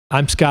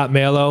I'm Scott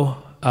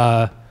Malo.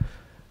 I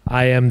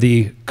am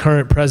the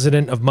current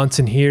president of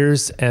Monson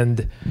Hears,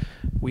 and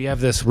we have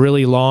this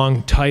really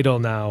long title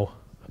now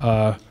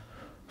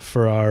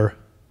for our,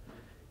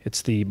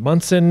 it's the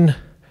Monson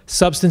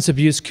Substance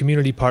Abuse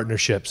Community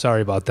Partnership.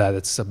 Sorry about that,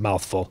 it's a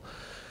mouthful.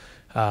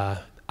 I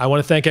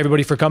want to thank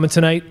everybody for coming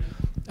tonight.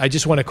 I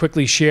just want to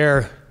quickly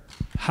share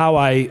how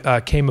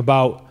I came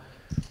about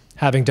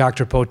having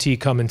Dr. Potee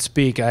come and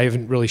speak. I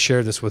haven't really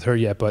shared this with her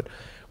yet, but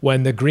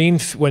when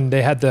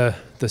they had the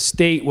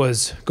state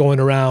was going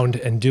around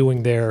and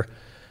doing their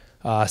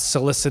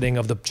soliciting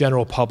of the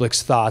general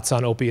public's thoughts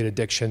on opiate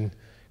addiction,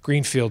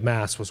 Greenfield,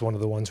 Mass. was one of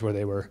the ones where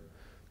they were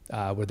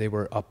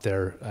up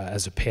there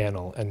as a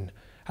panel. And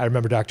I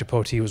remember Dr.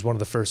 Potee was one of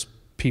the first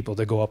people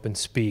to go up and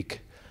speak,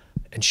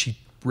 and she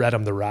read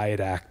them the riot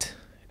act.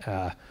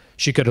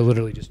 She could have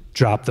literally just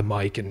dropped the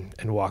mic and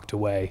walked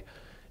away,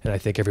 and I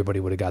think everybody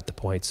would have got the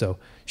point. So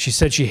she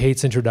said she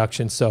hates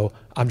introductions, so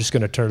I'm just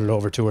going to turn it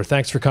over to her.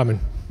 Thanks for coming.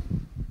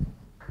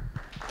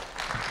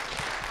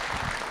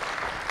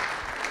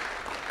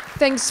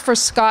 Thanks for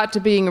Scott to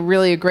being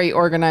really a great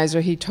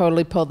organizer. He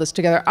totally pulled this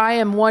together. I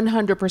am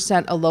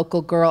 100% a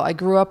local girl. I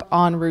grew up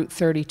on Route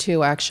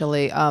 32,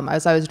 actually.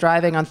 As I was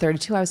driving on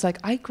 32, I was like,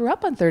 I grew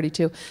up on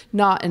 32,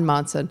 not in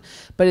Monson,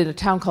 but in a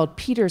town called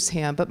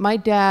Petersham. But my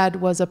dad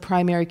was a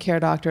primary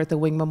care doctor at the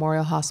Wing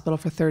Memorial Hospital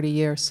for 30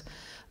 years.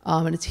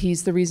 And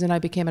he's the reason I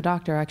became a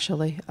doctor,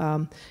 actually.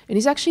 And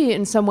he's actually,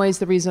 in some ways,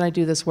 the reason I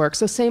do this work.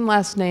 So same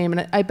last name,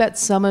 and I bet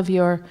some of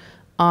your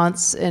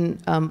aunts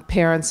and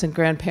parents and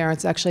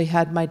grandparents actually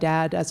had my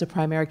dad as a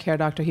primary care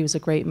doctor. He was a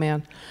great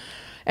man.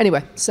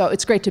 Anyway, so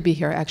it's great to be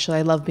here, actually.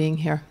 I love being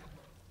here.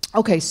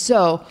 Okay,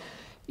 so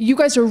you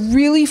guys are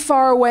really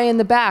far away in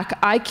the back.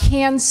 I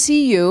can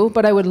see you,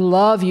 but I would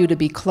love you to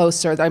be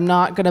closer. I'm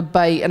not going to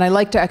bite, and I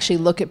like to actually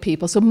look at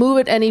people. So move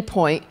at any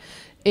point.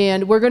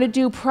 And we're going to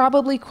do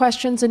probably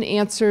questions and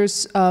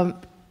answers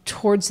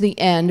towards the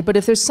end, but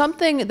if there's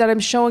something that I'm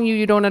showing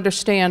you don't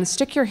understand,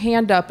 stick your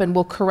hand up and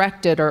we'll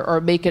correct it or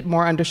make it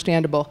more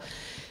understandable.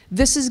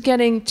 This is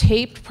getting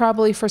taped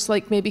probably for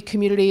like maybe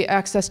community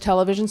access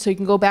television, so you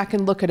can go back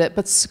and look at it.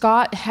 But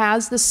Scott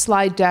has the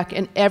slide deck,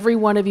 and every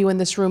one of you in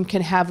this room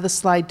can have the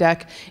slide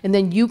deck, and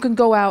then you can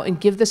go out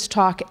and give this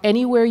talk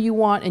anywhere you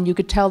want, and you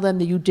could tell them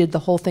that you did the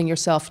whole thing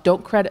yourself.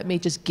 Don't credit me,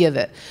 just give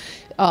it.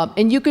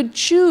 And you could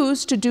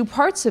choose to do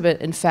parts of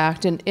it, in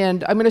fact, and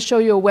I'm going to show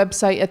you a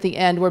website at the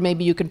end where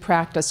maybe you can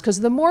practice,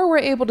 because the more we're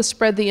able to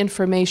spread the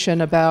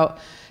information about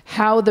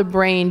how the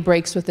brain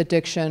breaks with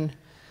addiction,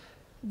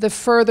 the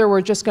further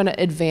we're just going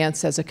to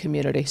advance as a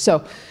community.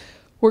 So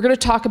we're going to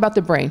talk about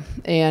the brain,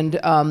 and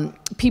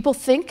people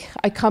think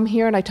I come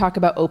here and I talk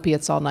about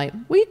opiates all night.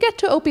 We get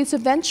to opiates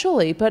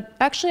eventually, but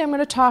actually I'm going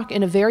to talk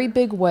in a very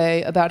big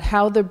way about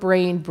how the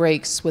brain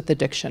breaks with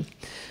addiction.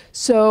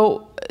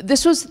 So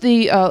this was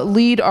the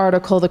lead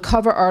article, the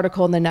cover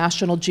article in the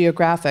National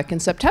Geographic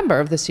in September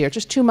of this year,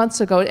 just 2 months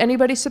ago.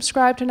 Anybody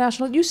subscribe to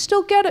National? You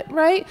still get it,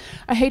 right?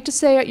 I hate to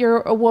say it,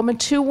 you're a woman,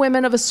 2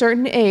 women of a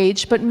certain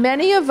age, but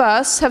many of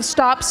us have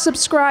stopped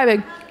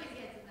subscribing.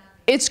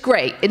 It's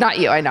great, not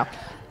you, I know.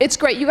 It's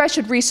great, you guys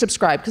should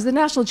resubscribe, because the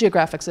National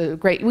Geographic's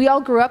great. We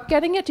all grew up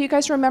getting it. Do you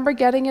guys remember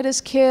getting it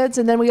as kids?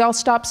 And then we all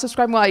stopped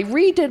subscribing. Well, I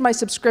redid my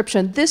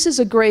subscription. This is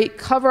a great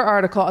cover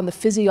article on the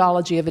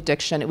physiology of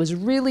addiction. It was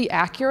really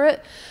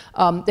accurate.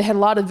 They had a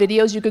lot of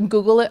videos. You can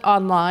Google it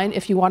online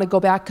if you want to go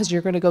back, because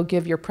you're going to go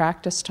give your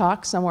practice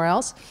talk somewhere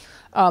else.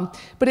 But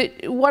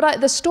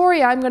the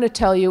story I'm going to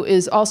tell you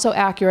is also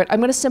accurate. I'm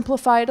going to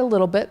simplify it a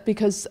little bit,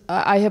 because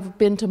I have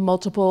been to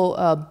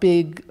multiple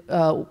big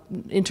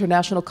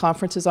international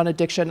conferences on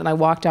addiction, and I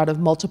walked out of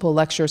multiple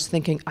lectures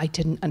thinking I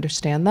didn't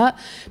understand that,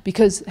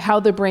 because how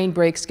the brain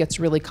breaks gets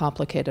really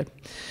complicated.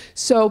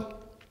 So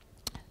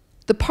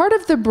the part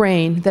of the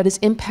brain that is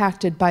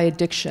impacted by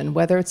addiction,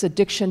 whether it's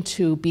addiction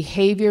to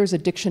behaviors,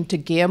 addiction to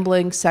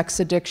gambling, sex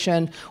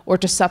addiction, or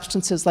to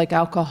substances like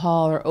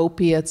alcohol or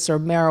opiates or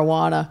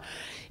marijuana,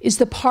 is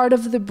the part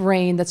of the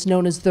brain that's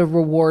known as the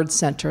reward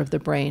center of the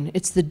brain.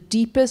 It's the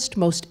deepest,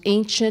 most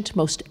ancient,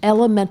 most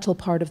elemental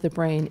part of the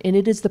brain, and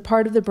it is the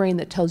part of the brain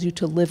that tells you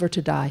to live or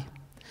to die.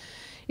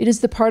 It is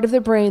the part of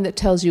the brain that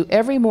tells you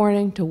every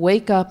morning to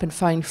wake up and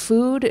find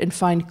food and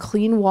find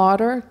clean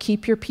water,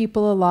 keep your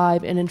people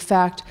alive, and in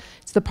fact,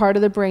 it's the part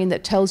of the brain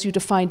that tells you to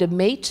find a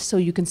mate so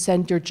you can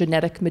send your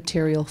genetic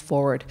material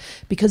forward.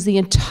 Because the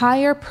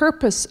entire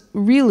purpose,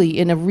 really,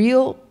 in a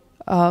real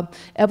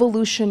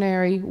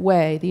evolutionary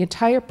way, the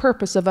entire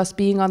purpose of us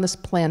being on this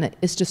planet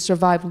is to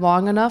survive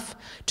long enough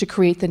to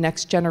create the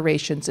next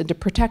generations and to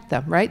protect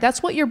them, right?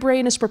 That's what your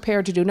brain is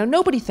prepared to do. Now,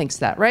 nobody thinks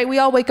that, right? We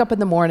all wake up in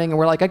the morning and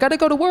we're like, I gotta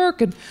go to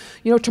work, and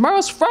you know,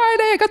 tomorrow's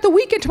Friday, I got the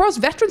weekend, tomorrow's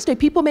Veterans Day,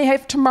 people may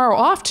have tomorrow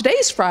off,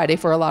 today's Friday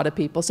for a lot of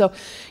people. So,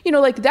 you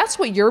know, like that's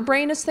what your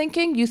brain is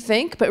thinking, you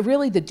think, but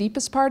really the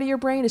deepest part of your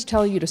brain is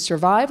telling you to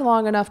survive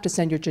long enough to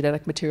send your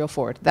genetic material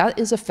forward. That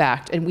is a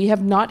fact, and we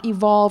have not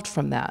evolved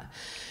from that.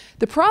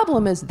 The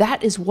problem is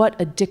that is what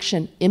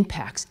addiction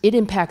impacts. It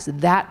impacts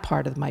that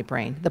part of my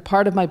brain, the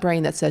part of my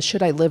brain that says,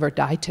 should I live or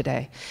die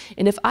today?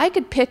 And if I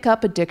could pick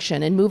up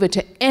addiction and move it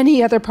to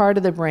any other part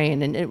of the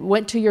brain, and it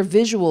went to your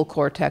visual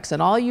cortex, and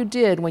all you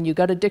did when you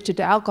got addicted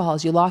to alcohol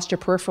is you lost your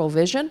peripheral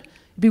vision,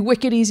 it'd be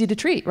wicked easy to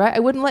treat, right? I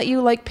wouldn't let you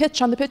like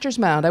pitch on the pitcher's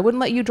mound. I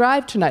wouldn't let you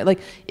drive tonight.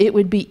 Like, it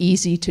would be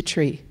easy to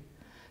treat.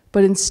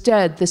 But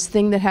instead, this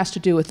thing that has to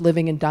do with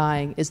living and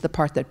dying is the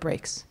part that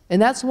breaks.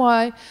 And that's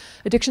why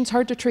addiction's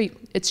hard to treat.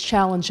 It's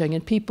challenging.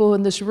 And people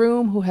in this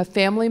room who have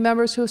family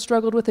members who have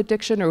struggled with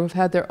addiction or who've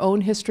had their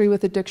own history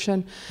with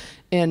addiction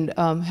and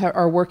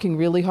are working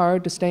really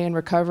hard to stay in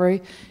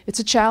recovery, it's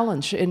a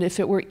challenge. And if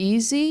it were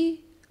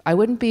easy, I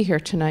wouldn't be here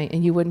tonight,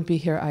 and you wouldn't be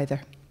here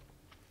either.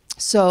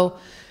 So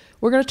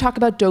we're going to talk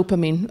about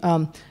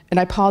dopamine. And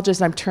I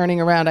apologize, I'm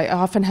turning around. I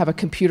often have a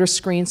computer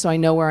screen, so I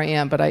know where I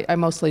am, but I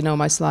mostly know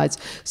my slides.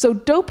 So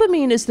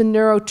dopamine is the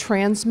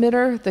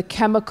neurotransmitter, the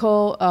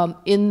chemical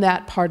in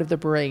that part of the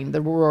brain, the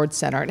reward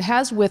center. It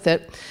has with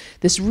it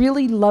this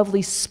really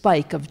lovely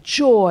spike of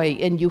joy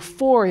and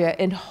euphoria,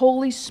 and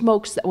holy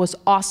smokes, that was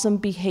awesome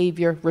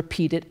behavior,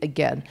 repeat it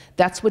again.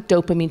 That's what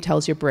dopamine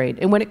tells your brain.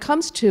 And when it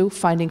comes to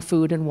finding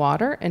food and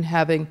water and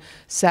having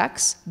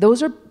sex,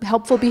 those are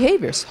helpful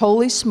behaviors.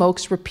 Holy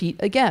smokes, repeat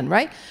again,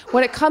 right?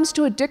 When it comes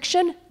to addiction,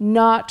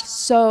 not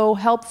so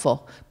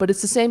helpful, but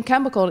it's the same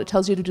chemical and it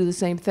tells you to do the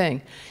same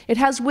thing. It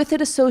has with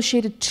it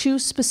associated two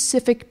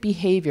specific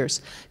behaviors: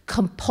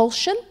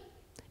 compulsion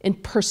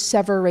and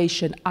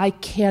perseveration. I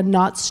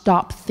cannot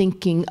stop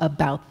thinking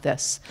about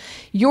this.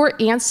 Your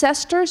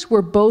ancestors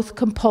were both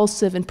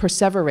compulsive and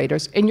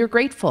perseverators, and you're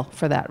grateful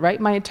for that, right?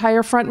 My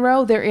entire front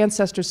row, their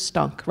ancestors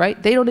stunk, right?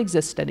 They don't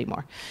exist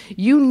anymore.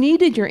 You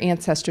needed your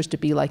ancestors to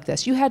be like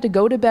this. You had to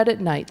go to bed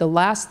at night. The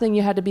last thing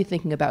you had to be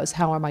thinking about is,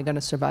 how am I going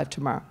to survive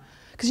tomorrow?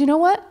 Because you know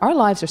what? Our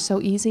lives are so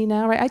easy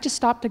now, right? I just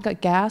stopped and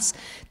got gas.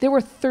 There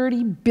were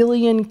 30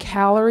 billion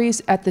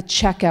calories at the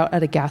checkout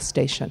at a gas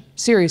station.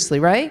 Seriously,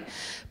 right?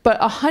 But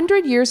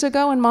 100 years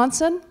ago in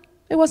Monson,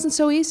 it wasn't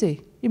so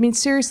easy. I mean,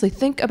 seriously,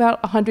 think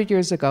about 100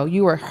 years ago.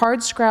 You were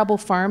hard scrabble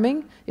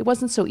farming. It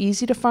wasn't so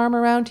easy to farm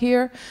around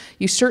here.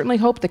 You certainly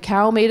hoped the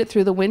cow made it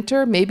through the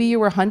winter. Maybe you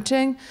were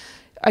hunting.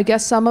 I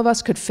guess some of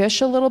us could fish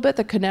a little bit,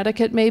 the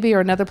Connecticut maybe, or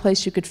another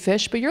place you could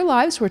fish, but your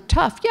lives were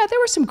tough. Yeah, there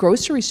were some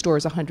grocery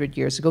stores 100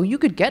 years ago. You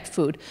could get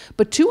food,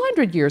 but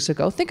 200 years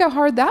ago, think how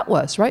hard that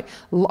was, right?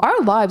 Our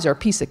lives are a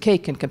piece of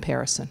cake in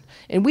comparison,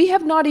 and we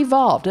have not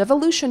evolved.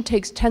 Evolution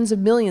takes tens of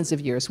millions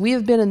of years. We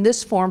have been in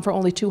this form for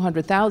only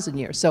 200,000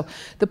 years. So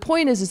the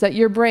point is that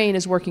your brain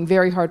is working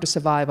very hard to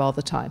survive all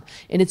the time,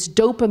 and it's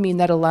dopamine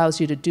that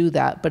allows you to do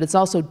that, but it's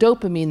also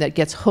dopamine that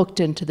gets hooked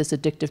into this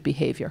addictive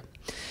behavior.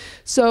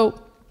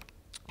 So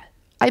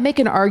I make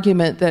an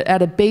argument that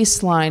at a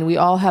baseline, we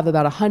all have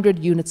about 100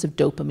 units of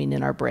dopamine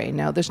in our brain.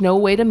 Now, there's no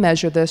way to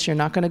measure this. You're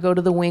not going to go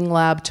to the wing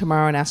lab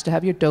tomorrow and ask to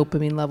have your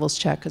dopamine levels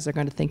checked, because they're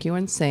going to think you're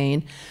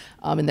insane,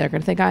 and they're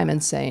going to think I'm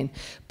insane.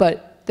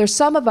 But there's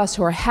some of us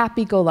who are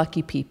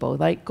happy-go-lucky people,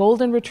 like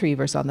golden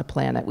retrievers on the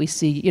planet. We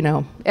see, you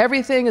know,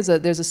 everything is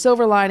there's a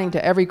silver lining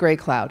to every gray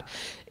cloud.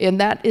 And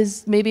that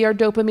is maybe our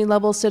dopamine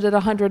levels sit at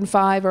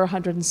 105 or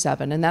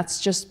 107, and that's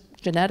just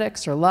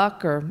genetics or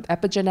luck or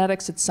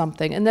epigenetics, it's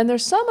something. And then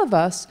there's some of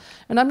us,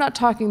 and I'm not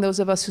talking those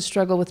of us who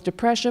struggle with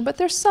depression, but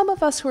there's some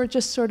of us who are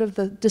just sort of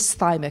the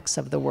dysthymics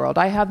of the world.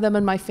 I have them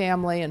in my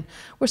family, and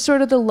we're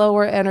sort of the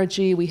lower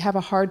energy. We have a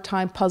hard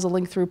time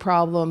puzzling through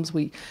problems.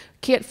 We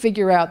can't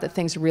figure out that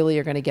things really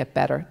are going to get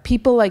better.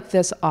 People like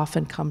this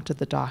often come to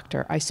the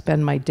doctor. I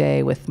spend my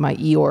day with my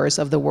Eeyores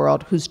of the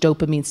world, whose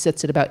dopamine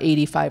sits at about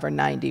 85 or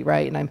 90,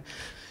 right? And I'm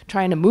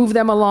trying to move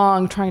them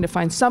along, trying to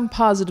find some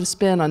positive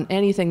spin on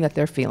anything that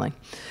they're feeling.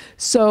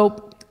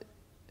 So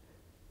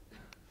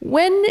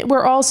when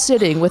we're all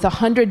sitting with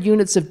 100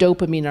 units of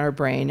dopamine in our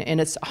brain, and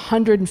it's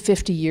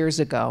 150 years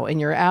ago, and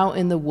you're out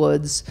in the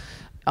woods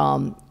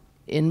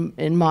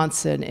in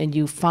Monson, and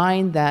you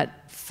find that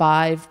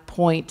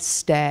 5-point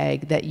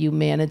stag that you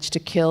managed to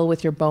kill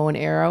with your bow and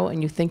arrow,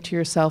 and you think to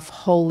yourself,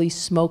 holy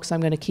smokes,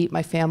 I'm going to keep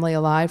my family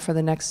alive for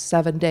the next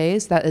 7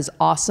 days. That is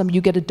awesome. You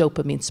get a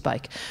dopamine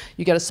spike.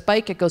 You get a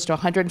spike, it goes to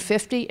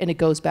 150, and it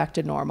goes back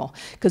to normal.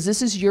 Because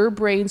this is your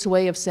brain's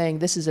way of saying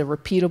this is a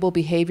repeatable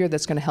behavior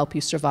that's going to help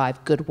you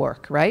survive. Good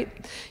work,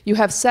 right? You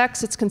have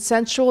sex, it's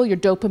consensual, your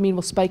dopamine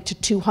will spike to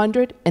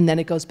 200, and then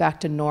it goes back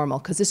to normal.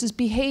 Because this is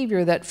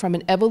behavior that, from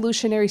an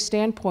evolutionary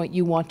standpoint,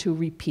 you want to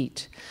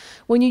repeat.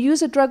 When you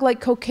use a drug like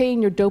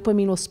cocaine, your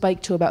dopamine will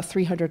spike to about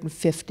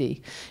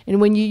 350.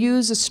 And when you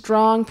use a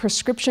strong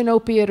prescription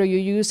opiate or you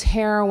use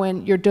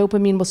heroin, your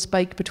dopamine will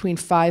spike between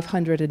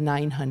 500 and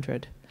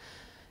 900.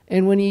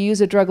 And when you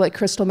use a drug like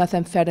crystal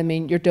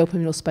methamphetamine, your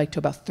dopamine will spike to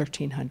about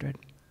 1300.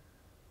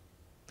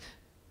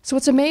 So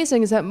what's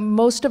amazing is that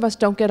most of us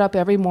don't get up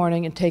every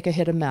morning and take a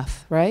hit of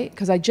meth, right?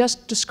 Because I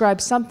just described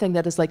something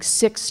that is like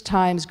 6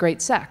 times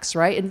great sex,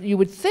 right? And you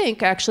would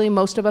think, actually,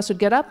 most of us would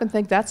get up and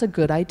think that's a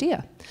good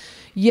idea.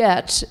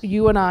 Yet,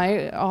 you and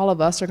I, all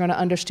of us, are going to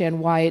understand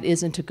why it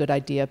isn't a good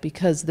idea,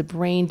 because the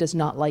brain does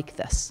not like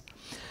this.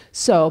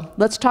 So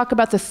let's talk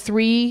about the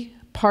 3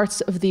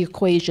 parts of the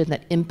equation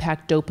that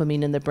impact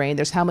dopamine in the brain.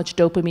 There's how much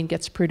dopamine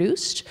gets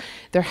produced.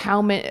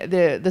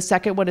 The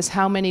second one is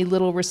how many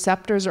little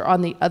receptors are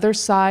on the other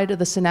side of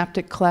the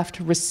synaptic cleft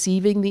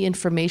receiving the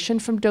information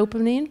from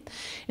dopamine.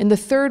 And the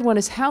third one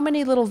is how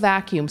many little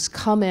vacuums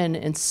come in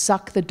and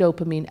suck the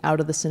dopamine out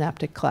of the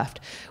synaptic cleft.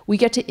 We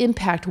get to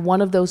impact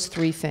one of those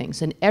three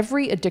things. And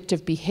every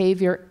addictive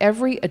behavior,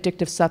 every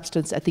addictive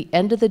substance at the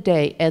end of the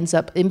day ends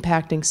up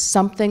impacting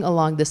something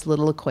along this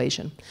little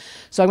equation.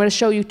 So I'm going to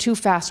show you two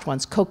fast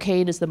ones.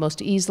 Cocaine is the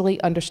most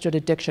easily understood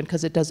addiction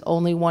because it does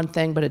only one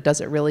thing, but it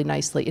does it really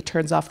nicely. It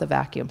turns off the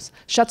vacuums,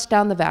 shuts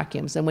down the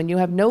vacuums. And when you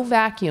have no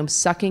vacuum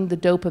sucking the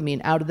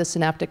dopamine out of the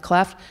synaptic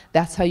cleft,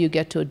 that's how you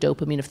get to a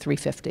dopamine of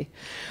 350.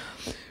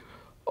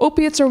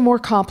 Opiates are more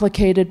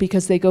complicated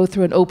because they go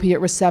through an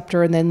opiate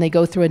receptor and then they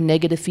go through a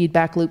negative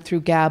feedback loop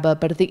through GABA.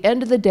 But at the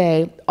end of the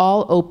day,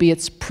 all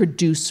opiates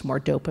produce more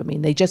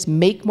dopamine. They just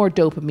make more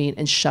dopamine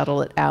and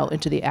shuttle it out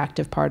into the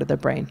active part of the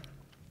brain.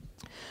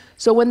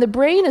 So when the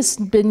brain has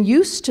been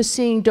used to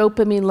seeing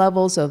dopamine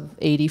levels of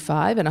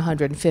 85 and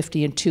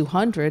 150 and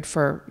 200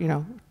 for,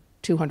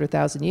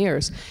 200,000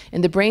 years,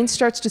 and the brain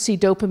starts to see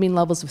dopamine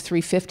levels of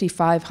 350,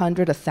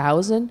 500,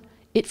 1,000,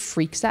 it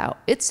freaks out.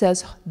 It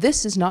says,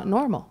 this is not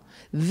normal.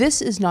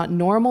 This is not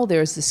normal.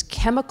 There's this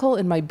chemical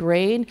in my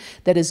brain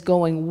that is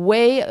going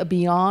way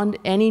beyond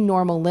any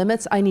normal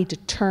limits. I need to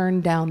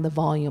turn down the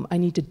volume. I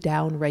need to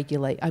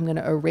down-regulate. I'm going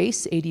to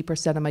erase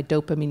 80% of my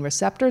dopamine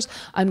receptors.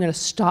 I'm going to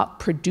stop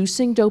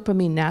producing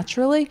dopamine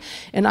naturally,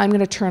 and I'm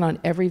going to turn on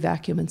every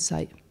vacuum in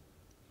sight.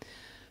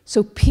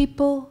 So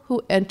people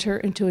who enter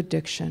into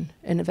addiction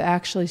and have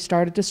actually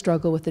started to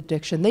struggle with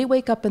addiction, they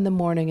wake up in the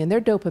morning and their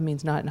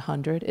dopamine's not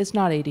 100, it's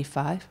not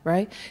 85,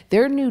 right?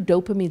 Their new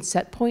dopamine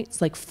set point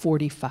is like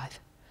 45.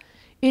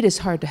 It is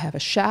hard to have a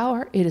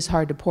shower. It is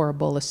hard to pour a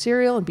bowl of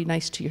cereal and be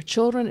nice to your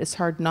children. It's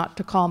hard not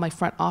to call my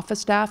front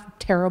office staff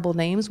terrible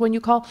names when you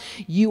call.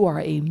 You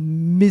are a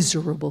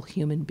miserable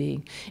human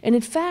being. And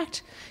in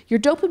fact, your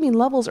dopamine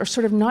levels are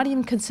sort of not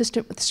even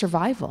consistent with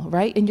survival,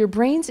 right? And your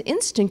brain's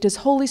instinct is,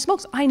 holy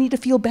smokes, I need to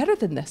feel better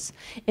than this.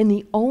 And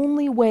the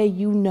only way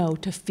you know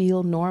to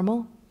feel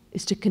normal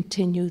is to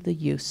continue the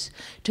use,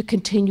 to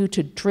continue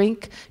to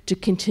drink, to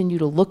continue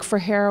to look for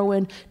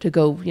heroin, to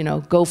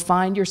go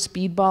find your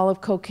speedball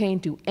of cocaine,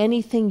 do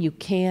anything you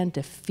can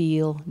to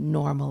feel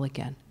normal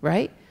again,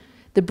 right?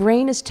 The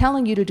brain is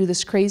telling you to do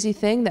this crazy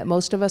thing that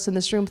most of us in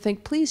this room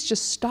think, please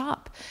just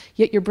stop.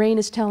 Yet your brain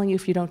is telling you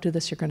if you don't do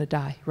this, you're going to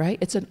die, right?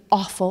 It's an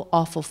awful,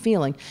 awful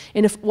feeling.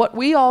 And if what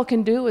we all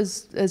can do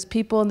as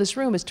people in this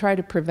room is try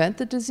to prevent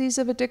the disease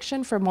of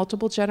addiction for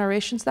multiple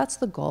generations, that's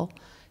the goal.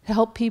 To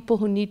help people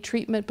who need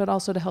treatment, but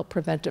also to help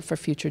prevent it for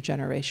future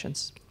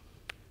generations.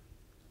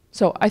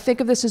 So I think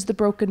of this as the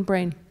broken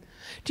brain.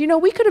 Do you know,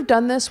 we could have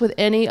done this with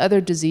any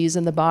other disease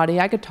in the body.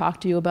 I could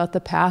talk to you about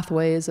the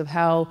pathways of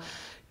how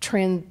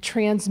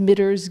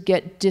transmitters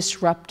get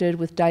disrupted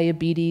with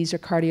diabetes or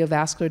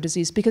cardiovascular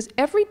disease, because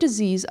every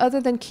disease other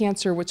than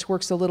cancer, which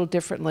works a little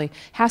differently,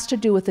 has to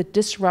do with a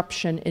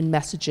disruption in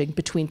messaging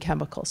between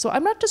chemicals. So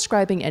I'm not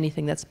describing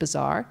anything that's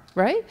bizarre,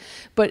 right?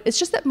 But it's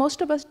just that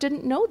most of us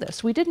didn't know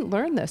this. We didn't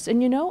learn this.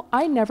 And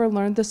I never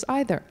learned this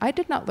either. I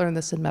did not learn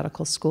this in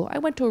medical school. I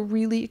went to a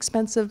really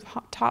expensive,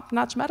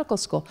 top-notch medical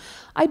school.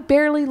 I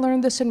barely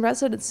learned this in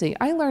residency.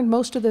 I learned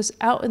most of this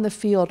out in the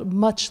field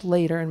much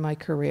later in my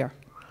career.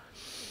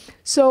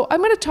 So I'm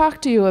going to talk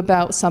to you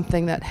about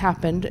something that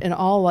happened in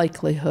all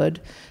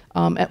likelihood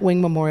at Wing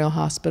Memorial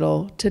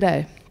Hospital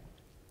today.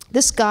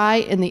 This guy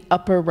in the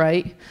upper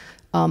right,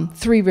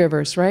 Three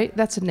Rivers, right?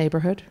 That's a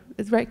neighborhood,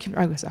 right?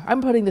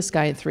 I'm putting this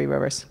guy in Three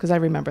Rivers because I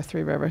remember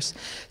Three Rivers.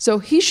 So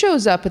he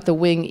shows up at the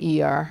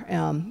Wing ER.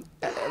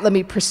 Let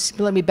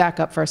me back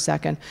up for a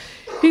second.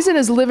 He's in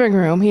his living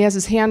room. He has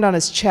his hand on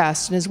his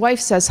chest, and his wife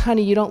says,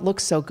 honey, you don't look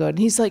so good. And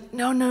he's like,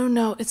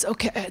 no, it's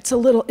okay. It's a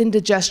little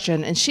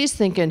indigestion. And she's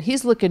thinking,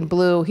 he's looking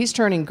blue. He's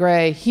turning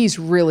gray. He's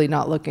really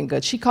not looking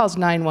good. She calls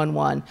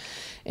 911.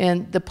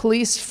 And the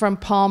police from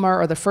Palmer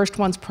are the first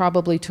ones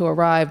probably to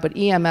arrive, but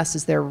EMS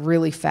is there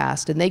really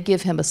fast. And they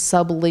give him a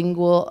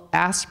sublingual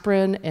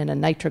aspirin and a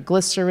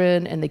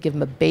nitroglycerin, and they give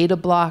him a beta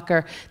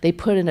blocker. They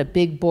put in a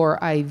big bore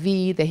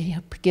IV. They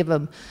give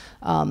him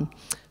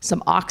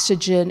some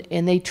oxygen,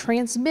 and they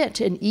transmit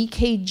an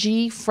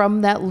EKG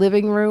from that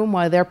living room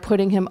while they're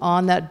putting him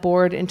on that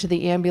board into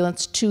the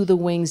ambulance to the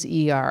Wings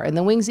ER. And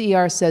the Wings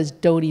ER says,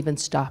 don't even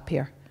stop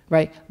here.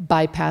 Right?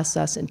 Bypass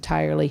us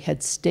entirely,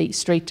 head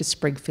straight to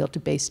Springfield, to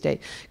Bay State.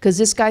 Because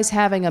this guy's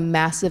having a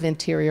massive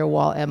anterior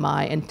wall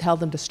MI, and tell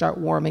them to start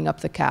warming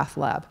up the cath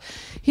lab.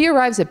 He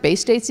arrives at Bay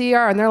State's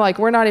ER, and they're like,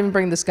 we're not even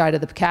bringing this guy to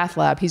the cath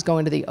lab. He's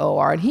going to the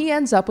OR. And he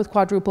ends up with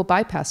quadruple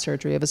bypass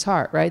surgery of his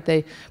heart, right?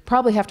 They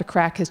probably have to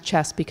crack his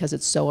chest because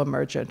it's so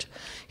emergent.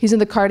 He's in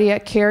the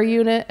cardiac care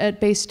unit at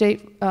Bay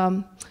State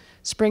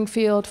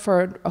Springfield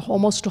for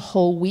almost a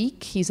whole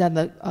week. He's on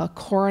the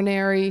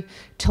coronary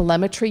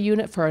telemetry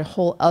unit for a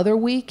whole other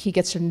week. He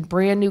gets a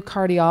brand new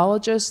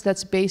cardiologist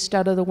that's based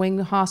out of the Wing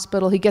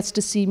Hospital. He gets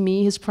to see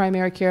me, his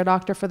primary care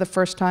doctor, for the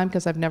first time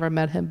because I've never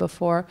met him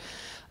before.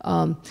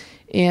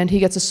 And he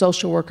gets a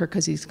social worker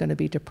because he's going to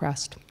be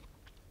depressed.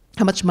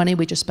 How much money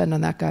we just spend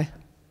on that guy?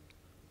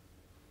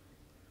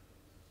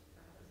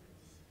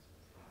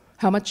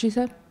 How much, she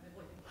said?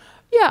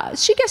 Yeah,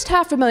 she guessed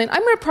 $500,000.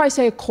 I'm going to probably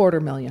say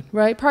 $250,000,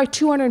 right? Probably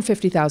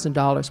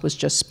 $250,000 was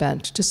just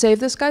spent to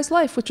save this guy's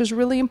life, which was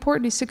really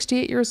important. He's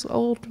 68 years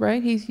old,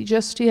 right? He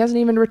hasn't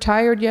even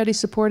retired yet. He's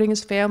supporting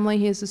his family.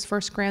 He has his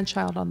first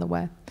grandchild on the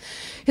way.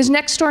 His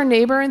next door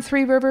neighbor in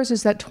Three Rivers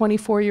is that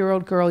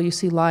 24-year-old girl you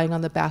see lying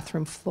on the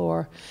bathroom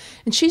floor.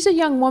 And she's a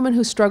young woman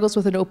who struggles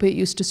with an opiate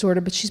use disorder,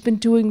 but she's been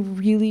doing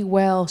really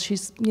well.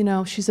 She's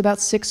about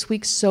 6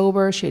 weeks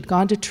sober. She had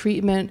gone to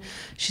treatment.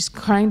 She's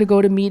trying to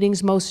go to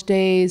meetings most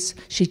days.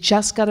 She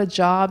just got a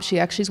job. She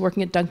actually is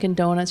working at Dunkin'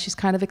 Donuts. She's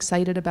kind of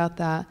excited about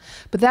that.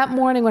 But that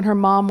morning when her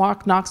mom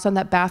knocks on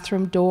that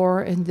bathroom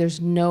door and there's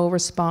no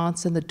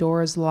response and the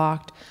door is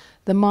locked,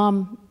 the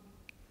mom,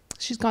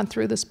 she's gone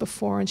through this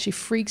before, and she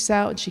freaks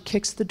out and she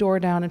kicks the door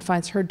down and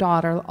finds her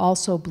daughter,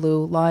 also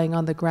blue, lying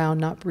on the ground,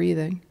 not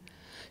breathing.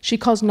 She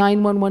calls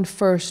 911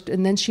 first,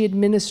 and then she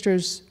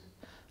administers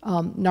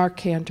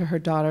Narcan to her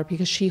daughter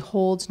because she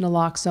holds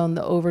naloxone,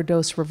 the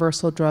overdose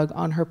reversal drug,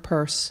 on her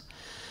purse.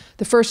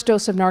 The first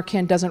dose of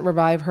Narcan doesn't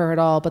revive her at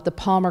all, but the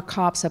Palmer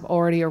cops have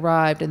already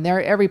arrived, and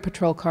every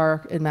patrol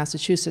car in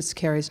Massachusetts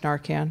carries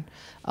Narcan.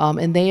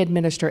 And they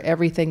administer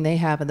everything they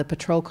have in the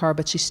patrol car,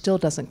 but she still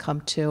doesn't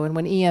come to. And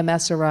when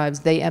EMS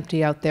arrives, they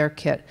empty out their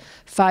kit.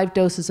 5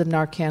 doses of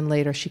Narcan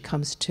later, she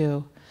comes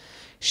to.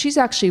 She's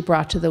actually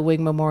brought to the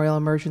Wing Memorial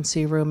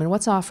Emergency Room, and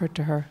what's offered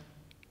to her?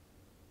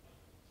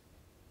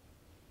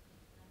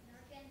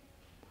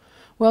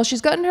 Well,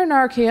 she's gotten her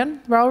Narcan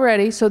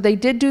already, so they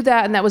did do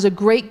that, and that was a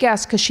great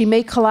guess because she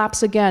may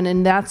collapse again,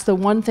 and that's the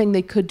one thing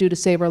they could do to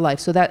save her life.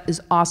 So that is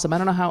awesome. I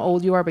don't know how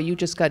old you are, but you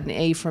just got an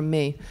A from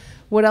me.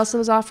 What else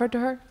was offered to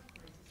her?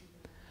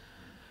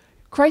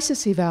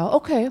 Crisis eval.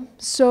 Okay,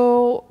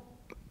 so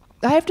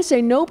I have to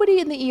say, nobody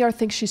in the ER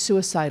thinks she's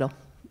suicidal.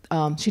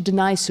 She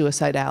denies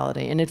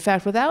suicidality, and in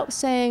fact, without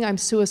saying I'm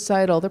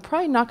suicidal, they're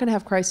probably not going to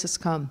have crisis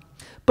come.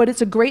 But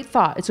it's a great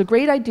thought. It's a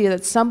great idea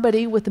that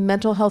somebody with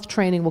mental health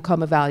training will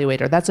come evaluate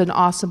her. That's an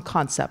awesome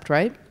concept,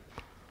 right?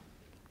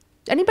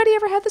 Anybody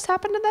ever had this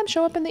happen to them?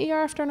 Show up in the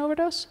ER after an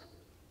overdose?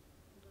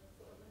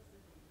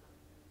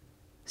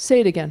 Say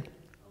it again.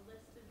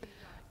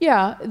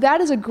 Yeah,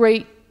 that is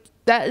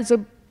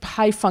a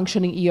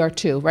high-functioning ER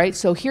too, right?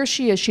 So here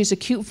she is. She's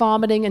acute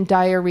vomiting and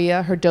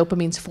diarrhea. Her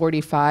dopamine's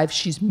 45.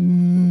 She's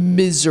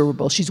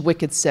miserable. She's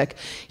wicked sick.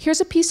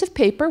 Here's a piece of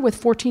paper with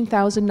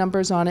 14,000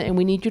 numbers on it, and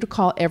we need you to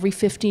call every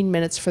 15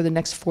 minutes for the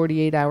next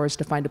 48 hours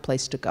to find a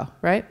place to go,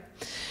 right?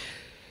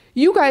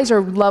 You guys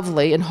are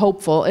lovely and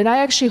hopeful, and I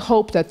actually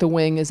hope that the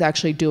Wing is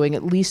actually doing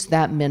at least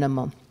that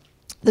minimum.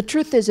 The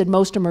truth is, in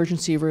most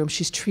emergency rooms,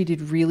 she's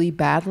treated really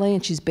badly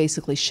and she's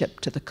basically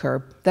shipped to the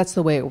curb. That's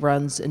the way it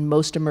runs in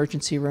most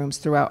emergency rooms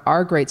throughout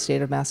our great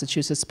state of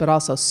Massachusetts, but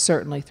also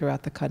certainly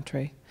throughout the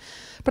country.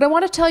 But I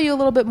want to tell you a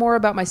little bit more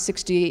about my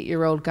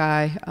 68-year-old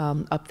guy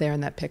up there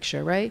in that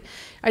picture, right?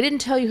 I didn't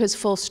tell you his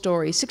full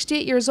story. He's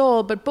 68 years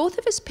old, but both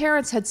of his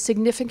parents had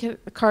significant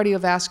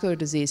cardiovascular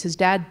disease. His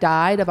dad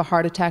died of a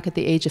heart attack at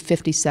the age of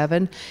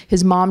 57.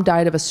 His mom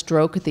died of a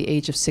stroke at the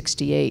age of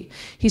 68.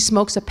 He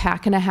smokes a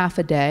pack and a half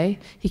a day.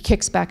 He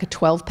kicks back a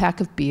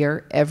 12-pack of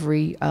beer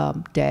every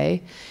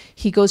day.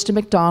 He goes to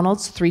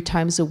McDonald's 3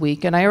 times a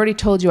week, and I already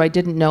told you I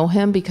didn't know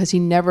him because he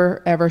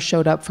never ever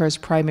showed up for his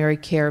primary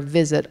care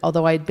visit,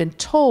 although I'd been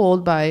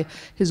told by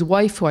his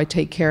wife, who I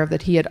take care of,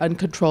 that he had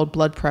uncontrolled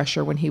blood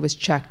pressure when he was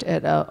checked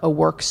at a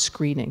work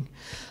screening.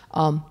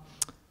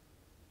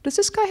 Does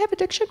this guy have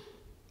addiction?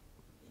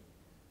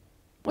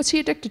 What's he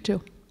addicted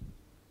to?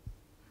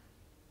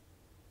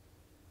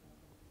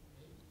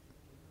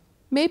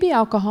 Maybe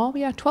alcohol.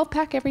 Yeah,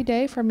 12-pack every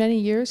day for many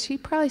years. He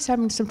probably is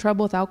having some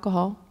trouble with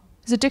alcohol.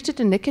 He's addicted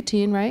to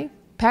nicotine, right?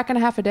 Pack and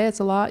a half a day, it's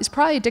a lot. He's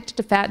probably addicted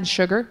to fat and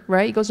sugar,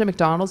 right? He goes to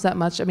McDonald's that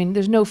much. I mean,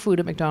 there's no food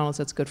at McDonald's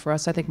that's good for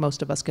us. I think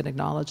most of us can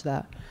acknowledge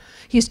that.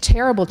 He has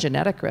terrible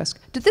genetic risk.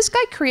 Did this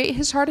guy create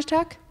his heart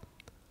attack?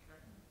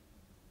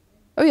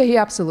 Oh yeah, he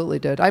absolutely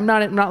did. I'm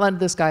not letting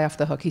this guy off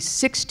the hook. He's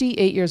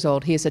 68 years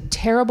old. He has a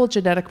terrible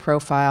genetic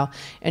profile,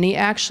 and he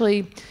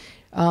actually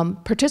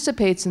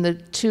participates in the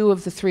 2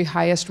 of the 3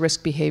 highest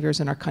risk behaviors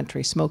in our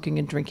country, smoking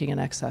and drinking in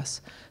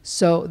excess.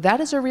 So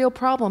that is a real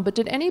problem. But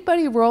did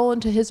anybody roll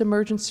into his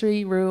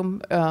emergency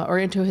room or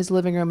into his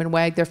living room and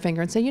wag their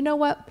finger and say, you know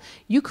what?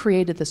 You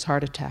created this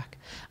heart attack.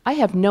 I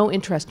have no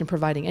interest in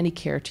providing any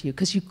care to you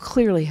because you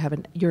clearly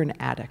you're an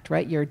addict,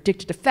 right? You're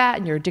addicted to fat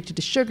and you're addicted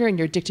to sugar and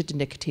you're addicted to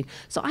nicotine.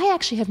 So I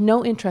actually have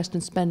no interest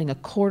in spending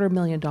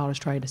 $250,000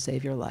 trying to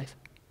save your life.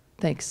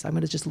 Thanks, I'm going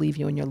to just leave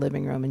you in your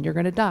living room and you're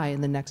going to die in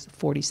the next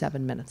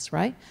 47 minutes,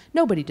 right?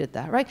 Nobody did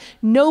that, right?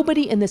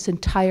 Nobody in this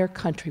entire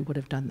country would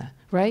have done that,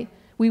 right?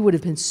 We would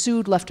have been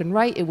sued left and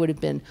right. It would have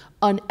been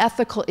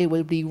unethical. It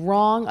would be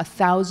wrong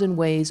 1,000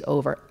 ways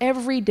over.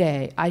 Every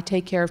day, I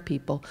take care of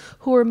people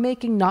who are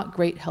making not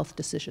great health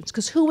decisions.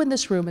 Because who in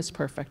this room is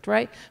perfect,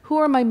 right? Who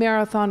are my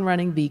marathon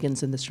running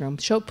vegans in this room?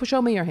 Show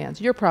me your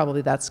hands. You're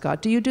probably that,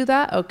 Scott. Do you do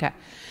that? Okay.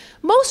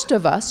 Most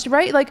of us,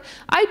 right? Like,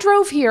 I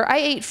drove here, I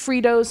ate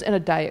Fritos and a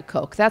Diet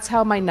Coke. That's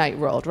how my night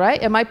rolled,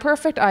 right? Am I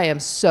perfect? I am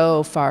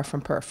so far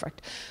from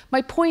perfect.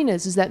 My point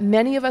is that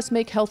many of us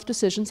make health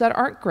decisions that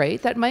aren't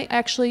great, that might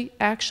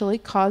actually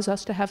cause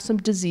us to have some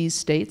disease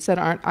states that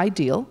aren't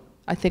ideal.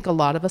 I think a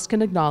lot of us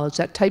can acknowledge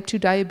that. Type 2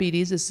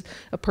 diabetes is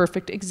a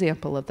perfect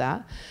example of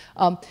that.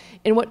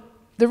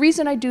 The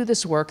reason I do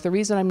this work, the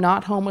reason I'm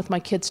not home with my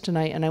kids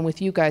tonight and I'm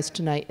with you guys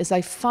tonight, is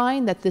I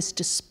find that this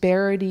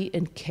disparity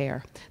in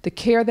care, the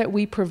care that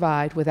we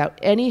provide without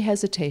any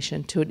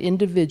hesitation to an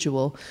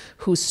individual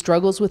who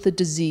struggles with a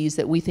disease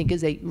that we think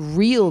is a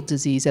real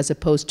disease as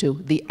opposed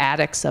to the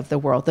addicts of the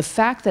world. The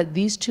fact that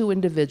these two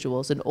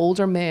individuals, an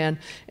older man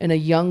and a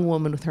young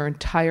woman with her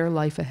entire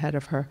life ahead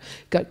of her,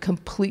 got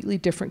completely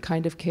different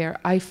kind of care,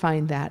 I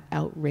find that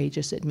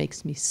outrageous. It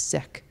makes me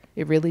sick.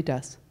 It really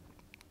does.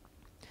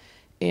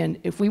 And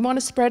if we want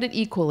to spread it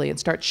equally and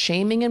start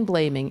shaming and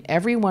blaming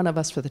every one of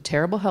us for the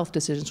terrible health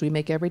decisions we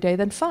make every day,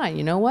 then fine.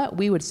 You know what?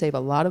 We would save a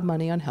lot of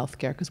money on health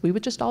care because we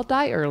would just all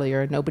die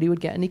earlier and nobody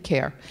would get any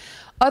care.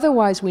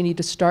 Otherwise, we need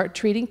to start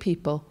treating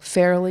people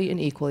fairly and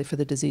equally for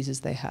the diseases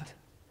they have.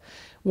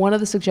 One of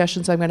the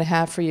suggestions I'm going to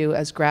have for you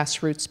as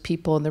grassroots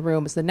people in the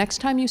room is the next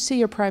time you see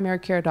your primary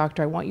care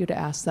doctor, I want you to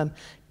ask them,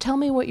 tell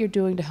me what you're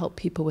doing to help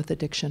people with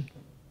addiction.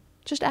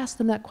 Just ask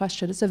them that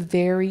question. It's a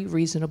very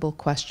reasonable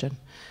question.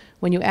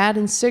 When you add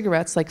in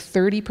cigarettes, like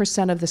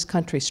 30% of this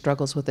country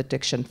struggles with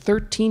addiction.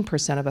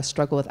 13% of us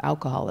struggle with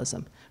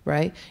alcoholism,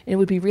 right? And it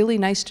would be really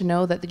nice to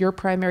know that your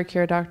primary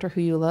care doctor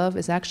who you love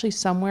is actually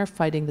somewhere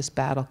fighting this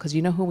battle, because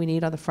you know who we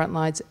need on the front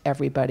lines?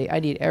 Everybody. I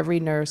need every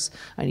nurse.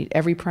 I need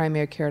every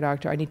primary care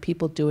doctor. I need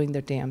people doing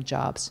their damn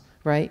jobs,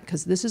 right?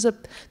 Because this is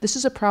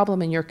a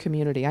problem in your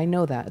community. I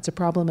know that. It's a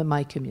problem in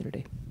my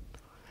community.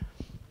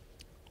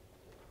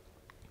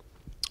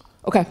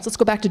 Okay, so let's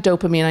go back to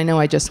dopamine. I know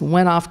I just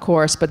went off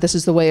course, but this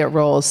is the way it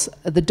rolls.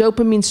 The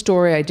dopamine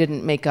story I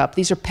didn't make up.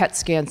 These are PET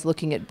scans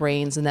looking at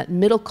brains, and that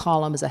middle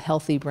column is a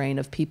healthy brain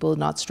of people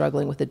not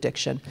struggling with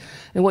addiction.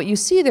 And what you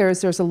see there is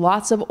there's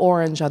lots of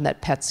orange on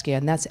that PET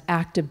scan. That's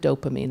active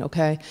dopamine,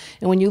 okay?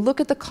 And when you look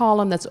at the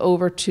column that's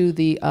over to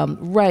the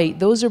right,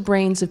 those are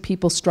brains of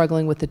people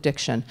struggling with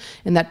addiction.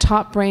 And that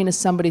top brain is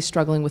somebody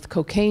struggling with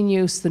cocaine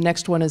use. The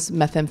next one is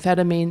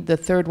methamphetamine. The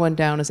third one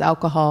down is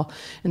alcohol.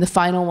 And the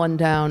final one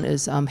down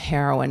is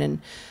heroin. And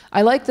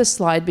I like this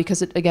slide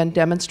because it, again,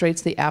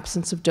 demonstrates the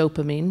absence of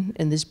dopamine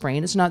in this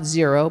brain. It's not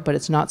zero, but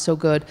it's not so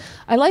good.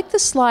 I like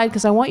this slide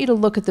because I want you to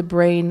look at the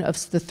brain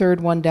of the third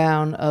one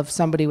down of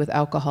somebody with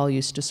alcohol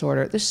use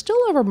disorder. There's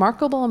still a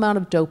remarkable amount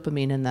of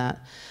dopamine in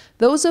that.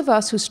 Those of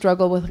us who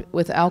struggle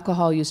with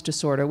alcohol use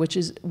disorder, which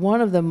is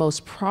one of the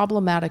most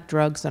problematic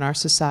drugs in our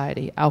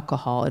society,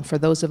 alcohol, and for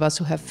those of us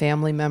who have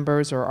family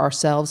members or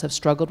ourselves have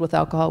struggled with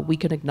alcohol, we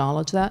can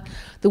acknowledge that.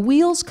 The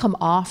wheels come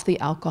off the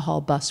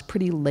alcohol bus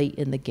pretty late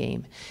in the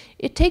game.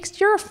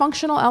 You're a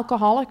functional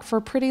alcoholic for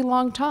a pretty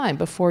long time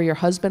before your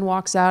husband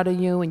walks out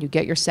on you and you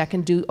get your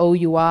second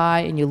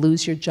OUI and you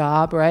lose your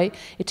job, right?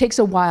 It takes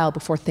a while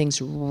before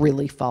things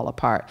really fall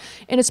apart.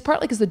 And it's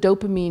partly because the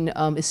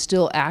dopamine is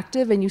still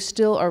active and you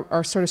still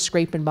are sort of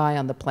scraping by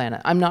on the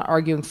planet. I'm not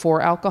arguing for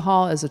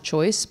alcohol as a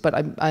choice, but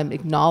I'm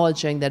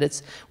acknowledging that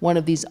it's one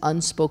of these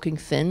unspoken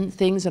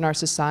things in our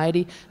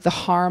society. The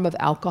harm of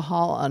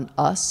alcohol on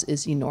us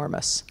is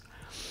enormous.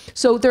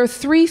 So there are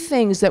three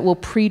things that will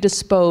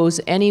predispose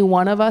any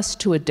one of us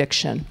to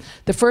addiction.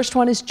 The first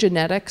one is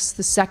genetics.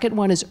 The second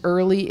one is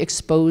early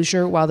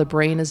exposure while the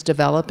brain is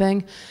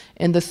developing.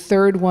 And the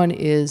third one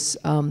is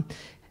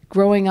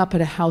growing up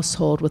in a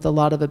household with a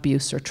lot of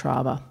abuse or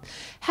trauma.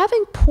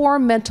 Having poor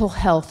mental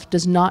health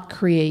does not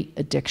create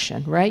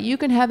addiction, right? You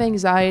can have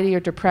anxiety or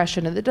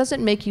depression, and it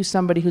doesn't make you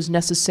somebody who's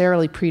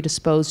necessarily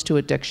predisposed to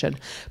addiction.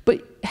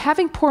 But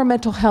having poor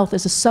mental health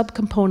is a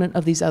subcomponent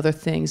of these other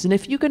things. And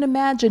if you can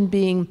imagine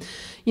being,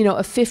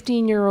 a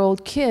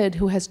 15-year-old kid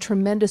who has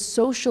tremendous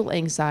social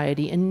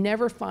anxiety and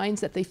never finds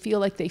that they feel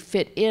like they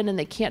fit in and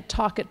they can't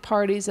talk at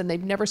parties and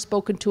they've never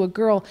spoken to a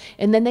girl,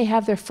 and then they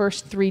have their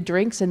first 3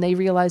 drinks and they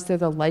realize they're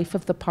the life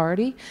of the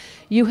party.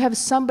 You have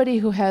somebody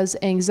who has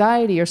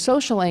anxiety or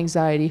social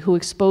anxiety who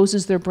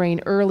exposes their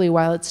brain early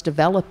while it's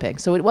developing.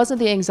 So it wasn't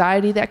the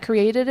anxiety that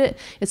created it,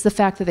 it's the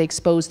fact that they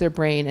exposed their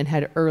brain and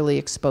had early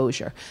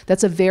exposure.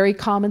 That's a very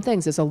common thing.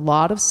 There's a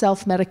lot of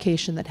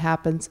self-medication that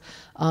happens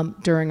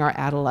during our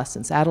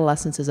adolescence.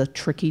 Adolescence is a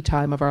tricky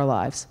time of our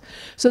lives.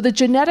 So the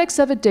genetics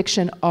of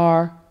addiction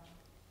are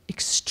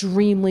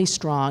extremely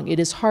strong. It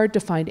is hard to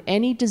find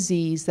any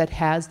disease that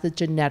has the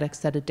genetics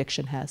that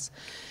addiction has.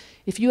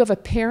 If you have a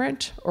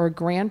parent or a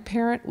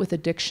grandparent with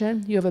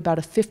addiction, you have about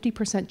a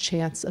 50%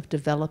 chance of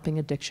developing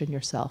addiction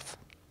yourself.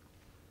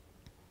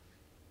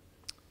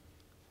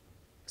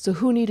 So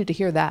who needed to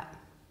hear that?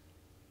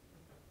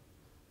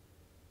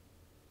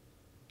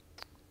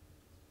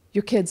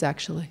 Your kids,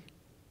 actually.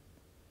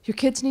 Your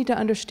kids need to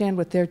understand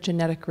what their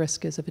genetic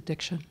risk is of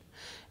addiction.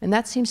 And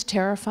that seems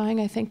terrifying,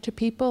 I think, to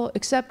people,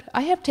 except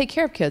I have to take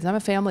care of kids. I'm a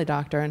family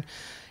doctor, and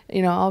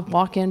you know, I'll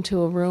walk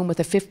into a room with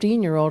a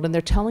 15-year-old and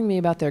they're telling me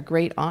about their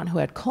great aunt who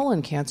had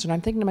colon cancer, and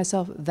I'm thinking to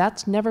myself,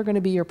 that's never going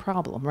to be your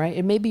problem, right?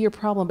 It may be your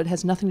problem, but it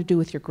has nothing to do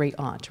with your great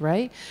aunt,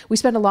 right? We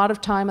spend a lot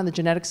of time on the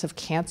genetics of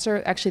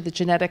cancer. Actually, the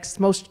genetics,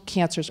 most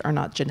cancers are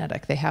not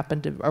genetic. They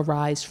happen to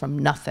arise from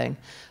nothing.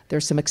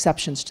 There's some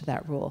exceptions to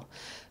that rule.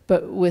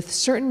 But with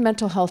certain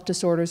mental health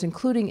disorders,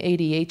 including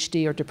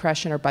ADHD or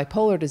depression or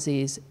bipolar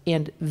disease,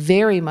 and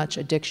very much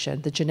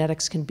addiction, the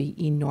genetics can be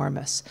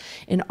enormous.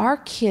 And our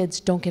kids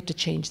don't get to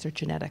change their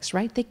genetics,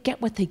 right? They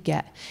get what they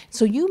get.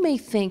 So you may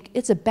think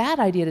it's a bad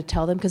idea to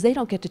tell them because they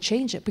don't get to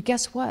change it, but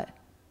guess what?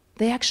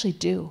 They actually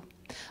do.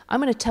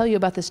 I'm going to tell you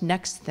about this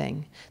next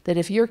thing, that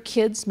if your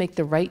kids make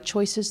the right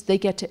choices, they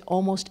get to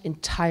almost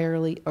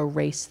entirely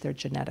erase their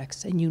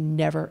genetics, and you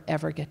never,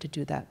 ever get to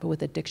do that. But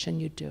with addiction,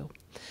 you do.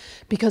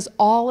 Because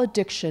all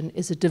addiction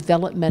is a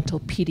developmental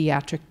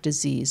pediatric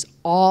disease.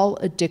 All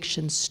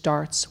addiction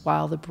starts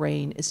while the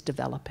brain is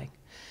developing.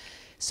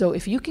 So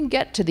if you can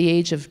get to the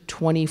age of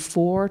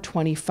 24,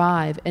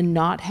 25 and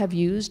not have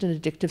used an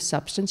addictive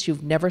substance,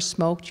 you've never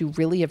smoked, you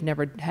really have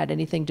never had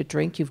anything to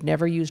drink, you've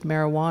never used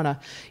marijuana,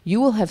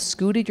 you will have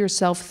scooted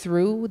yourself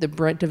through the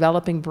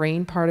developing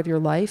brain part of your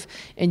life,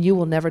 and you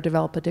will never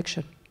develop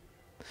addiction.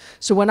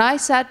 So when I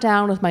sat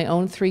down with my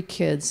own 3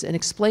 kids and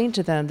explained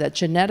to them that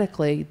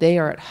genetically they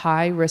are at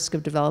high risk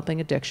of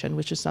developing addiction,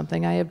 which is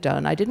something I have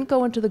done, I didn't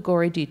go into the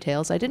gory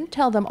details. I didn't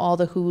tell them all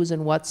the who's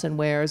and what's and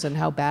where's and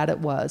how bad it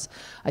was.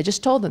 I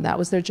just told them that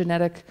was their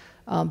genetic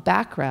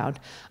background.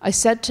 I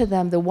said to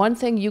them, the one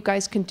thing you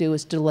guys can do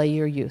is delay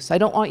your use. I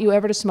don't want you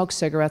ever to smoke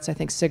cigarettes. I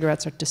think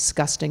cigarettes are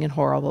disgusting and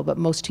horrible, but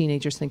most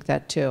teenagers think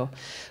that too.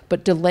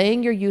 But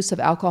delaying your use of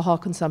alcohol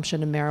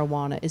consumption and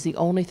marijuana is the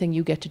only thing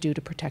you get to do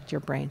to protect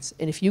your brains.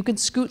 And if you can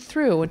scoot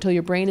through until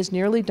your brain is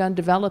nearly done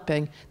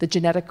developing, the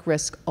genetic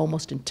risk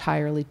almost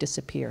entirely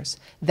disappears.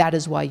 That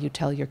is why you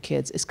tell your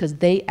kids, is because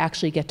they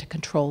actually get to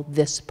control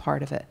this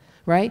part of it.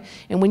 Right?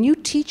 And when you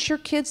teach your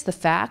kids the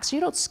facts, you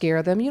don't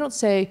scare them. You don't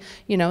say,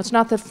 you know, it's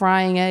not the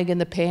frying egg in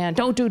the pan,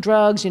 don't do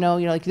drugs, you know,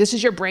 like this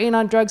is your brain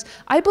on drugs.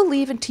 I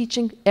believe in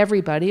teaching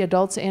everybody,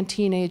 adults and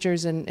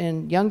teenagers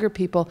and younger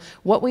people,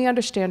 what we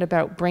understand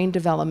about brain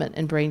development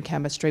and brain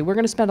chemistry. We're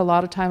going to spend a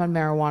lot of time on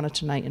marijuana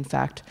tonight, in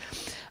fact.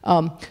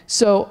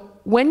 So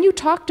when you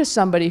talk to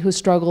somebody who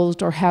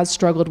struggled or has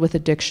struggled with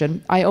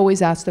addiction, I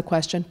always ask the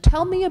question,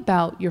 tell me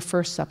about your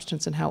first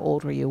substance and how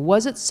old were you?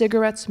 Was it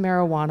cigarettes,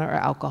 marijuana, or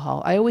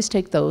alcohol? I always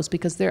take those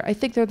because I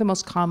think they're the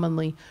most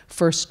commonly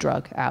first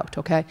drug out,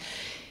 okay?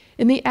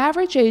 And the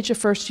average age of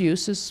first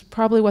use is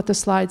probably what the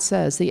slide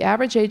says. The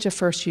average age of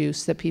first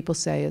use that people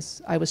say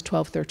is, I was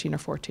 12, 13, or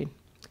 14.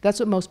 That's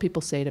what most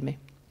people say to me.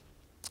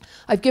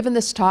 I've given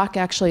this talk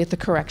actually at the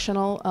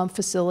correctional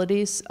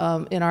facilities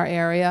in our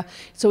area.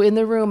 So in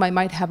the room, I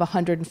might have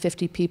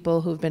 150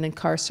 people who've been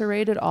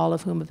incarcerated, all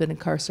of whom have been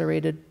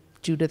incarcerated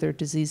due to their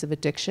disease of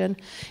addiction.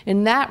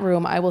 In that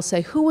room, I will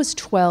say, who was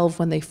 12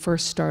 when they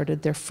first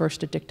started their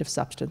first addictive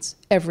substance?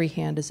 Every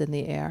hand is in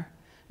the air.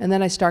 And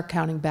then I start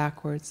counting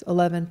backwards,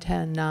 11,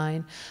 10,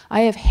 9.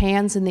 I have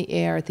hands in the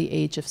air at the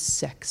age of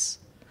 6.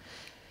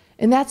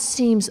 And that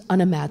seems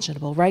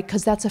unimaginable, right?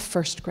 Because that's a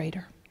first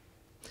grader.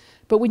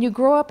 But when you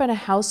grow up in a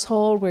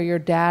household where your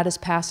dad is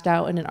passed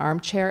out in an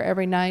armchair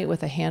every night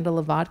with a handle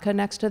of vodka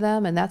next to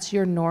them, and that's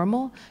your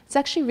normal, it's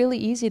actually really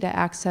easy to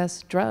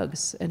access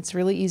drugs, and it's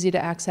really easy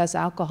to access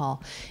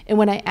alcohol. And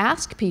when I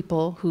ask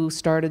people who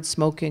started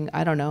smoking,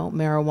 I don't know,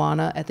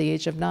 marijuana at the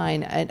age of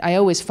 9, I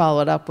always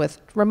follow it up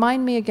with,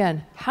 remind me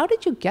again, how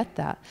did you get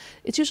that?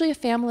 It's usually a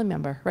family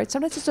member, right?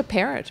 Sometimes it's a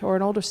parent or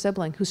an older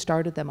sibling who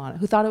started them on it,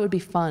 who thought it would be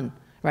fun,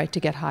 right,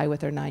 to get high with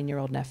their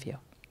 9-year-old nephew.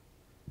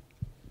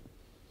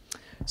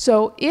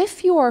 So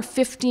if you are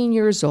 15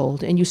 years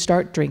old and you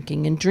start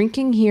drinking, and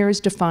drinking here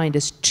is defined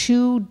as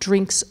 2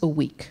 drinks a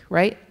week,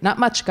 right? Not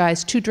much,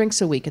 guys, 2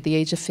 drinks a week at the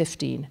age of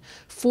 15.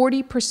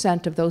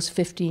 40% of those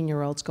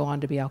 15-year-olds go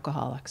on to be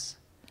alcoholics.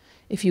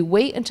 If you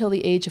wait until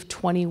the age of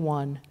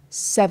 21,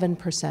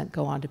 7%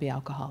 go on to be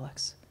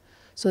alcoholics.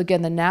 So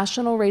again, the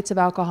national rates of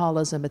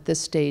alcoholism at this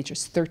stage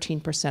is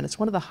 13%. It's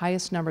one of the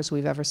highest numbers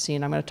we've ever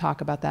seen. I'm going to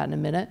talk about that in a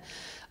minute.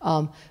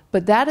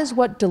 But that is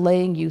what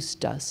delaying use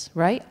does,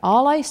 right?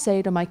 All I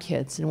say to my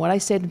kids, and what I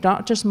say to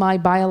not just my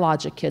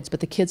biologic kids, but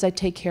the kids I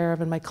take care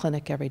of in my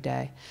clinic every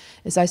day,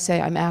 is I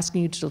say, I'm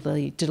asking you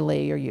to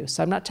delay your use.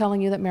 I'm not telling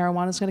you that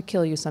marijuana is going to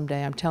kill you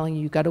someday. I'm telling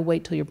you, you've got to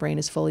wait till your brain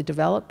is fully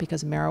developed,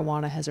 because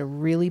marijuana has a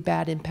really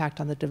bad impact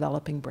on the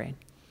developing brain.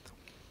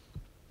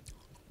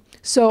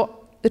 So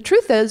the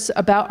truth is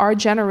about our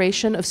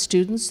generation of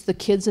students, the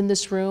kids in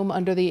this room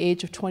under the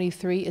age of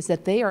 23, is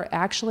that they are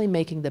actually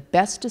making the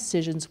best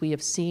decisions we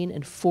have seen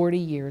in 40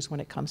 years when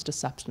it comes to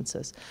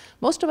substances.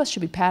 Most of us should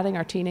be patting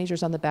our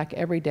teenagers on the back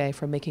every day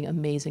for making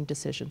amazing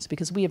decisions,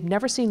 because we have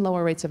never seen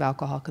lower rates of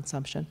alcohol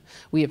consumption.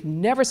 We have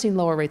never seen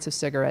lower rates of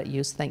cigarette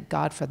use, thank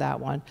God for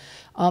that one.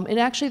 And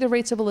actually the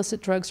rates of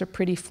illicit drugs are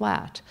pretty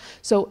flat.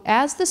 So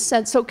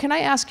so can I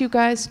ask you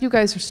guys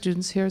are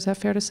students here, is that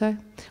fair to say?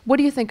 What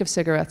do you think of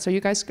cigarettes? Are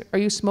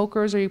you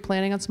smokers? Are you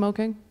planning on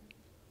smoking?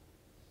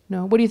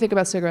 No? What do you think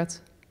about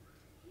cigarettes?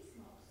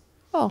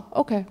 Oh,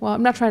 okay. Well,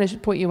 I'm not trying to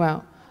point you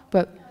out,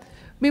 but I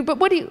mean, but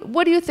what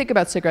do you think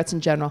about cigarettes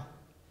in general?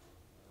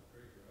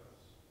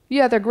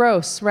 Yeah, they're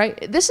gross,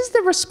 right? This is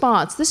the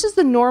response. This is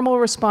the normal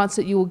response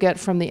that you will get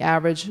from the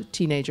average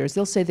teenagers.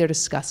 They'll say they're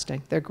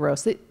disgusting, they're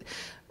gross.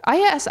 I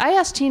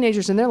ask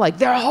teenagers and they're like,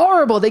 they're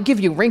horrible. They give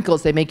you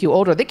wrinkles, they make you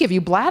older, they give you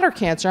bladder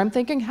cancer. I'm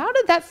thinking, how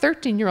did that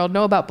 13-year-old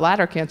know about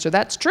bladder cancer?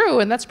 That's true,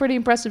 and that's pretty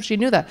impressive she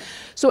knew that.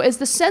 So as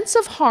the sense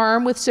of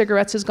harm with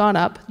cigarettes has gone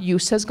up,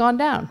 use has gone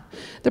down.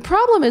 The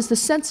problem is the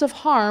sense of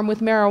harm with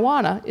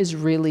marijuana is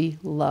really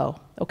low,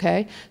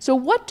 okay? So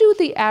what do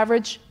the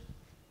average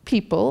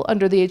people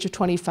under the age of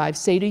 25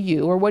 say to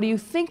you, or what do you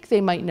think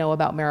they might know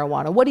about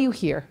marijuana? What do you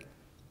hear?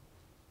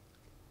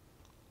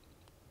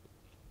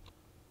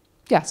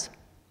 Yes?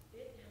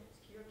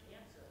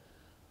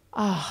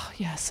 Ah,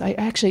 yes,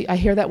 I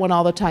hear that one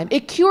all the time.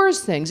 It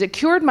cures things. It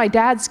cured my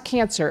dad's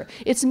cancer.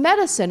 It's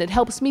medicine. It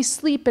helps me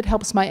sleep. It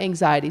helps my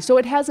anxiety. So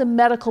it has a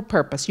medical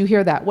purpose. You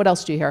hear that. What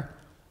else do you hear?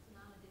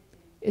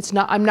 It's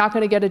not, I'm not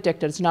going to get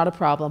addicted. It's not a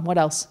problem. What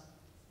else?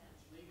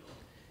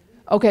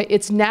 Okay,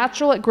 it's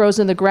natural. It grows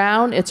in the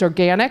ground. It's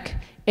organic,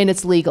 and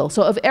it's legal.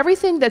 So of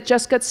everything that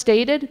just got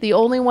stated, the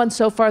only one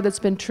so far that's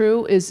been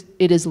true is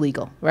it is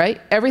legal,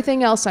 right?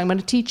 Everything else I'm going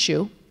to teach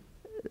you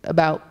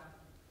about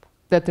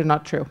that they're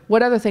not true.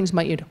 What other things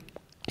might you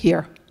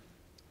hear?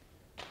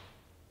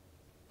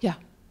 Yeah.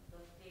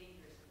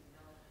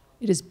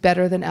 It is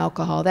better than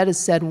alcohol. That is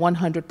said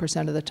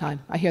 100% of the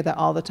time. I hear that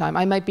all the time.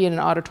 I might be in an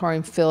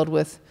auditorium filled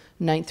with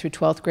 9th through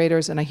 12th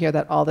graders, and I hear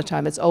that all the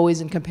time. It's always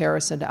in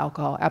comparison to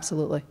alcohol,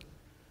 absolutely.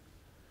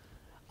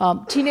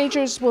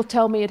 Teenagers will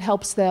tell me it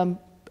helps them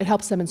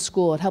in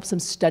school, it helps them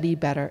study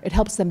better, it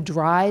helps them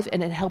drive,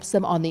 and it helps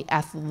them on the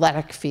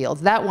athletic field.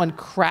 That one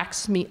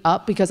cracks me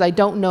up because I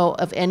don't know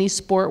of any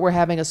sport where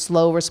having a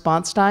slow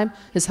response time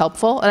is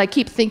helpful. And I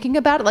keep thinking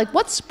about it, like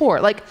what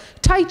sport? Like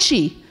Tai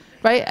Chi,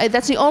 right?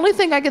 That's the only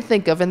thing I can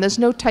think of, and there's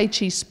no Tai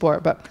Chi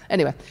sport. But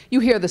anyway,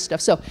 you hear this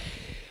stuff. So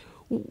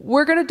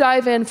we're going to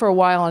dive in for a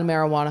while on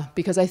marijuana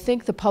because I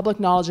think the public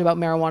knowledge about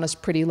marijuana is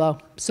pretty low.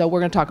 So we're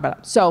going to talk about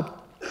it. So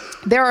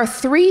there are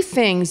 3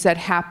 things that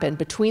happen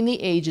between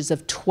the ages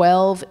of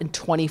 12 and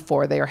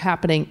 24. They are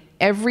happening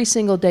every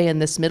single day in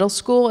this middle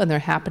school, and they're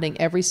happening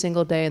every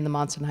single day in the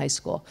Monson High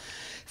School.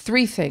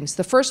 3 things.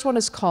 The first one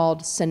is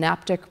called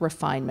synaptic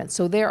refinement.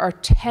 So there are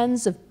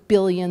tens of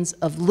billions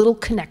of little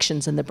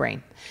connections in the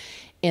brain.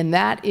 And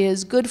that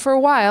is good for a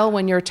while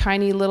when you're a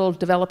tiny little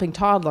developing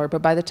toddler,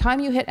 but by the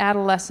time you hit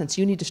adolescence,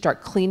 you need to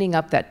start cleaning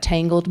up that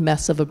tangled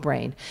mess of a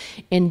brain.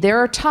 And there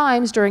are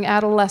times during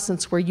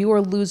adolescence where you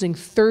are losing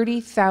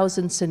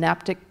 30,000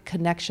 synaptic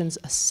connections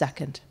a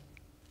second,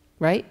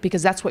 right?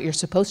 Because that's what you're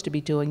supposed to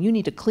be doing. You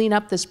need to clean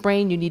up this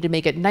brain, you need to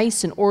make it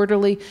nice and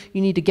orderly,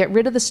 you need to get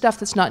rid of the stuff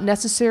that's not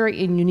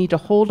necessary, and you need to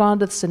hold on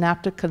to the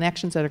synaptic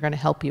connections that are going to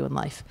help you in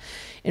life.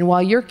 And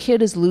while your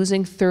kid is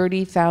losing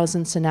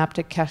 30,000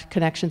 synaptic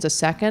connections a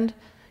second,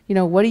 you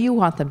know, what do you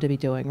want them to be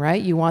doing,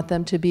 right? You want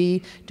them to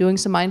be doing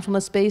some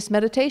mindfulness-based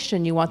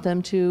meditation. You want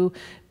them to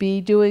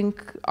be doing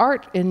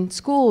art in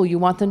school. You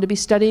want them to be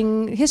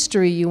studying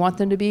history. You want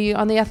them to be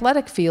on the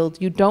athletic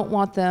field. You don't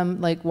want them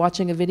like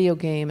watching a video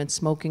game and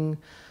smoking,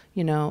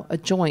 you know, a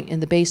joint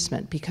in the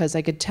basement, because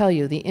I could tell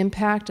you the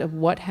impact of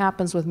what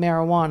happens with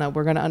marijuana,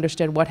 we're going to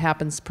understand what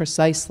happens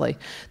precisely.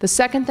 The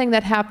second thing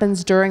that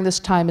happens during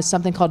this time is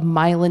something called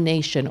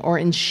myelination, or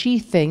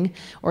ensheathing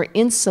or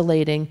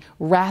insulating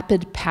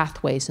rapid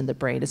pathways in the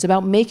brain. It's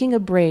about making a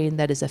brain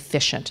that is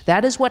efficient.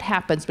 That is what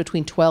happens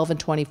between 12 and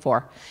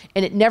 24.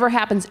 And it never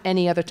happens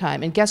any other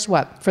time. And guess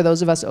what? For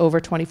those of us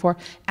over 24,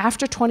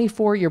 after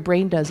 24, your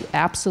brain does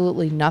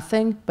absolutely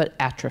nothing but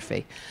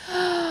atrophy.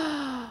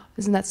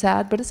 Isn't that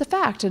sad? But it's a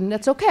fact, and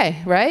that's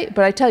okay, right?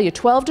 But I tell you,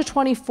 12 to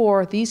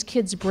 24, these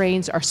kids'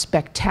 brains are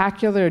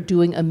spectacular,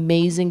 doing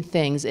amazing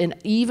things. And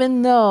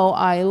even though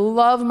I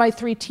love my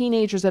 3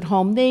 teenagers at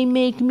home, they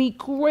make me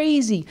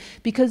crazy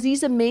because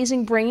these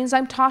amazing brains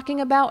I'm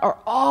talking about are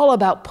all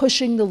about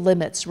pushing the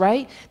limits,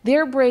 right?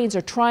 Their brains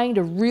are trying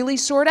to really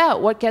sort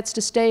out what gets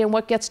to stay and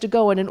what gets to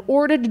go. And in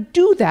order to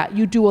do that,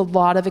 you do a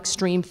lot of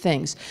extreme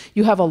things.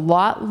 You have a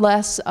lot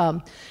less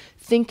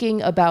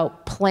thinking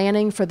about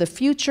planning for the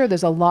future.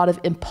 There's a lot of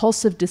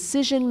impulsive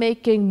decision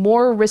making,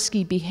 more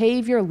risky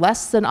behavior,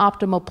 less than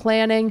optimal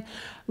planning,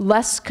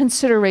 less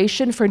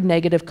consideration for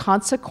negative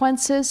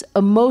consequences.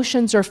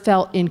 Emotions are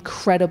felt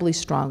incredibly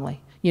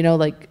strongly. You know,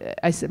 like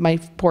I said, my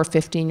poor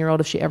 15-year-old,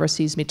 if she ever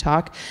sees me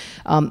talk,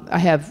 I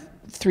have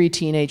 3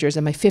 teenagers,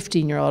 and my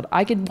 15-year-old,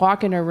 I can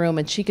walk in her room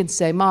and she can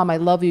say, "Mom, I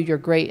love you, you're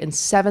great," and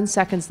 7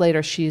 seconds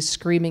later she's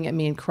screaming at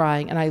me and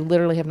crying, and I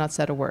literally have not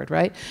said a word,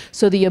 right?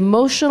 So the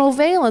emotional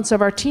valence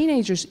of our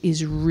teenagers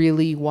is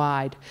really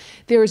wide.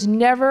 There is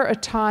never a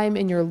time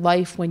in your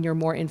life when you're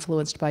more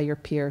influenced by your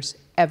peers,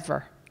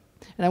 ever.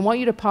 And I want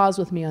you to pause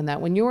with me on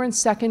that. When you were in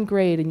 2nd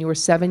grade and you were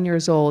 7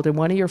 years old and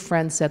one of your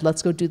friends said,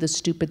 "Let's go do this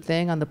stupid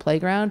thing on the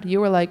playground," you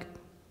were like,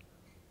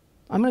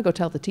 "I'm going to go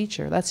tell the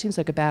teacher. That seems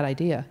like a bad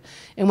idea."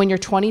 And when you're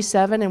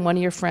 27 and one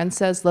of your friends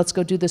says, "Let's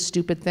go do this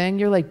stupid thing,"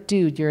 you're like,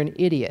 "Dude, you're an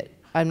idiot."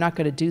 I'm not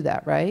going to do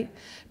that, right?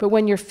 But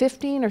when you're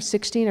 15 or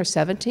 16 or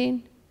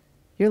 17,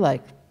 you're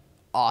like,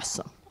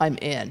 awesome, I'm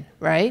in,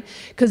 right?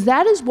 Because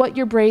that is what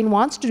your brain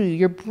wants to do.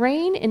 Your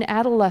brain in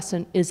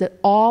adolescent is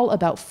all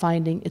about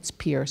finding its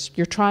peers.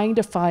 You're trying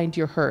to find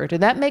your herd.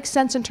 And that makes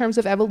sense in terms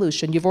of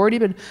evolution. You've already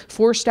been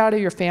forced out of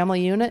your family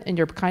unit and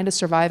you're kind of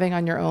surviving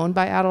on your own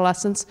by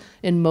adolescence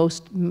in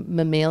most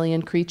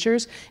mammalian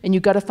creatures. And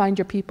you've got to find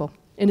your people.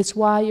 And it's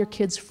why your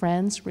kids'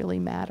 friends really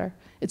matter.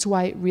 It's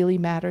why it really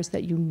matters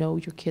that you know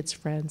your kids'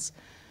 friends.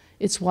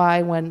 It's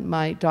why when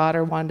my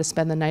daughter wanted to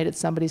spend the night at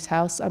somebody's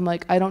house, I'm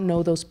like, I don't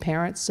know those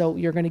parents, so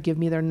you're going to give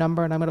me their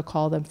number and I'm going to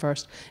call them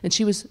first. And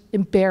she was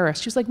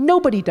embarrassed. She was like,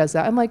 nobody does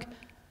that. I'm like,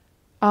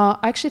 I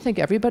actually think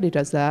everybody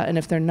does that, and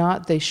if they're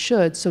not, they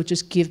should, so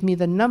just give me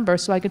the number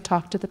so I can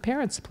talk to the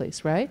parents,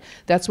 please, right?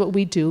 That's what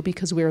we do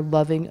because we're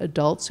loving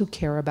adults who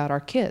care about our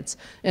kids.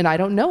 And I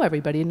don't know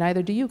everybody, and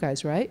neither do you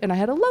guys, right? And I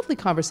had a lovely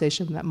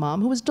conversation with that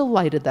mom who was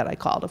delighted that I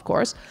called, of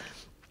course.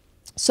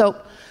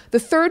 So the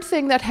third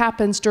thing that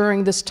happens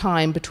during this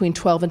time between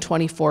 12 and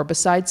 24,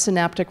 besides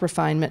synaptic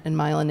refinement and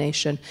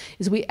myelination,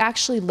 is we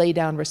actually lay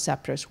down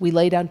receptors. We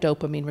lay down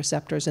dopamine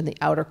receptors in the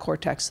outer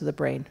cortex of the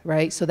brain,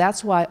 right? So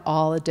that's why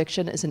all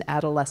addiction is an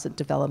adolescent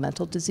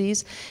developmental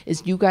disease,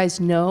 is you guys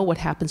know what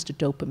happens to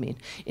dopamine.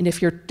 And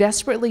if you're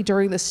desperately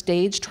during this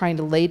stage trying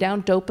to lay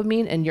down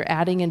dopamine and you're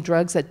adding in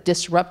drugs that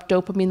disrupt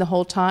dopamine the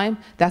whole time,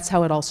 that's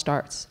how it all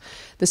starts.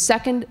 The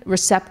second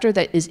receptor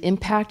that is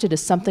impacted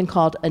is something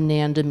called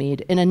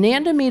anandamide. And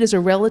anandamide is a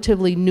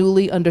relatively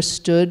newly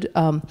understood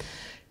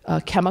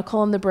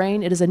chemical in the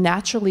brain. It is a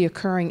naturally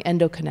occurring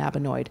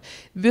endocannabinoid.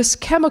 This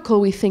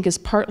chemical, we think, is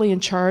partly in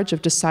charge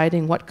of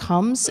deciding what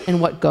comes and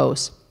what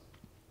goes.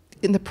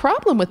 And the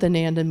problem with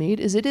anandamide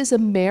is it is a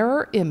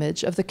mirror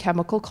image of the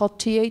chemical called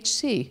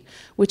THC,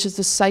 which is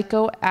the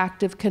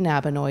psychoactive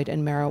cannabinoid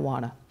in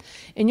marijuana.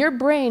 And your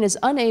brain is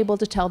unable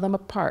to tell them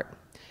apart.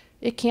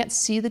 It can't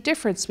see the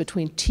difference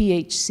between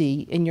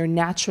THC and your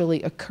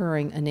naturally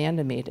occurring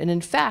anandamide. And in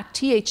fact,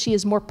 THC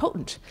is more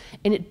potent.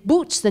 And it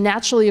boots the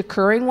naturally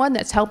occurring one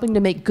that's helping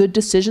to make good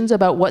decisions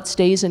about what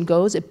stays and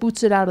goes. It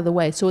boots it out of the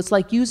way. So it's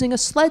like using a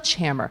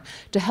sledgehammer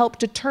to help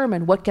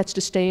determine what gets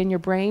to stay in your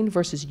brain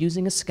versus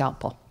using a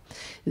scalpel.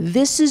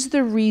 This is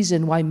the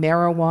reason why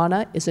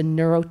marijuana is a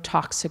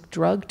neurotoxic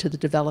drug to the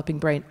developing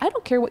brain. I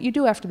don't care what you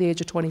do after the age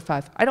of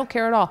 25. I don't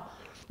care at all.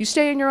 You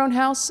stay in your own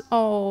house.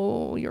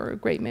 Oh, you're a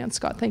great man,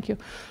 Scott. Thank you.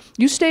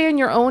 You stay in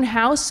your own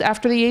house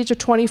after the age of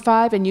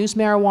 25 and use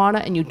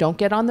marijuana, and you don't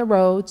get on the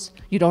roads.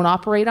 You don't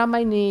operate on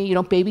my knee. You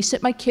don't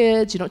babysit my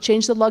kids. You don't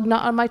change the lug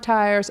nut on my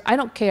tires. I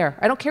don't care.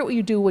 I don't care what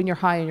you do when you're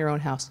high in your own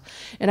house.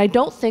 And I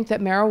don't think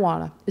that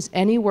marijuana is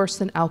any worse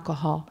than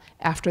alcohol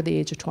after the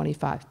age of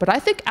 25. But I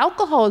think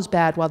alcohol is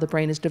bad while the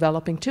brain is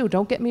developing too.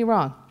 Don't get me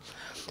wrong.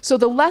 So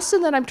the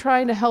lesson that I'm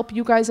trying to help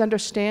you guys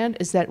understand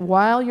is that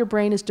while your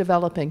brain is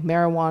developing,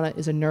 marijuana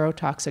is a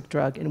neurotoxic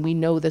drug, and we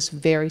know this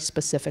very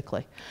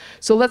specifically.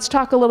 So let's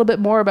talk a little bit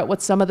more about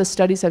what some of the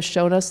studies have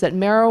shown us, that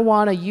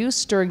marijuana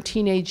use during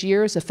teenage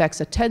years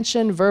affects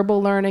attention,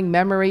 verbal learning,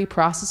 memory,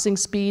 processing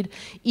speed.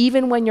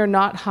 Even when you're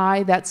not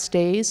high, that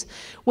stays.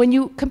 When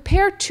you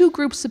compare two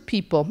groups of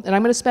people, and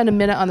I'm going to spend a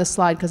minute on the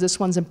slide because this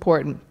one's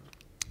important.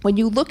 When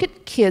you look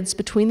at kids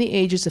between the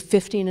ages of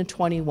 15 and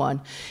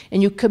 21,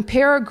 and you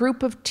compare a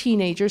group of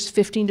teenagers,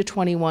 15 to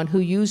 21, who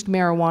used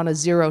marijuana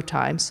 0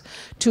 times,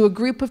 to a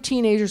group of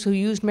teenagers who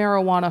used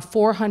marijuana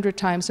 400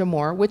 times or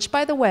more, which,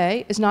 by the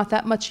way, is not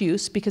that much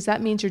use, because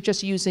that means you're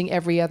just using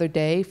every other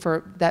day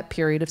for that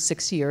period of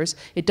 6 years.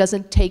 It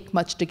doesn't take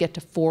much to get to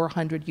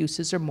 400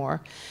 uses or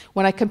more.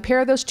 When I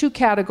compare those two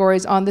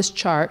categories on this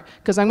chart,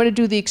 because I'm going to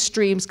do the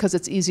extremes because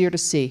it's easier to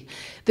see,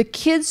 the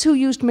kids who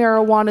used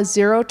marijuana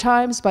 0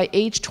 times by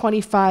age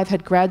 25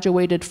 had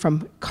graduated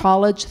from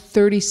college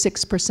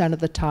 36% of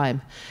the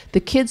time. The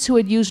kids who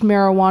had used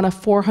marijuana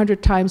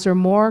 400 times or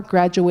more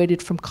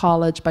graduated from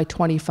college by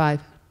 25,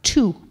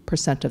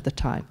 2% of the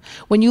time.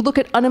 When you look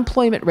at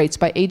unemployment rates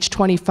by age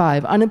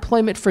 25,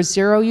 unemployment for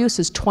 0 use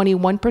is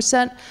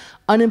 21%.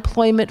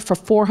 Unemployment for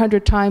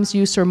 400 times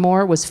use or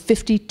more was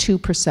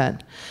 52%.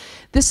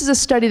 This is a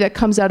study that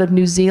comes out of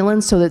New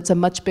Zealand, so it's a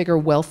much bigger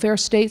welfare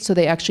state, so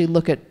they actually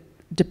look at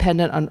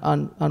dependent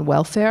on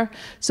welfare.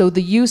 So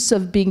the use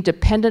of being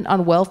dependent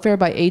on welfare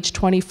by age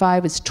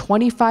 25 is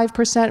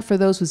 25% for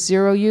those with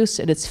 0 use,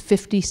 and it's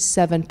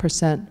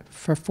 57%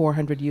 for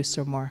 400 use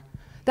or more.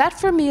 That,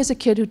 for me, is a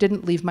kid who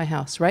didn't leave my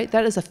house, right?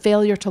 That is a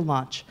failure to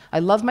launch. I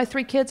love my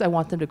 3 kids. I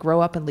want them to grow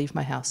up and leave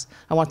my house.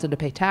 I want them to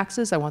pay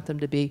taxes. I want them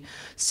to be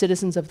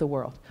citizens of the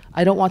world.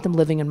 I don't want them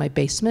living in my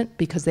basement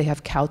because they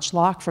have couch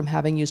lock from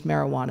having used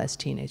marijuana as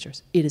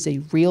teenagers. It is a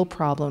real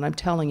problem, and I'm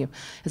telling you,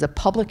 as a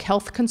public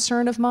health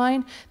concern of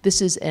mine,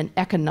 this is an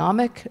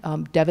economic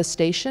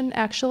devastation,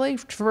 actually.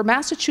 For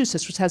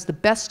Massachusetts, which has the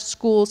best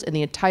schools in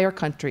the entire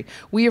country,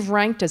 we have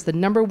ranked as the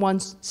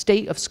 #1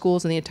 state of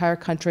schools in the entire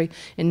country,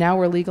 and now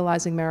we're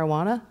legalizing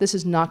marijuana. This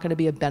is not going to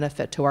be a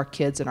benefit to our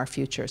kids and our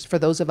futures. For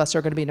those of us who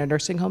are going to be in a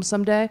nursing home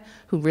someday,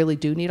 who really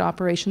do need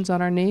operations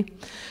on our knee.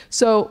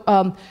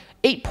 So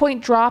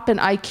 8-point drop in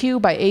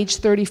IQ by age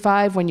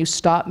 35 when you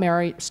start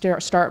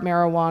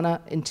marijuana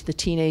into the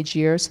teenage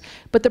years.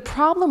 But the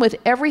problem with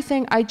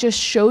everything I just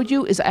showed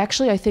you is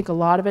actually, I think a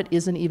lot of it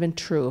isn't even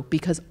true,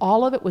 because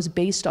all of it was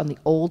based on the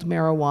old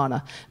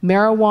marijuana.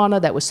 Marijuana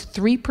that was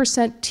 3%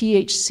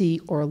 THC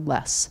or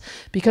less.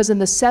 Because in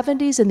the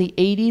 70s and the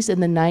 80s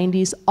and the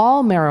 90s,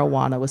 all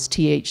marijuana was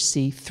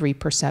THC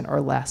 3%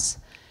 or less.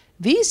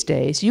 These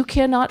days, you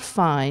cannot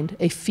find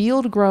a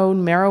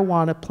field-grown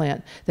marijuana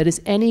plant that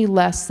is any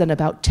less than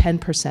about 10%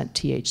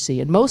 THC.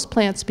 And most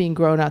plants being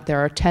grown out there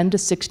are 10 to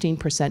 16%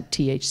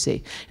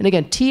 THC. And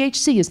again,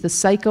 THC is the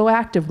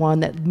psychoactive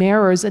one that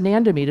mirrors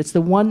anandamide. It's the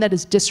one that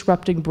is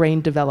disrupting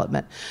brain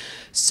development.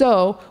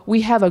 So we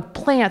have a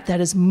plant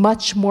that is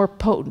much more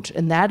potent,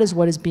 and that is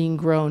what is being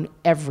grown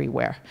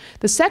everywhere.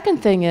 The second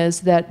thing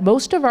is that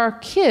most of our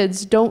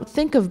kids don't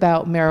think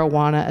about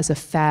marijuana as a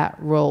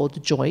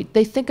fat-rolled joint.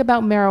 They think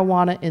about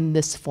marijuana in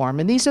this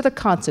form, and these are the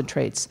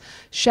concentrates: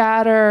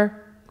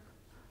 shatter,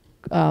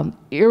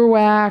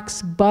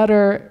 earwax,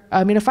 butter.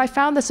 I mean, if I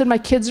found this in my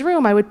kid's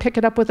room, I would pick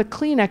it up with a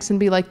Kleenex and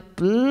be like,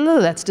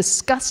 that's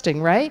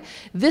disgusting, right?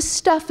 This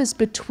stuff is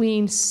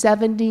between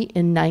 70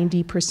 and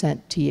 90%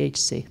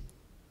 THC.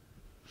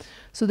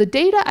 So the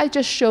data I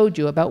just showed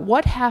you about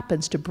what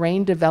happens to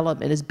brain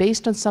development is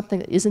based on something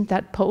that isn't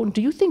that potent.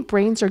 Do you think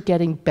brains are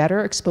getting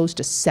better exposed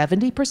to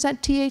 70%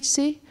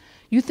 THC?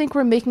 You think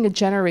we're making a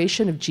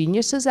generation of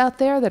geniuses out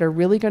there that are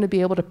really going to be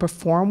able to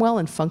perform well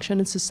and function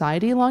in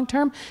society long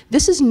term?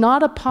 This is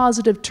not a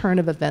positive turn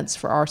of events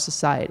for our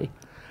society.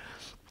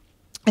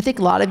 I think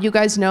a lot of you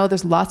guys know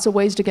there's lots of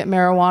ways to get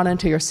marijuana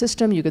into your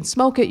system. You can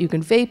smoke it, you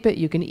can vape it,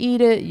 you can eat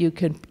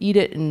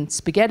it in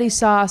spaghetti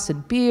sauce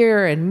and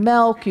beer and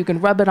milk. You can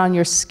rub it on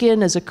your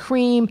skin as a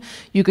cream.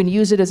 You can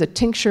use it as a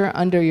tincture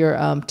under your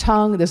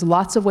tongue. There's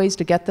lots of ways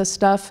to get this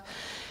stuff.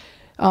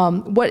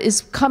 What is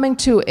coming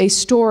to a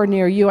store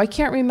near you? I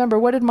can't remember.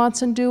 What did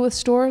Monson do with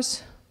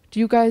stores? Did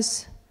you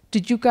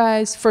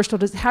guys, first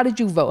of all, how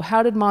did you vote?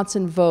 How did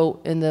Monson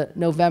vote in the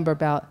November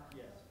ballot?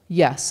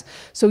 Yes.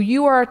 So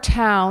you are a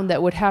town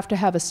that would have to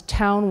have a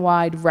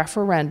town-wide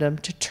referendum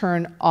to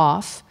turn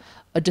off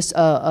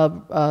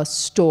a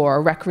store, a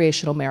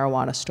recreational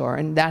marijuana store,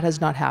 and that has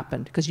not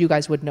happened, because you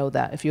guys would know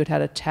that if you had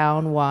had a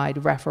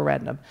town-wide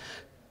referendum.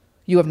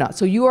 You have not.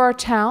 So you are a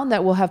town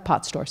that will have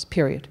pot stores,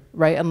 period,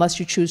 right? Unless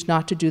you choose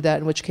not to do that,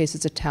 in which case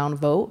it's a town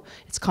vote.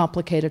 It's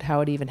complicated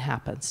how it even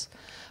happens.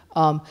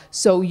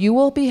 So you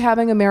will be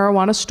having a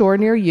marijuana store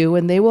near you,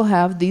 and they will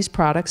have these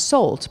products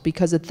sold,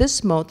 because at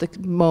this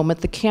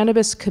moment, the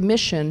Cannabis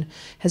Commission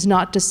has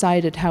not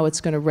decided how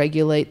it's going to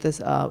regulate this,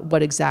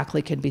 what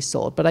exactly can be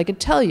sold. But I can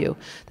tell you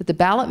that the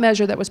ballot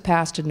measure that was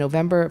passed in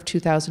November of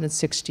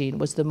 2016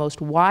 was the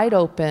most wide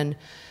open,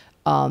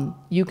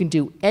 you can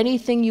do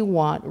anything you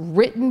want,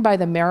 written by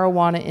the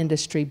marijuana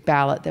industry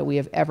ballot that we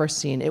have ever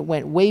seen. It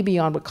went way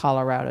beyond what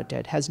Colorado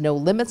did. Has no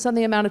limits on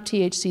the amount of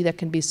THC that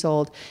can be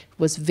sold.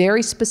 Was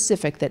very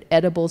specific that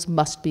edibles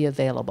must be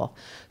available.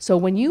 So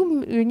when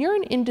you're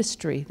an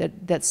industry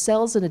that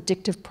sells an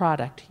addictive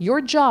product,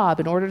 your job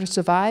in order to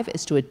survive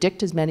is to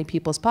addict as many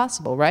people as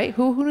possible, right?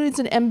 Who needs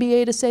an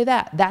MBA to say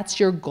that? That's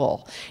your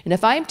goal. And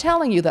if I'm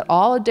telling you that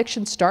all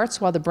addiction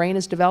starts while the brain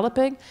is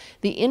developing,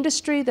 the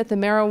industry that the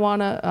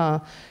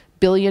marijuana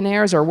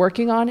billionaires are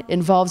working on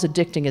involves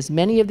addicting as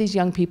many of these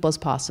young people as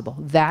possible.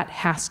 That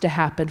has to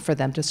happen for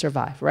them to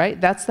survive, right?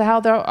 That's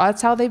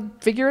how they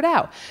figure it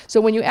out. So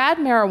when you add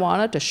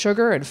marijuana to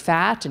sugar and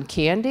fat and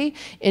candy,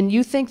 and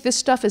you think this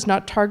stuff is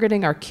not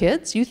targeting our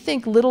kids, you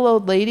think little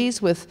old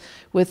ladies with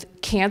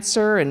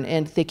cancer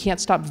and they can't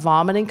stop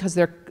vomiting because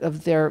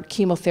of their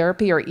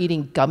chemotherapy are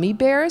eating gummy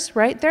bears,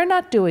 right? They're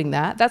not doing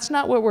that. That's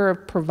not what we're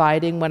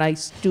providing when I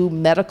do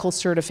medical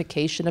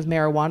certification of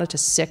marijuana to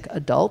sick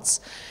adults.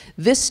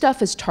 This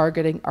stuff is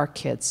targeting our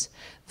kids.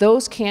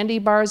 Those candy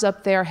bars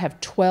up there have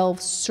 12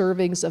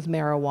 servings of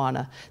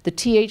marijuana. The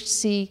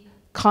THC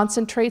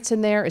concentrates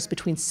in there is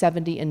between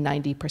 70 and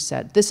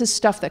 90%. This is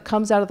stuff that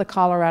comes out of the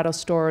Colorado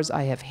stores.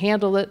 I have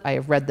handled it. I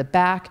have read the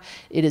back.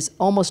 It is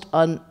almost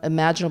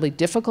unimaginably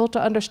difficult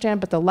to understand,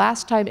 but the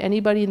last time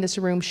anybody in this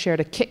room shared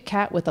a Kit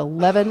Kat with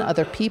 11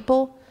 other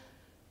people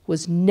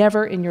was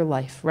never in your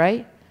life,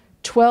 right?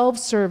 12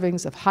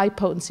 servings of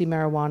high-potency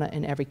marijuana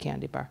in every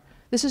candy bar.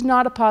 This is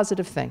not a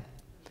positive thing.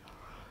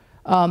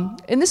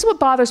 And this is what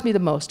bothers me the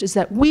most, is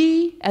that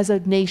we as a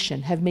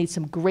nation have made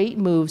some great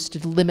moves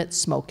to limit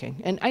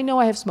smoking. And I know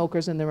I have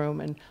smokers in the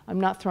room, and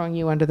I'm not throwing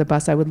you under the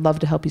bus. I would love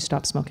to help you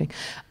stop smoking.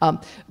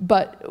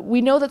 But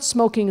we know that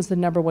smoking is the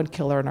 #1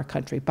 killer in our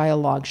country by a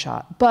long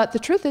shot. But the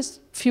truth is,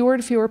 fewer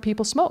and fewer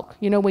people smoke.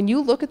 You know, when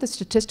you look at the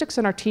statistics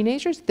on our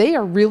teenagers, they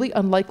are really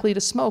unlikely to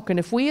smoke. And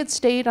if we had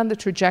stayed on the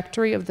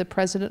trajectory of the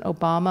President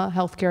Obama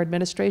healthcare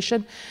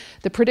administration,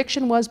 The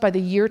prediction was by the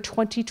year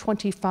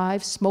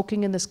 2025,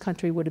 smoking in this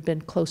country would have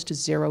been close to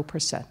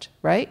 0%,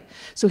 right?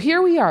 So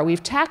here we are.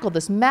 We've tackled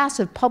this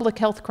massive public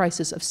health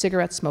crisis of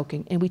cigarette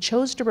smoking, and we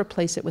chose to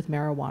replace it with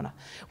marijuana.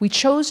 We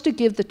chose to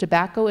give the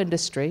tobacco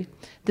industry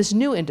this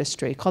new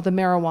industry called the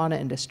marijuana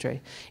industry.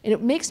 And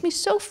it makes me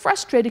so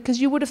frustrated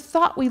because you would have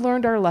thought we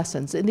learned our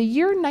lessons. In the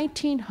year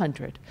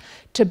 1900,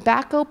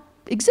 tobacco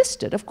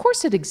existed. Of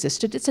course it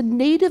existed. It's a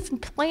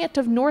native plant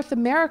of North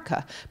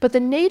America. But the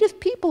native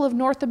people of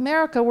North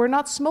America were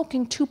not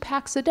smoking 2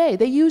 packs a day.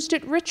 They used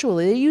it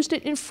ritually. They used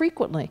it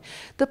infrequently.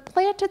 The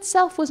plant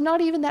itself was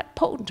not even that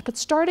potent. But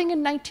starting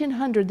in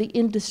 1900, the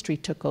industry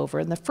took over.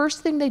 And the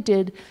first thing they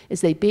did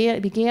is they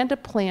began to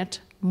plant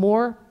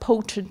more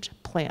potent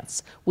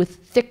plants with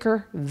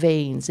thicker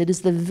veins. It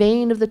is the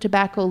vein of the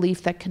tobacco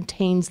leaf that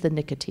contains the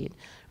nicotine,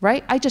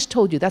 right? I just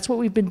told you that's what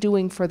we've been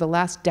doing for the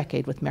last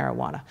decade with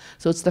marijuana.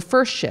 So it's the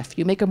first shift.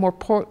 You make a more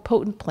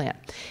potent plant.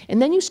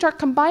 And then you start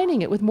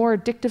combining it with more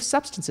addictive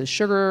substances,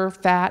 sugar,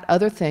 fat,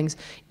 other things.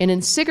 And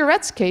in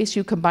cigarettes' case,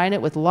 you combine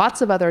it with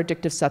lots of other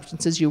addictive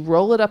substances. You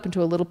roll it up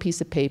into a little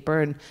piece of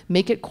paper and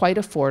make it quite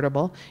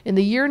affordable. In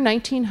the year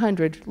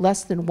 1900,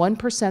 less than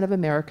 1% of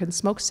Americans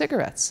smoked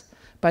cigarettes.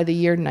 By the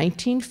year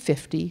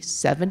 1950,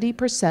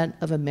 70%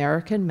 of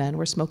American men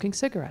were smoking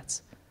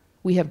cigarettes.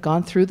 We have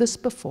gone through this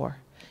before,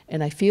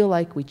 and I feel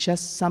like we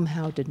just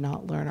somehow did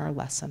not learn our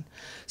lesson.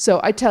 So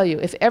I tell you,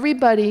 if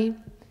everybody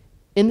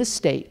in the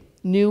state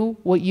knew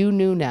what you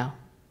knew now,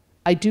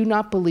 I do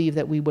not believe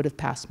that we would have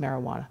passed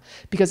marijuana.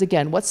 Because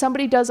again, what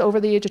somebody does over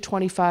the age of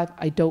 25,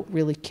 I don't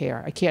really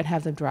care. I can't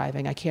have them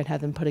driving. I can't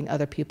have them putting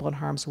other people in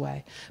harm's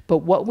way. But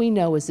what we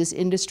know is this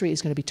industry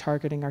is going to be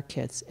targeting our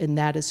kids, and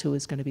that is who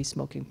is going to be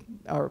smoking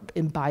or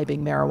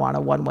imbibing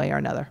marijuana one way or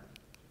another.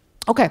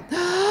 Okay,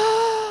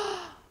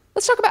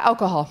 let's talk about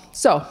alcohol.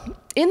 So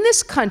in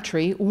this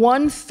country,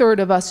 1/3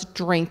 of us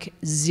drink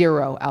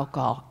 0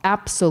 alcohol,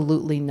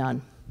 absolutely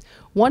none.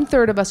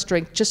 1/3 of us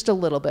drink just a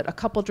little bit, a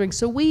couple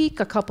drinks a week,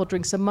 a couple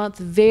drinks a month,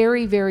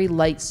 very, very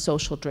light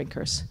social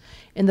drinkers.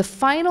 And the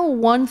final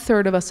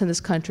 1/3 of us in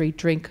this country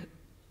drink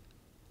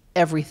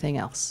everything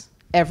else,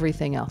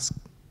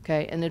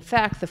 okay? And in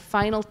fact, the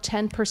final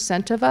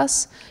 10% of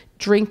us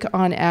drink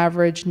on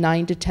average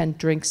 9 to 10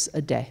 drinks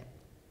a day.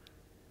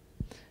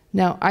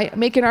 Now, I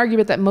make an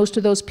argument that most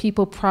of those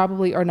people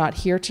probably are not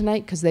here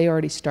tonight because they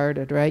already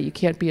started, right? You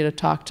can't be at a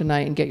talk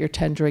tonight and get your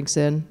 10 drinks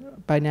in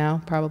by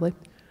now, probably.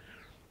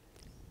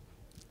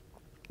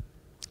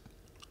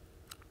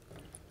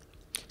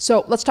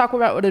 So let's talk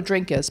about what a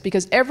drink is,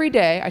 because every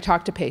day I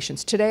talk to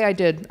patients. Today I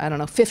did,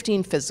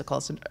 15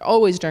 physicals, and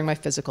always during my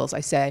physicals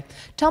I say,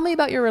 tell me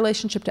about your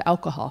relationship to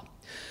alcohol.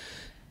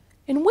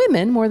 And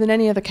women, more than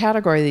any other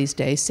category these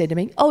days, say to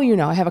me, oh,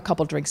 I have a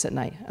couple drinks at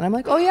night. And I'm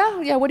like, oh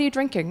yeah, what are you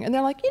drinking? And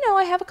they're like,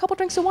 I have a couple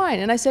drinks of wine.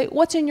 And I say,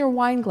 what's in your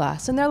wine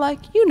glass? And they're like,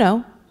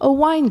 a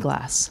wine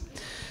glass.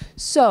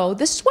 So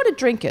this is what a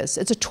drink is.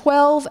 It's a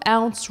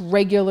 12-ounce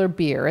regular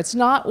beer. It's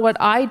not what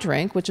I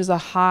drink, which is a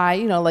high,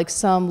 like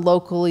some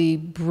locally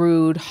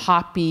brewed,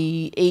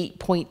 hoppy,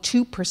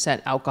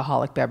 8.2%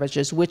 alcoholic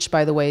beverages, which,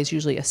 by the way, is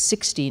usually a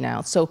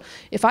 16-ounce. So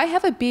if I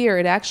have a beer,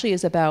 it actually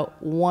is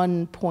about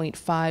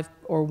 1.5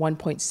 or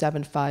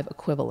 1.75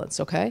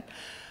 equivalents, okay?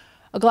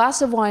 A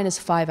glass of wine is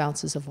 5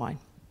 ounces of wine.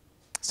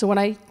 So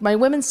when my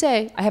women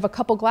say, I have a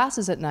couple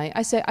glasses at night,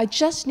 I say, I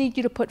just need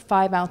you to put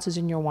 5 ounces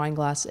in your wine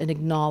glass and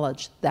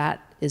acknowledge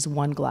that is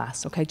 1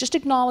 glass, okay? Just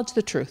acknowledge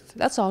the truth.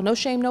 That's all, no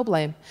shame, no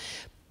blame.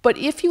 But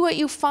if what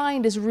you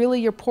find is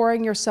really you're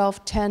pouring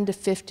yourself 10 to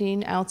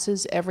 15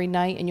 ounces every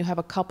night and you have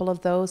a couple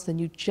of those, then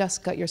you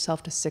just got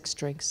yourself to 6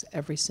 drinks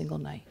every single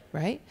night,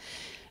 right?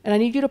 And I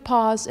need you to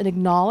pause and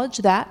acknowledge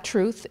that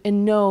truth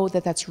and know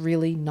that that's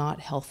really not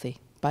healthy.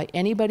 By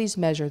anybody's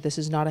measure, this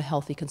is not a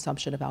healthy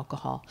consumption of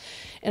alcohol.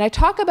 And I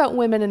talk about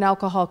women and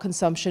alcohol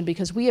consumption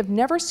because we have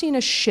never seen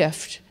a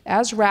shift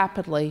as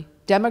rapidly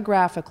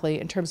demographically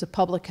in terms of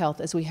public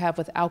health as we have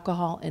with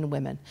alcohol in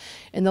women.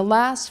 In the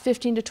last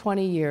 15 to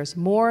 20 years,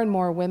 more and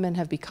more women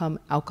have become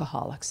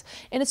alcoholics.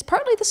 And it's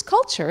partly this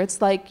culture.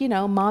 It's like,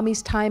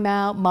 mommy's time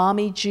out,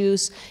 mommy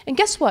juice. And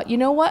guess what? You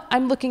know what?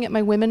 I'm looking at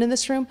my women in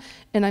this room,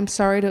 and I'm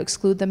sorry to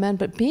exclude the men,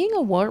 but being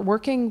a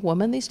working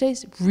woman these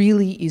days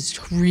really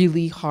is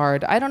really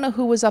hard. I don't know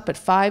who was up at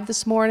 5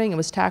 this morning and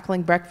was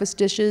tackling breakfast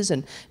dishes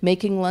and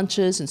making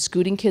lunches and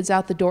scooting kids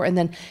out the door and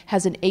then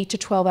has an 8 to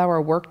 12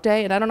 hour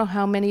workday. And I don't know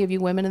how many of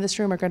you women in this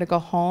room are going to go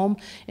home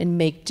and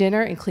make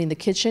dinner and clean the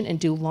kitchen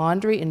and do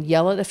laundry and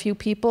yell at a few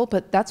people,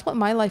 but that's what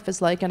my life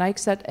is like, and I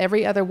accept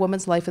every other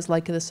woman's life is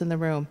like this in the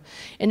room.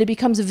 And it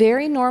becomes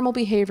very normal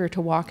behavior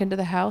to walk into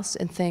the house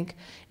and think,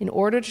 in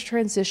order to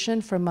transition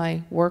from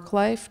my work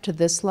life to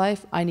this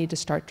life, I need to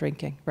start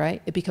drinking,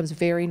 right? It becomes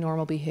very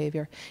normal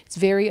behavior. It's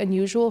very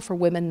unusual for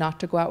women not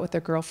to go out with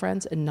their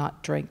girlfriends and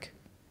not drink.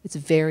 It's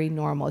very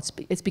normal.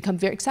 It's become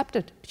very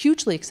accepted,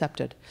 hugely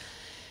accepted.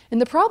 And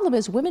the problem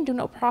is women do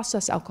not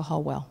process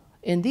alcohol well.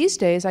 And these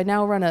days, I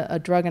now run a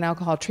drug and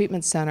alcohol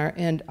treatment center,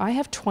 and I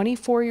have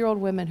 24-year-old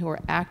women who are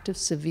active,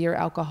 severe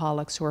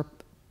alcoholics who are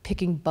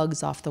picking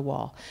bugs off the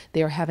wall.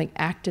 They are having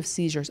active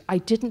seizures. I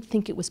didn't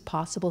think it was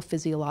possible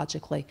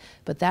physiologically,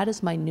 but that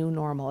is my new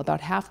normal.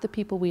 About half the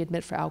people we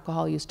admit for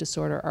alcohol use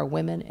disorder are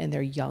women, and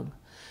they're young.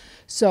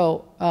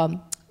 So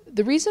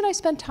the reason I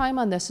spend time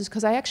on this is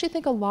because I actually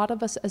think a lot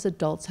of us as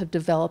adults have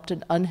developed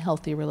an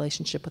unhealthy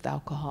relationship with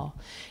alcohol.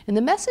 And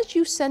the message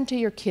you send to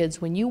your kids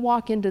when you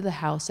walk into the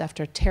house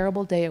after a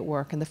terrible day at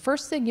work, and the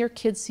first thing your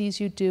kid sees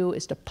you do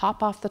is to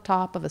pop off the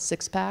top of a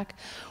six-pack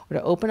or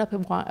to open up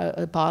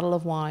a bottle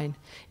of wine,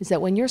 is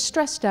that when you're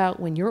stressed out,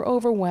 when you're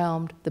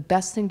overwhelmed, the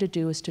best thing to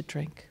do is to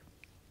drink.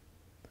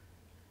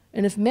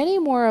 And if many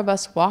more of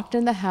us walked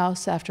in the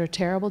house after a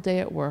terrible day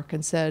at work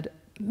and said,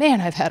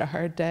 man, I've had a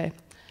hard day,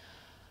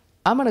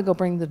 I'm going to go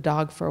bring the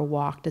dog for a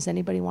walk. Does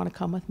anybody want to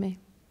come with me?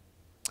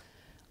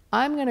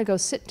 I'm going to go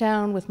sit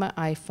down with my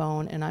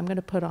iPhone, and I'm going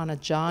to put on a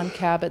John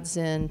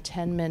Kabat-Zinn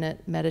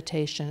 10-minute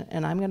meditation,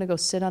 and I'm going to go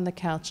sit on the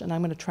couch, and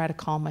I'm going to try to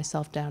calm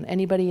myself down.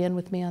 Anybody in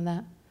with me on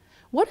that?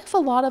 What if a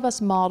lot of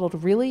us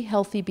modeled really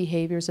healthy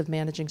behaviors of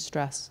managing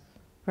stress?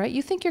 Right?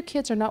 You think your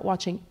kids are not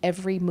watching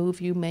every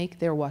move you make?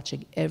 They're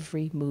watching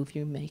every move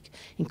you make,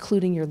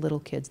 including your little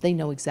kids. They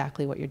know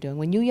exactly what you're doing.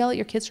 When you yell at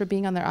your kids for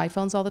being on their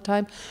iPhones all the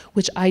time,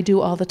 which I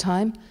do all the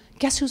time,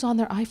 guess who's on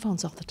their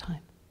iPhones all the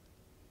time?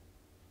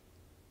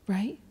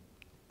 Right?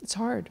 It's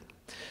hard.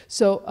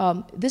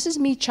 So this is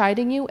me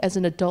chiding you as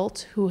an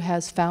adult who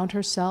has found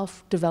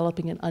herself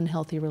developing an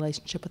unhealthy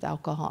relationship with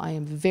alcohol. I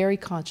am very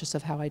conscious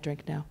of how I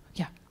drink now.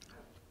 Yeah.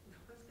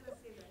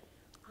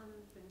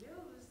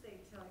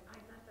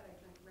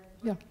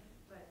 Yeah.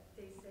 But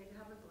they say to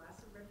have a glass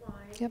of red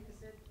wine Yep.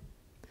 because it,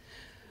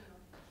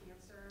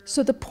 cancer.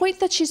 So the point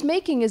that she's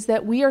making is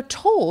that we are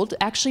told,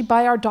 actually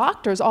by our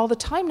doctors all the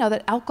time now,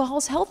 that alcohol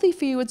is healthy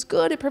for you, it's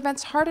good, it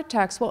prevents heart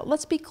attacks. Well,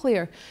 let's be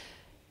clear.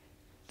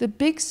 The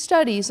big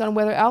studies on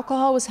whether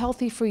alcohol was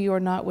healthy for you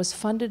or not was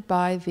funded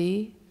by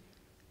the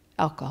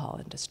alcohol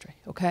industry,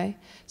 okay?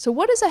 So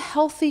what is a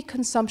healthy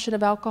consumption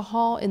of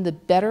alcohol? In the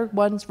better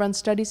ones run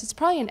studies, it's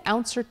probably an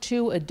ounce or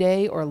two a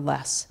day or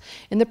less.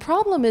 And the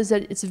problem is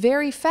that it's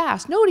very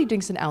fast. Nobody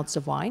drinks an ounce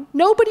of wine.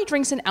 Nobody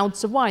drinks an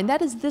ounce of wine.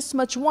 That is this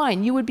much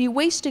wine. You would be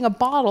wasting a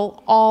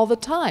bottle all the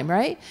time,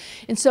 right?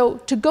 And so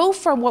to go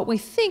from what we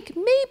think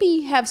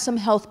maybe have some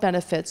health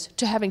benefits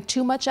to having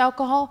too much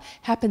alcohol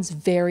happens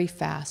very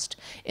fast.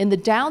 And the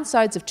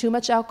downsides of too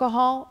much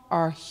alcohol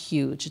are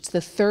huge. It's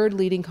the third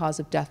leading cause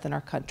of death in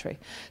our country.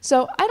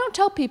 So I don't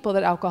tell people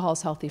that alcohol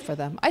is healthy for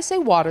them. I say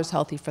water's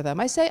healthy for them.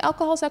 I say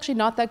alcohol is actually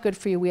not that good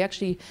for you. We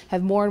actually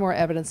have more and more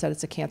evidence that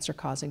it's a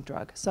cancer-causing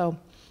drug. So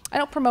I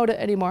don't promote it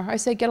anymore. I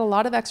say get a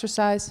lot of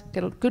exercise,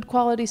 get a good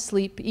quality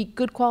sleep, eat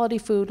good quality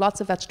food, lots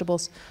of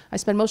vegetables. I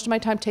spend most of my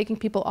time taking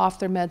people off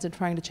their meds and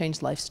trying to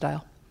change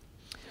lifestyle.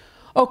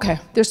 Okay,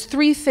 there's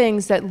three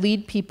things that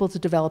lead people to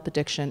develop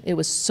addiction. It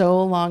was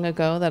so long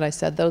ago that I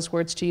said those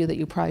words to you that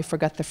you probably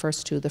forgot the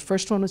first two. The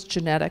first one was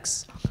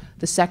genetics.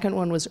 The second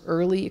one was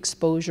early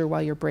exposure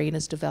while your brain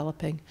is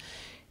developing.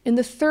 And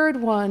the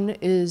third one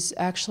is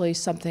actually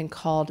something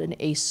called an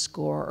ACE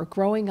score, or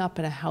growing up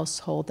in a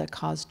household that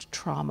caused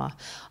trauma.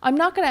 I'm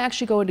not going to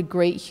actually go into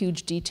great,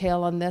 huge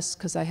detail on this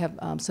because I have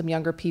some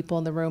younger people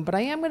in the room, but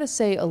I am going to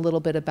say a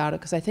little bit about it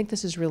because I think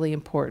this is really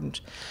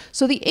important.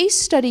 So the ACE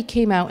study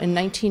came out in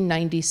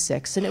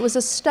 1996, and it was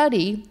a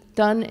study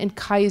done in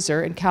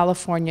Kaiser in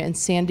California in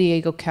San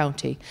Diego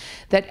County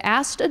that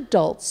asked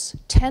adults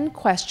 10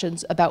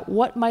 questions about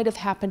what might have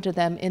happened to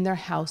them in their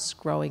house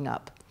growing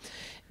up.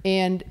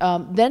 And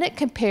then it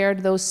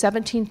compared those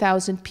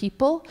 17,000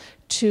 people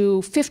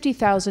to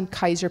 50,000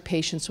 Kaiser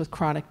patients with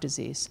chronic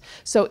disease.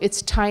 So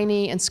it's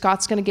tiny, and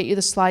Scott's going to get you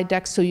the slide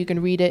deck so you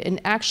can read it.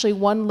 And actually,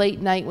 one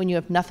late night when you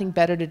have nothing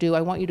better to do,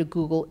 I want you to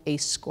Google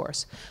ACE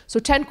scores. So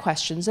 10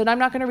 questions, and I'm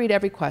not going to read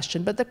every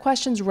question, but the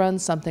questions run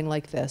something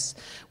like this.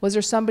 Was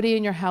there somebody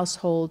in your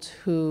household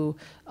who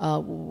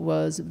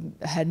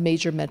had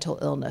major mental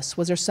illness?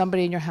 Was there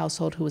somebody in your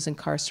household who was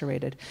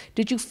incarcerated?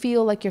 Did you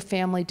feel like your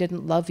family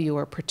didn't love you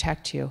or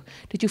protect you?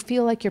 Did you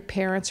feel like your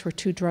parents were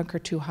too drunk or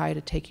too high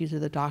to take you to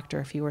the doctor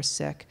if you were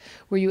sick?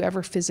 Were you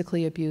ever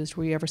physically abused?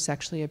 Were you ever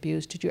sexually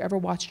abused? Did you ever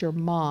watch your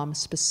mom,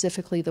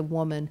 specifically the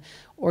woman,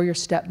 or your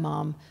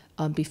stepmom,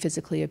 be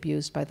physically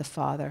abused by the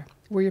father?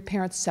 Were your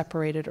parents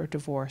separated or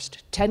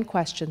divorced? 10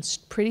 questions,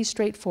 pretty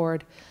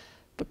straightforward,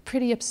 but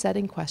pretty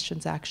upsetting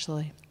questions,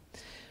 actually.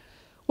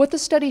 What the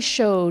study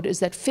showed is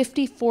that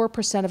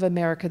 54% of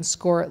Americans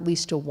score at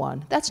least a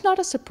 1. That's not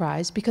a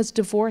surprise because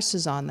divorce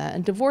is on that,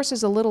 and divorce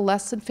is a little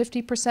less than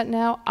 50%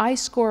 now. I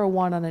score a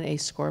 1 on an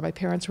ACE score. My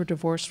parents were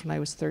divorced when I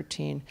was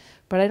 13,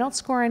 but I don't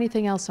score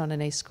anything else on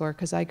an ACE score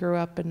because I grew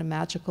up in a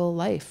magical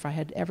life. I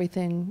had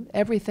everything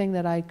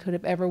that I could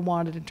have ever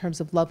wanted in terms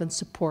of love and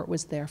support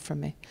was there for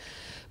me.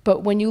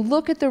 But when you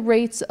look at the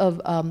rates of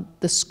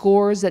the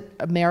scores that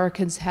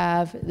Americans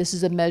have, this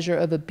is a measure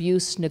of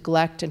abuse,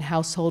 neglect, and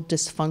household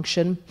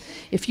dysfunction.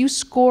 If you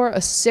score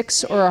a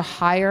 6 or a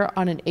higher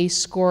on an ACE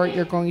score,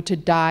 you're going to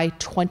die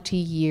 20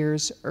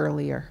 years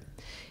earlier.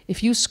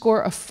 If you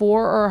score a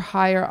 4 or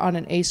higher on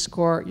an ACE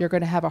score, you're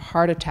going to have a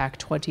heart attack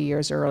 20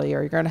 years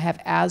earlier. You're going to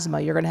have asthma.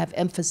 You're going to have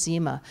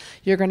emphysema.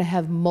 You're going to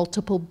have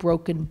multiple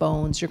broken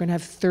bones. You're going to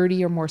have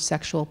 30 or more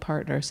sexual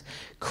partners.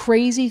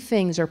 Crazy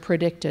things are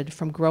predicted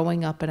from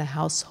growing up in a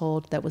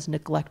household that was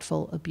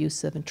neglectful,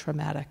 abusive, and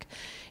traumatic.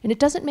 And it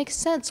doesn't make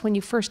sense when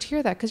you first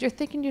hear that, because you're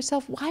thinking to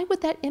yourself, why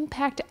would that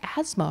impact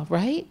asthma,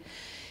 right?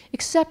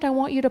 Except I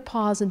want you to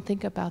pause and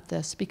think about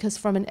this, because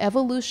from an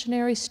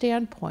evolutionary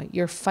standpoint,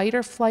 your fight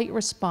or flight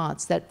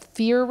response, that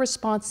fear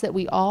response that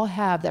we all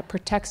have that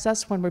protects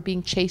us when we're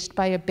being chased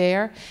by a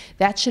bear,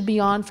 that should be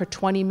on for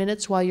 20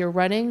 minutes while you're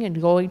running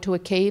and going to a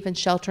cave and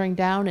sheltering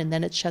down, and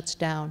then it shuts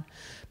down.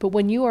 But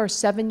when you are a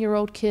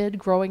 7-year-old kid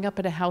growing up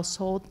in a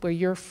household where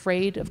you're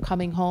afraid of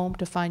coming home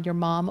to find your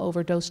mom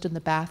overdosed in the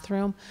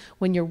bathroom,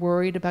 when you're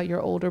worried about your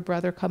older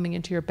brother coming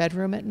into your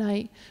bedroom at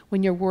night,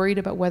 when you're worried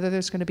about whether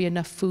there's going to be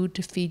enough food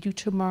to feed you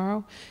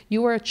tomorrow,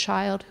 you are a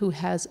child who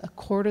has a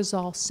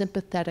cortisol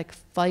sympathetic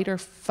fight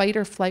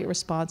or flight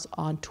response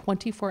on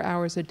 24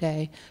 hours a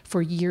day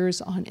for years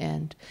on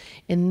end.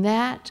 And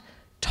that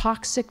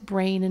toxic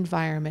brain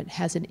environment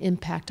has an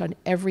impact on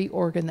every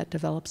organ that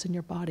develops in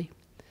your body.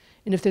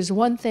 And if there's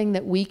one thing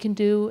that we can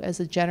do as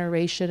a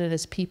generation and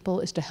as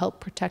people is to help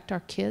protect our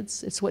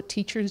kids. It's what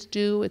teachers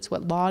do, it's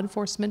what law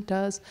enforcement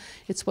does,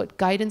 it's what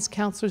guidance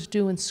counselors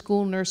do and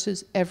school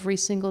nurses every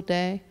single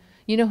day.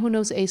 You know who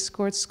knows ACE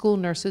scores? School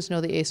nurses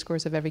know the ACE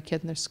scores of every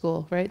kid in their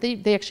school, right?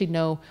 They actually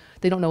know,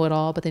 they don't know it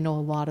all, but they know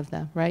a lot of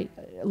them, right?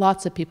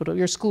 Lots of people do.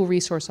 Your school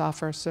resource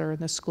officer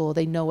in the school,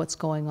 they know what's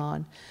going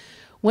on.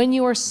 When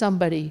you are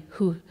somebody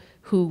who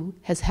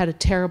has had a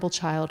terrible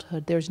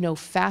childhood, there's no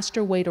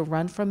faster way to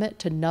run from it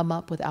to numb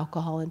up with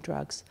alcohol and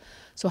drugs.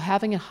 So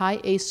having a high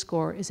ACE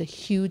score is a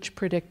huge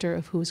predictor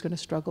of who's going to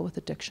struggle with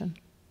addiction.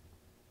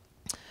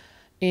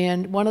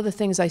 And one of the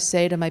things I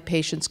say to my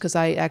patients, because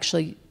I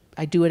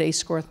do an ACE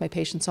score with my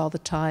patients all the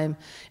time,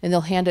 and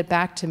they'll hand it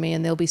back to me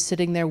and they'll be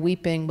sitting there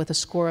weeping with a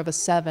score of a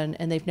 7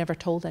 and they've never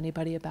told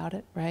anybody about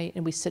it, right?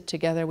 And we sit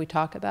together, we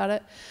talk about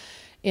it.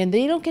 And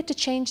they don't get to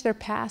change their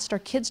past. Our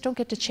kids don't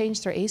get to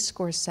change their ACE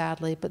scores,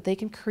 sadly, but they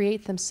can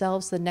create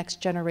themselves the next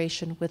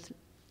generation with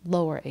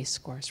lower ACE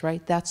scores,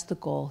 right? That's the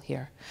goal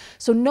here.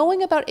 So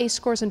knowing about ACE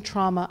scores and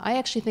trauma, I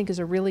actually think is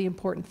a really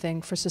important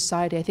thing for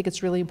society. I think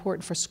it's really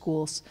important for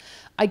schools.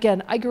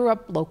 Again, I grew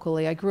up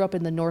locally. I grew up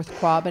in the North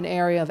Quabbin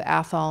area of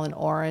Athol and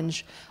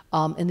Orange,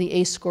 and the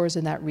ACE scores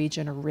in that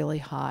region are really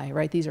high,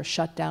 right? These are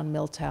shut down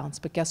mill towns,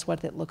 but guess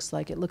what it looks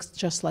like? It looks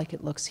just like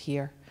it looks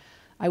here.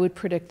 I would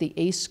predict the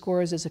ACE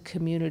scores as a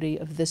community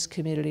of this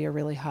community are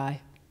really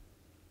high.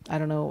 I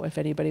don't know if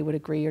anybody would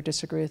agree or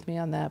disagree with me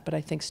on that, but I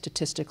think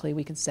statistically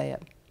we can say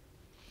it.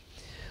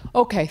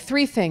 Okay,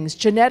 3 things: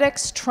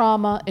 genetics,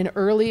 trauma, and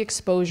early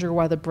exposure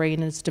while the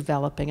brain is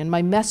developing. And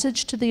my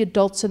message to the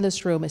adults in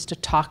this room is to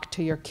talk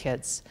to your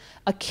kids.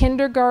 A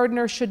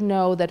kindergartner should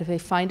know that if they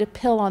find a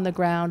pill on the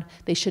ground,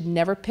 they should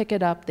never pick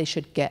it up, they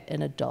should get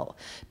an adult.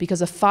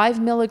 Because a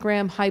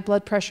 5-milligram high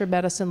blood pressure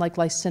medicine like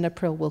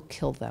lisinopril will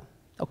kill them.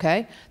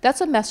 Okay?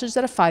 That's a message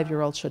that a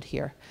 5-year-old should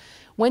hear.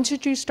 When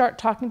should you start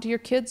talking to your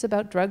kids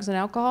about drugs and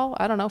alcohol?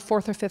 I don't know,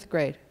 4th or 5th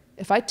grade.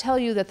 If I tell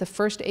you that the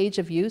first age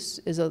of use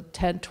is a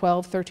 10,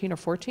 12, 13, or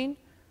 14,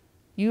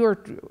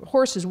 your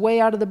horse is way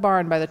out of the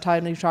barn by the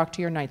time you talk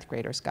to your 9th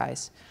graders,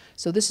 guys.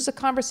 So this is a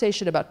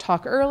conversation about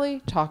talk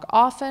early, talk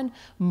often,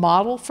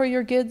 model for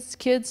your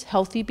kids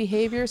healthy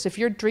behaviors. If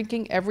you're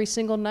drinking every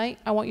single night,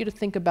 I want you to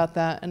think about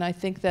that, and I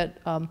think that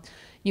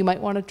you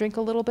might want to drink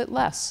a little bit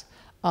less.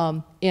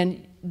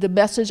 And the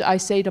message I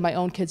say to my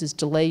own kids is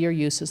delay your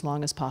use as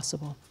long as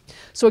possible.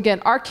 So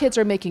again, our kids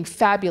are making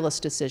fabulous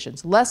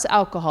decisions. Less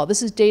alcohol.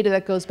 This is data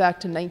that goes back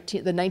to the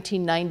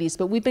 1990s,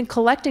 but we've been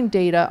collecting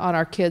data on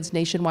our kids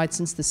nationwide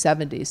since the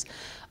 70s.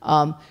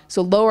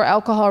 So lower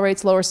alcohol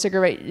rates, lower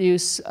cigarette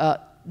use,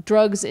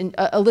 drugs,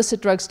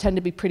 illicit drugs tend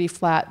to be pretty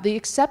flat. The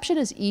exception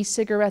is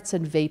e-cigarettes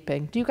and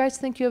vaping. Do you guys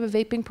think you have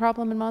a vaping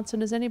problem in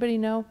Monson? Does anybody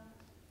know?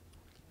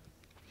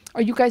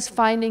 Are you guys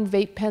finding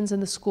vape pens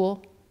in the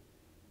school?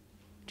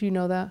 Do you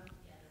know that?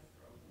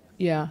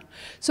 Yeah.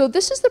 So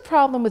this is the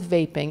problem with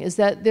vaping, is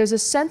that there's a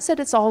sense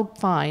that it's all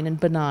fine and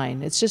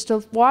benign. It's just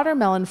a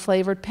watermelon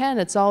flavored pen.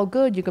 It's all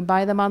good. You can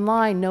buy them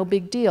online. No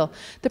big deal.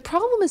 The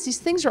problem is these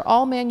things are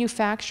all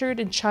manufactured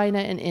in China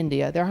and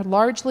India. They're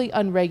largely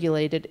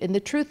unregulated. And the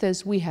truth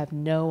is we have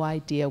no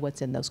idea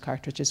what's in those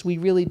cartridges. We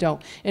really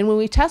don't. And when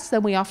we test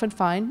them, we often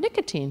find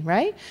nicotine,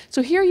 right?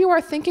 So here you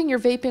are thinking you're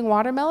vaping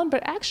watermelon,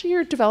 but actually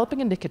you're developing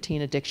a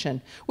nicotine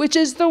addiction, which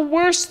is the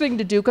worst thing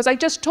to do because I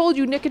just told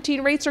you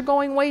nicotine rates are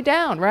going way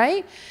down, right?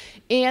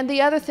 And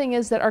the other thing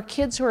is that our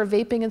kids who are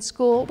vaping in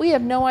school, we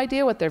have no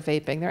idea what they're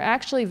vaping. They're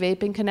actually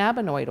vaping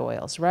cannabinoid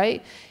oils,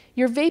 right?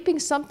 You're vaping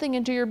something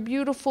into your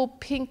beautiful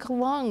pink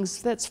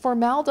lungs that's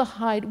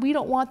formaldehyde. We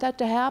don't want that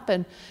to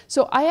happen.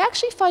 So I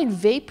actually find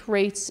vape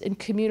rates in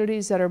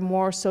communities that are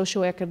more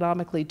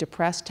socioeconomically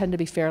depressed tend to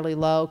be fairly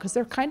low because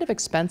they're kind of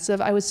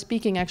expensive. I was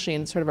speaking actually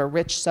in sort of a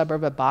rich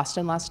suburb of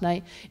Boston last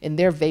night, and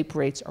their vape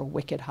rates are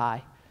wicked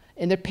high.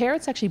 And their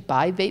parents actually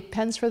buy vape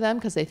pens for them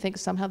because they think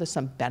somehow there's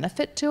some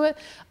benefit to it.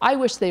 I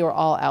wish they were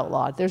all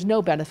outlawed. There's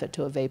no benefit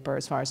to a vapor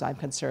as far as I'm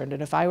concerned.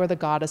 And if I were the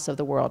goddess of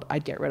the world,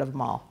 I'd get rid of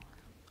them all.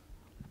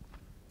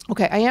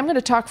 Okay, I am going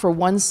to talk for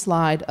one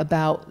slide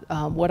about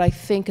what I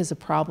think is a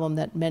problem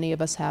that many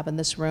of us have in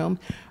this room.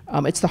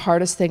 It's the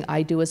hardest thing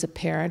I do as a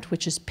parent,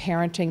 which is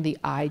parenting the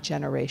I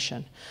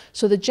generation.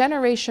 So the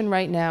generation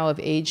right now of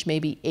age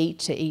maybe 8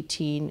 to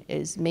 18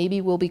 is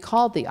maybe will be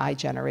called the I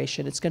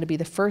generation. It's going to be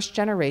the first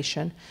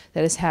generation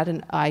that has had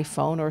an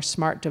iPhone or a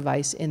smart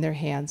device in their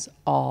hands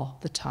all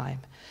the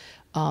time.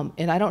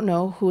 And I don't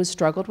know who has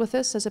struggled with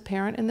this as a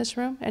parent in this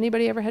room.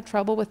 Anybody ever had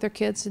trouble with their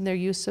kids in their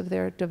use of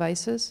their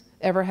devices?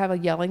 Ever have a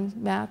yelling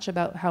match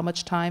about how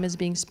much time is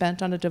being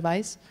spent on a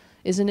device?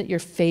 Isn't it your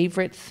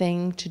favorite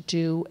thing to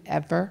do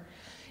ever?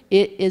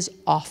 It is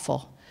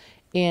awful.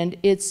 And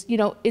it's, you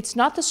know, it's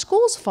not the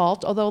school's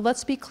fault, although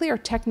let's be clear,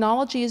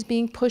 technology is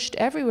being pushed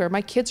everywhere.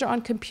 My kids are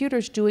on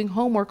computers doing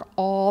homework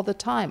all the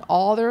time.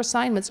 All their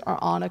assignments are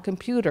on a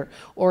computer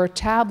or a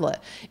tablet.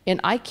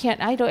 And I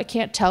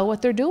can't tell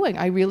what they're doing.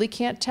 I really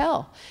can't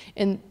tell.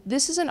 And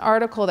this is an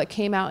article that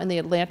came out in the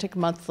Atlantic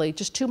Monthly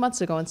just 2 months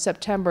ago in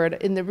September.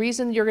 And the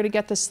reason you're going to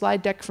get this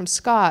slide deck from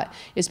Scott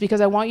is because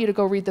I want you to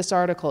go read this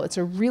article. It's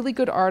a really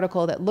good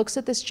article that looks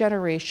at this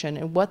generation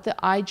and what the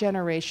I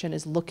generation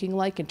is looking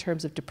like in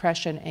terms of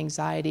depression,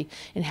 anxiety,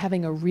 and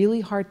having a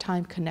really hard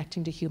time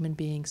connecting to human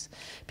beings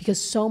because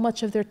so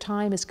much of their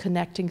time is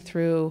connecting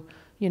through,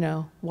 you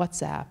know,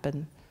 WhatsApp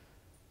and,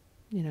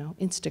 you know,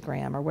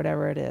 Instagram or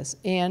whatever it is.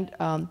 And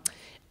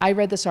I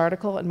read this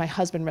article and my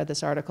husband read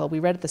this article. We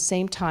read at the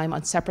same time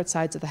on separate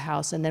sides of the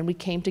house, and then we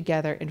came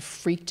together and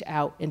freaked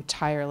out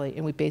entirely,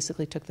 and we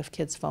basically took the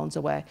kids' phones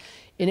away.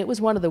 And it was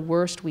one of the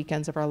worst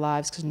weekends of our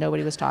lives because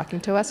nobody was talking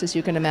to us, as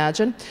you can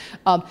imagine.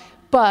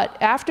 But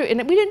after, and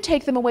we didn't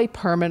take them away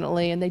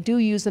permanently, and they do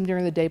use them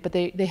during the day, but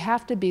they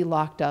have to be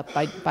locked up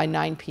by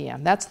 9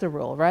 p.m. That's the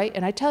rule, right?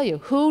 And I tell you,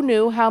 who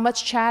knew how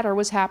much chatter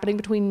was happening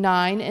between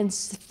 9 and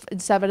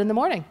 7 in the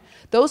morning?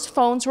 Those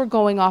phones were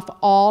going off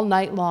all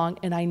night long,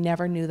 and I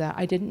never knew that.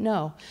 I didn't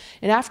know.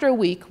 And after a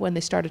week, when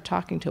they started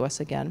talking to us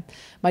again,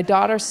 my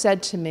daughter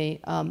said to me,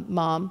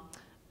 Mom,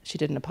 she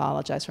didn't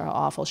apologize for how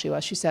awful she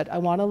was. She said, I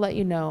want to let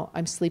you know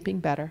I'm sleeping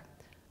better.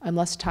 I'm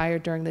less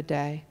tired during the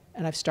day,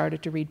 and I've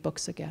started to read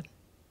books again.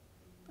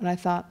 And I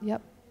thought,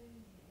 yep.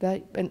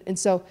 And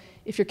so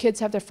if your kids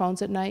have their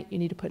phones at night, you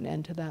need to put an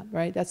end to that,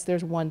 right?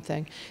 There's one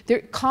thing.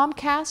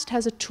 Comcast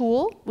has a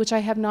tool, which I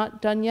have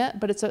not done yet,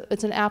 but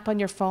it's an app on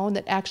your phone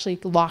that actually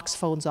locks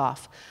phones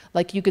off.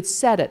 Like you could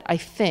set it, I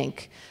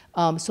think.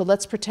 So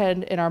let's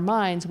pretend in our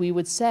minds we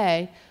would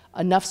say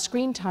enough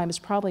screen time is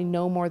probably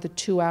no more than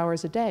 2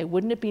 hours a day.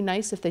 Wouldn't it be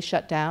nice if they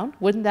shut down?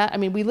 Wouldn't that, I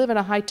mean, we live in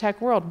a high-tech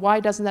world.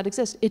 Why doesn't that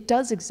exist? It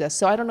does exist.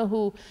 So I don't know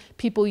who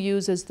people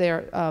use as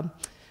their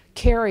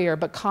carrier,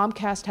 but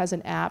Comcast has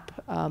an app.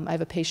 I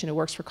have a patient who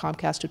works for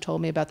Comcast who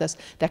told me about this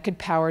that could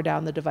power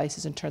down the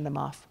devices and turn them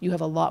off. You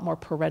have a lot more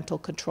parental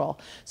control.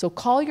 So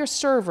call your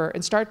server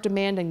and start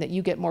demanding that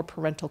you get more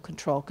parental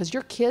control because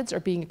your kids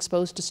are being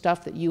exposed to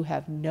stuff that you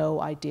have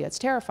no idea. It's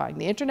terrifying.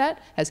 The internet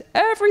has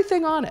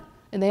everything on it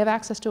and they have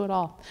access to it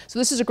all. So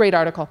this is a great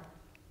article.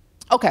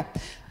 Okay,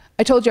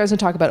 I told you I was going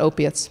to talk about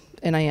opiates,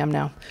 and I am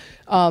now.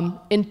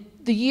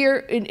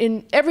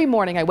 Every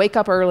morning I wake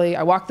up early,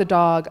 I walk the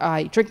dog,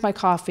 I drink my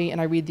coffee,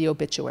 and I read the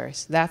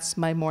obituaries. That's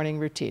my morning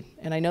routine.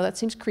 And I know that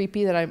seems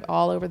creepy that I'm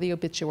all over the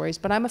obituaries,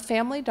 but I'm a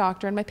family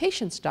doctor and my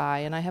patients die,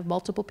 and I have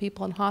multiple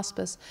people in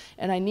hospice,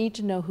 and I need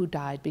to know who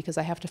died because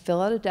I have to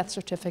fill out a death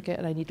certificate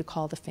and I need to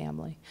call the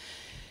family.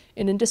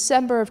 And in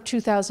December of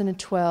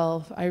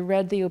 2012, I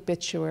read the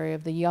obituary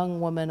of the young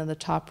woman on the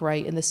top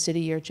right in the city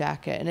year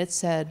jacket, and it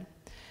said,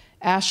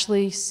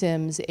 Ashley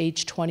Sims,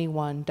 age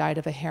 21, died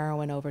of a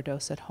heroin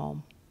overdose at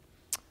home.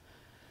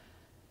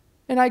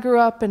 And I grew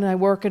up and I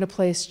work in a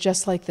place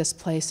just like this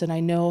place, and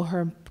I know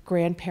her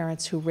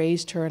grandparents who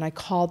raised her, and I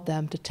called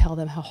them to tell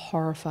them how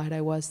horrified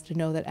I was to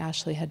know that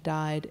Ashley had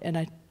died, and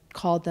I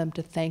called them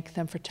to thank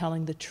them for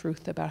telling the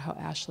truth about how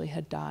Ashley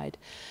had died.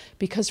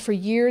 Because for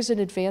years in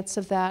advance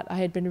of that, I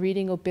had been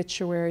reading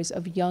obituaries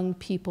of young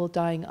people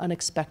dying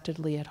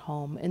unexpectedly at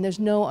home. And there's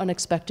no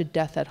unexpected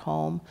death at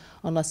home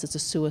unless it's a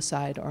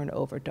suicide or an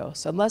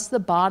overdose. Unless the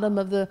bottom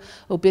of the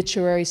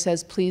obituary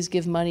says, please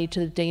give money to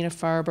the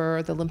Dana-Farber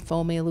or the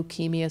Lymphoma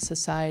Leukemia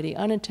Society,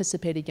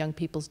 unanticipated young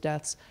people's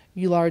deaths,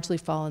 you largely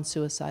fall in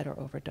suicide or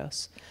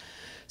overdose.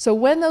 So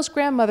when those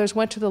grandmothers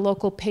went to the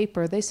local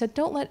paper, they said,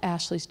 don't let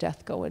Ashley's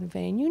death go in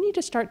vain. You need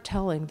to start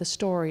telling the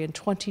story in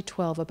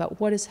 2012 about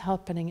what is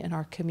happening in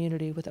our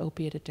community with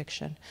opiate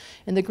addiction.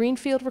 And the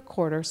Greenfield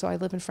Recorder, so I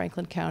live in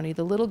Franklin County,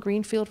 the little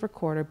Greenfield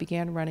Recorder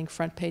began running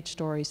front page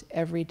stories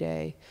every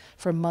day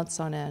for months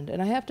on end.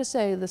 And I have to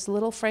say, this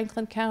little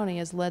Franklin County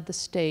has led the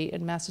state,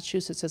 and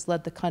Massachusetts has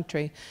led the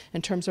country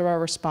in terms of our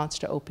response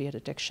to opiate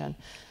addiction.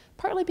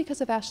 partly because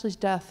of Ashley's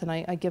death, and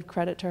I give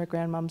credit to her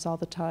grandmoms all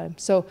the time.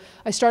 So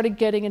I started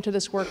getting into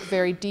this work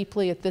very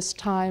deeply at this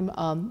time.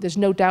 There's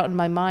no doubt in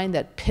my mind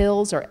that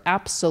pills are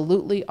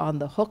absolutely on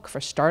the hook for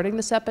starting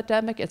this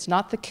epidemic. It's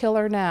not the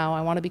killer now,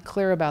 I want to be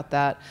clear about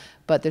that,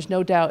 but there's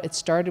no doubt it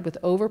started with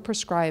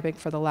overprescribing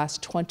for the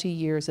last 20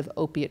 years of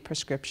opiate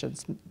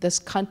prescriptions. This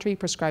country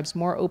prescribes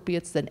more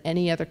opiates than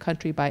any other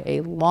country by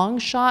a long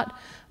shot.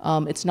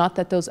 It's not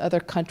that those other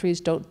countries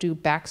don't do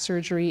back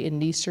surgery and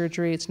knee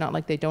surgery. It's not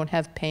like they don't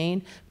have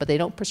pain, but they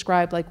don't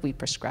prescribe like we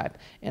prescribe.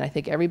 And I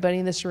think everybody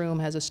in this room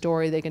has a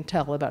story they can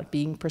tell about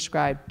being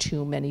prescribed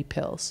too many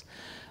pills.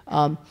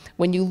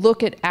 When you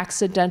look at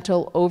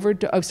accidental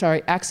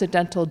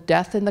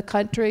death in the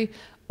country,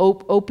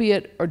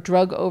 opiate or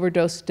drug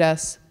overdose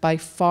deaths by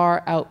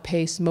far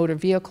outpace motor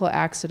vehicle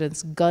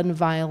accidents, gun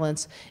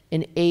violence,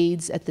 and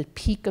AIDS at the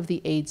peak of the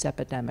AIDS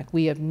epidemic.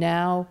 We have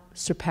now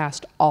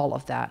surpassed all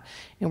of that.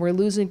 And we're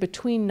losing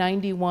between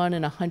 91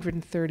 and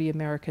 130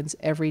 Americans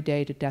every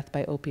day to death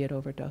by opiate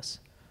overdose.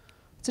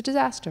 It's a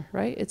disaster,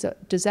 right? It's a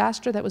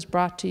disaster that was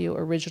brought to you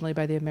originally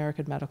by the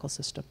American medical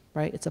system,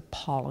 right? It's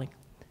appalling.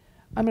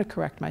 I'm going to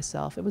correct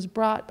myself. It was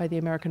brought by the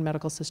American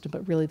medical system,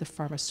 but really the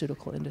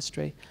pharmaceutical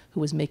industry who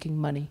was making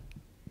money.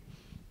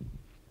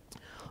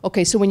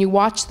 Okay, so when you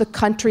watch the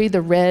country,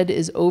 the red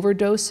is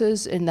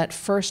overdoses. In that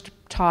first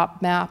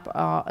top map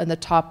in the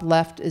top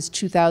left is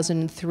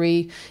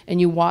 2003,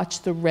 and you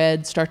watch the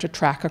red start to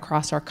track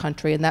across our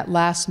country. And that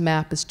last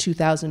map is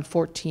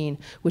 2014,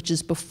 which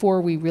is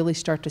before we really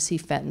start to see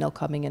fentanyl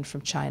coming in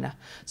from China.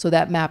 So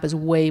that map is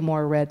way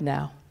more red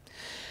now.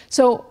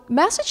 So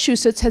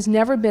Massachusetts has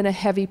never been a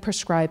heavy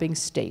prescribing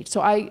state.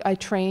 So I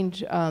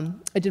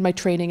did my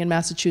training in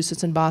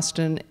Massachusetts and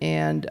Boston,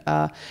 and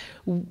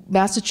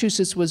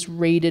Massachusetts was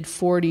rated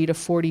 40 to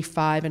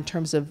 45 in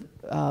terms of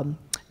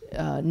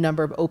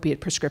number of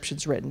opiate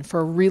prescriptions written. For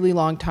a really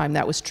long time,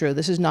 that was true.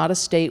 This is not a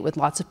state with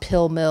lots of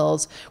pill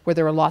mills where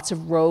there are lots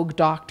of rogue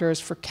doctors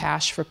for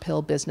cash for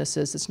pill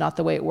businesses. It's not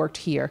the way it worked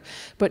here.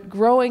 But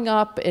growing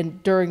up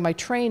and during my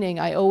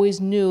training, I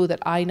always knew that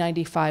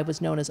I-95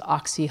 was known as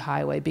Oxy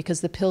Highway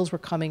because the pills were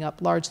coming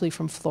up largely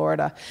from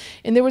Florida.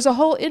 And there was a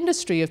whole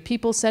industry of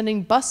people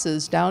sending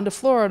buses down to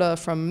Florida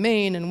from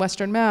Maine and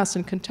Western Mass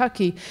and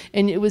Kentucky.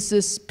 And it was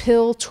this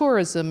pill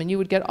tourism, and you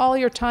would get all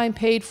your time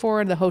paid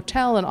for in the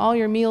hotel and all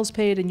your meals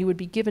paid, and you would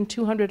be given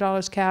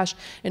 $200 cash,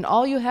 and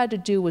all you had to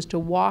do was to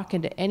walk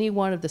into any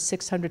one of the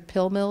 600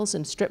 pill mills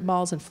and strip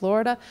malls in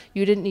Florida.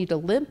 You didn't need a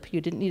limp,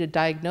 you didn't need a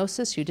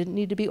diagnosis, you didn't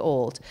need to be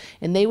old.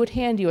 And they would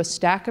hand you a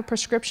stack of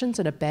prescriptions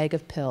and a bag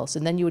of pills,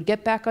 and then you would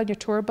get back on your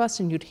tour bus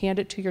and you'd hand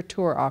it to your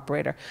tour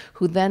operator,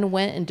 who then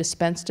went and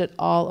dispensed it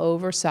all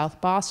over South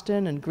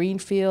Boston and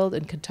Greenfield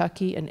and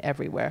Kentucky and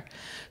everywhere.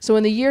 So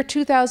in the year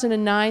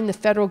 2009, the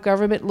federal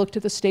government looked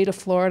at the state of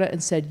Florida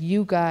and said,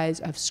 you guys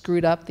have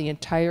screwed up the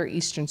entire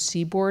eastern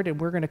seaboard,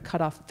 and we're going to cut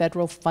off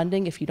federal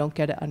funding if you don't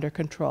get it under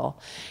control.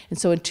 And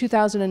so in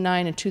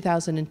 2009 and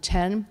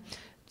 2010,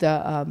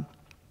 the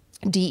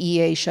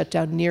DEA shut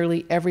down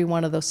nearly every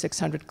one of those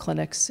 600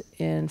 clinics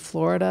in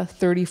Florida.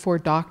 34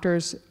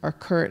 doctors are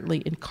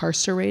currently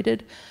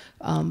incarcerated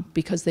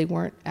because they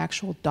weren't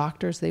actual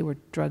doctors, they were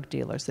drug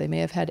dealers. They may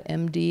have had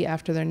MD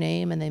after their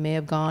name, and they may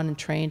have gone and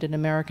trained in an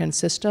American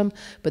system,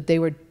 but they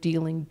were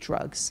dealing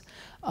drugs.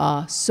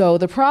 So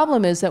the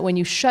problem is that when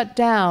you shut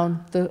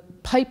down the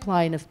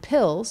pipeline of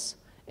pills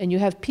and you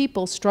have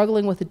people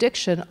struggling with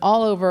addiction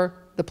all over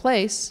the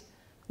place,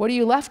 what are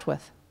you left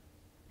with,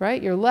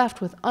 right? You're left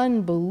with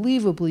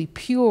unbelievably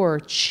pure,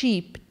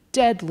 cheap,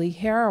 deadly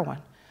heroin.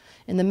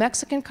 And the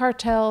Mexican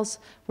cartels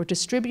were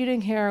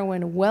distributing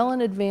heroin well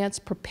in advance,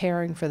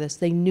 preparing for this.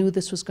 They knew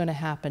this was going to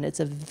happen. It's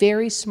a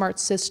very smart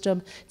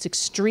system. It's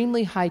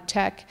extremely high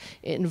tech.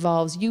 It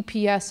involves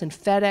UPS and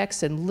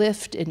FedEx and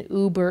Lyft and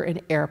Uber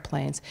and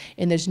airplanes.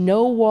 And there's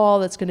no wall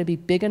that's going to be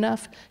big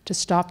enough to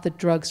stop the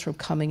drugs from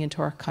coming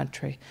into our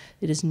country.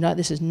 This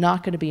is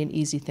not going to be an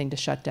easy thing to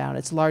shut down.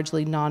 It's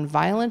largely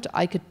nonviolent.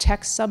 I could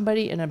text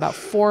somebody in about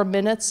 4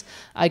 minutes.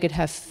 I could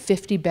have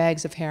 50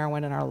 bags of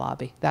heroin in our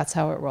lobby. That's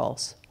how it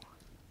rolls.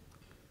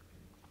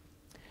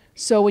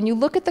 So when you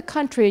look at the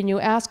country and you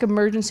ask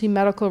emergency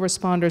medical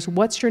responders,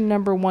 what's your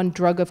 #1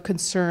 drug of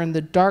concern,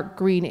 the dark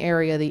green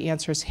area, the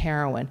answer is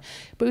heroin.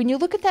 But when you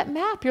look at that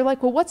map, you're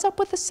like, well, what's up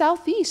with the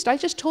Southeast? I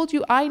just told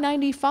you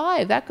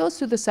I-95, that goes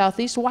through the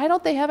Southeast. Why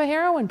don't they have a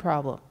heroin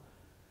problem?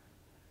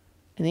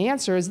 And the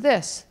answer is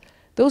this.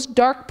 Those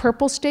dark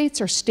purple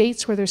states are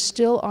states where there's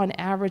still on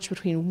average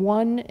between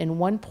 1 and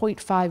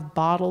 1.5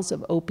 bottles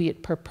of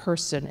opiate per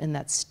person in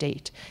that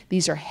state.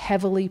 These are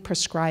heavily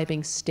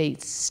prescribing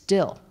states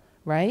still.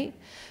 Right?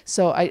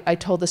 So I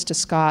told this to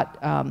Scott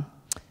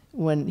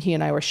when he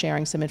and I were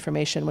sharing some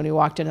information when we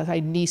walked in. I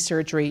had knee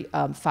surgery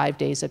 5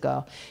 days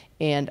ago.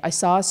 And I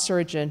saw a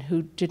surgeon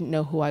who didn't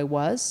know who I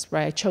was,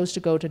 right? I chose to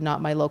go to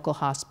not my local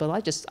hospital.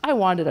 I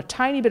wanted a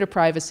tiny bit of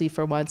privacy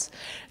for once.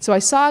 So I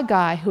saw a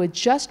guy who had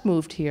just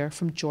moved here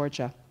from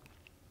Georgia.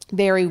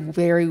 very,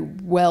 very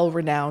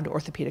well-renowned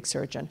orthopedic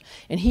surgeon.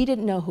 And he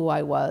didn't know who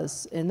I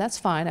was, and that's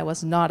fine, I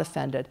was not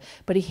offended.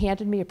 But he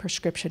handed me a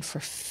prescription for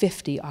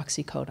 50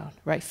 oxycodone,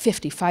 right?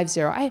 50,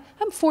 50.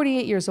 I'm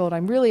 48 years old,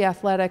 I'm really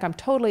athletic, I'm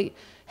totally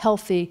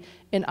healthy,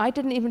 and I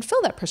didn't even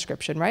fill that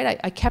prescription, right?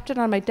 I kept it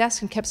on my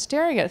desk and kept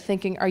staring at it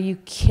thinking, are you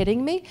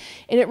kidding me?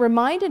 And it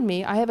reminded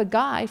me, I have a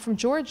guy from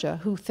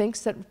Georgia who thinks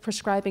that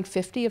prescribing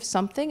 50 of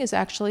something is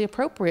actually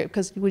appropriate,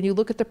 because when you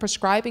look at the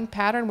prescribing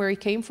pattern where he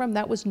came from,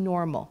 that was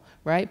normal,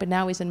 right? But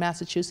now he's in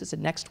Massachusetts,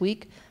 and next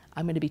week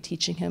I'm going to be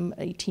teaching him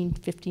 18,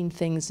 15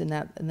 things in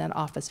that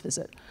office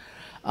visit.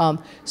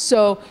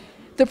 So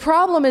the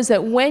problem is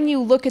that when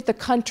you look at the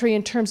country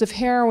in terms of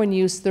heroin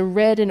use, the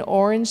red and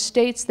orange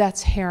states,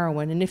 that's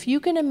heroin. And if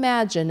you can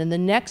imagine in the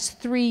next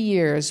 3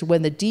 years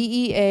when the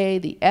DEA,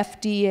 the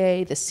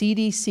FDA, the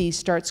CDC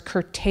starts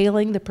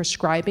curtailing the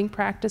prescribing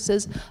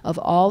practices of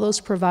all those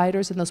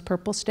providers in those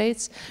purple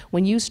states,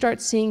 when you start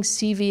seeing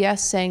CVS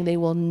saying they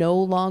will no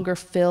longer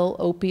fill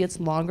opiates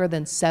longer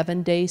than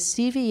 7 days,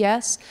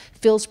 CVS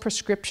fills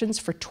prescriptions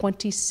for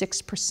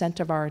 26%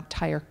 of our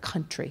entire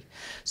country.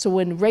 So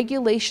when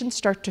regulations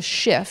start to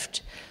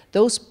shift,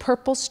 those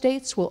purple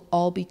states will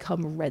all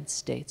become red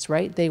states,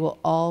 right? They will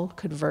all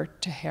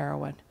convert to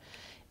heroin.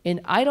 And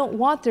I don't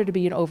want there to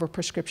be an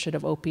overprescription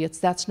of opiates.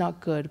 That's not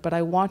good. But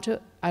I want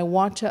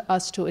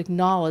us to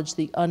acknowledge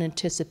the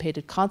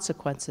unanticipated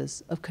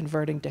consequences of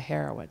converting to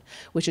heroin,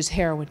 which is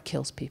heroin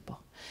kills people.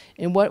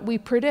 And what we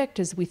predict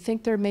is we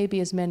think there may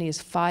be as many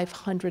as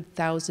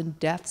 500,000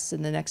 deaths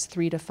in the next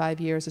 3 to 5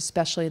 years,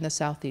 especially in the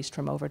Southeast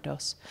from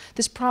overdose.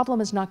 This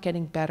problem is not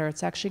getting better.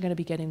 It's actually going to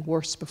be getting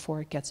worse before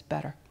it gets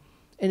better.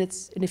 And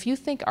if you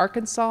think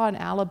Arkansas and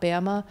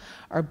Alabama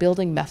are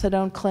building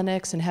methadone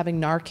clinics and having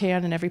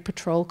Narcan in every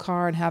patrol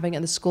car and having it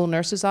in the school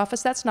nurse's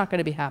office, that's not going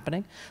to be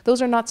happening.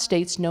 Those are not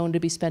states known to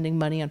be spending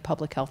money on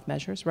public health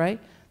measures,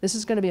 right? This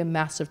is going to be a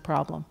massive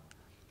problem.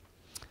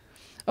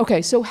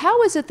 Okay, so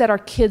how is it that our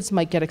kids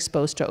might get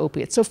exposed to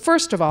opiates? So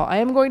first of all, I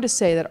am going to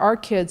say that our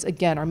kids,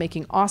 again, are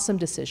making awesome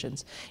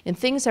decisions. And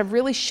things have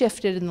really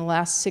shifted in the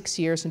last 6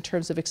 years in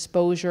terms of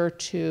exposure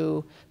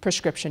to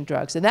prescription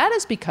drugs. And that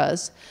is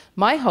because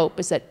my hope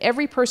is that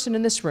every person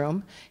in this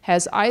room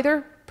has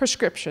either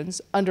prescriptions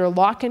under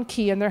lock and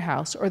key in their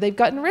house, or they've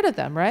gotten rid of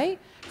them, right?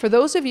 For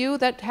those of you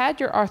that had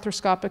your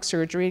arthroscopic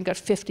surgery and got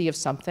 50 of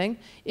something,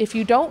 if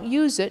you don't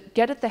use it,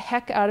 get it the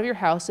heck out of your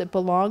house. It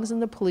belongs in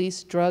the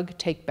police drug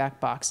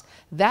take-back box.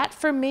 That,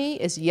 for me,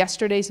 is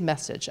yesterday's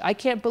message. I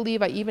can't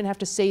believe I even have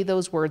to say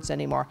those words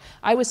anymore.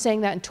 I was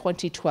saying that in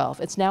 2012.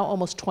 It's now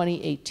almost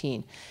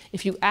 2018.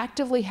 If you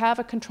actively have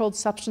a controlled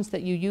substance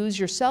that you use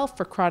yourself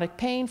for chronic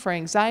pain, for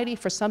anxiety,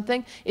 for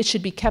something, it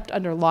should be kept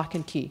under lock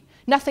and key.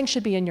 Nothing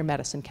should be in your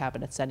medicine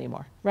cabinets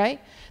anymore,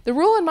 right? The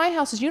rule in my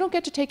house is you don't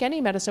get to take any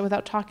medicine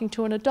without talking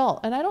to an adult.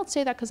 And I don't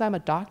say that because I'm a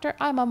doctor,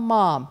 I'm a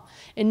mom.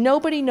 And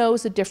nobody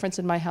knows the difference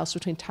in my house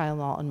between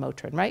Tylenol and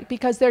Motrin, right?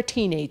 Because they're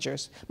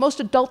teenagers.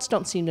 Most adults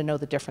don't seem to know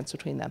the difference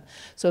between them.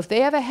 So if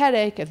they have a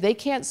headache, if they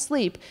can't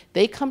sleep,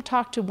 they come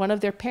talk to one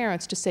of their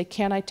parents to say,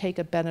 can I take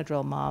a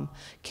Benadryl, Mom?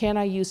 Can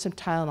I use some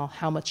Tylenol?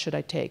 How much should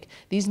I take?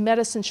 These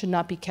medicines should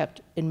not be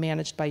kept and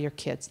managed by your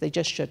kids. They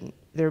just shouldn't.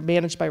 They're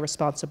managed by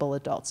responsible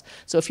adults.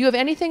 So if you have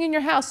anything in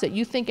your house that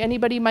you think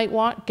anybody might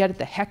want, get it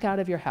the heck out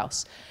of your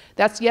house.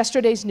 That's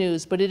yesterday's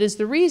news, but it is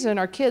the reason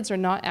our kids are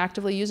not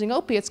actively using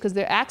opiates, because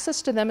their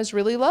access to them is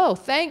really low.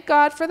 Thank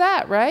God for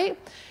that, right?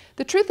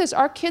 The truth is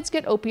our kids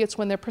get opiates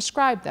when they're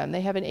prescribed them.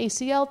 They have an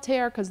ACL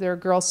tear because they're a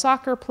girl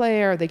soccer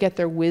player. They get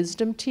their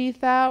wisdom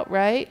teeth out,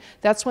 right?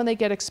 That's when they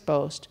get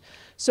exposed.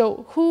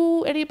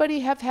 So anybody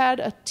have had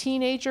a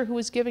teenager who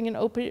was giving an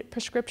opiate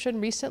prescription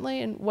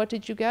recently, and what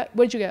did you get?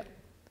 What did you get?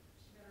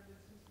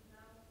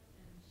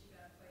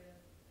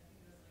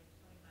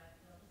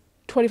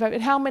 25.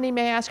 And how many,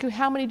 may I ask you,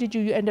 how many did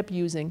you end up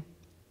using?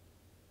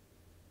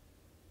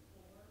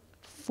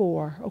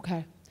 4.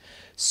 Okay.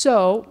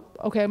 So,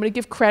 okay, I'm going to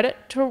give credit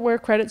to where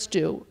credit's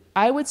due.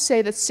 I would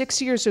say that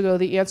 6 years ago,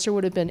 the answer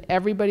would have been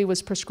everybody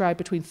was prescribed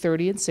between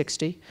 30 and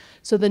 60.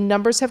 So the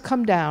numbers have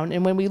come down.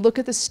 And when we look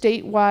at the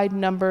statewide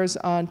numbers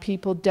on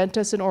people,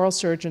 dentists and oral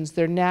surgeons,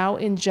 they're now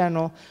in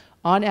general,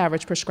 on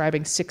average,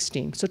 prescribing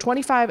 16. So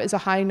 25 is a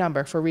high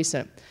number for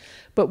recent.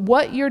 But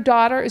what your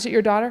daughter, is it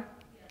your daughter?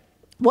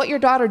 What your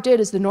daughter did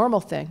is the normal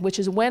thing, which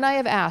is when I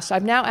have asked,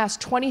 I've now asked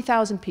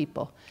 20,000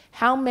 people,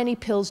 how many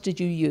pills did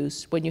you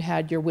use when you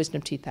had your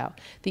wisdom teeth out?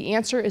 The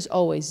answer is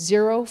always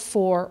 0,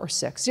 4, or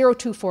 6. 0,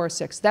 2, 4, or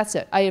 6. That's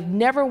it. I have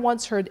never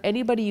once heard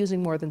anybody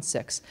using more than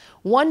 6.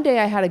 One day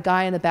I had a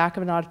guy in the back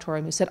of an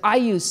auditorium who said, I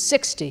use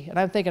 60. And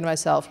I'm thinking to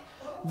myself,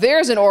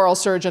 there's an oral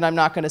surgeon I'm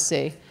not going to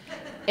see.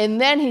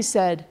 And then he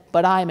said,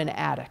 but I'm an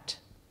addict,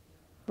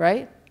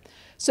 right?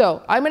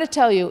 So I'm going to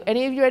tell you,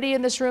 anybody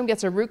in this room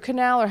gets a root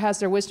canal or has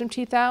their wisdom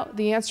teeth out,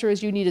 the answer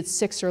is you needed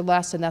 6 or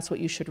less, and that's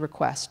what you should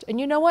request. And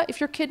you know what? If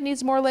your kid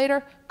needs more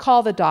later,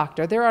 call the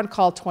doctor. They're on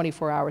call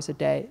 24 hours a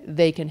day.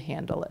 They can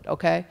handle it,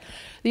 okay?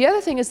 The other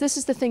thing is, this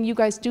is the thing you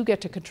guys do get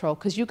to control,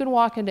 because you can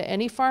walk into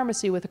any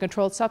pharmacy with a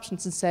controlled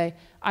substance and say,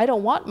 I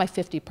don't want my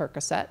 50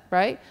 Percocet,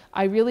 right?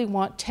 I really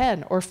want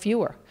 10 or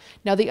fewer.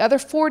 Now the other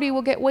 40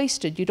 will get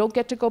wasted. You don't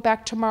get to go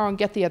back tomorrow and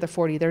get the other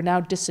 40. They're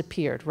now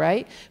disappeared,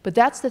 right? But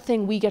that's the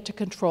thing we get to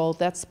control.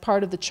 That's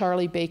part of the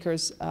Charlie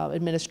Baker's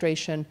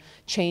administration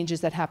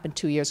changes that happened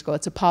 2 years ago.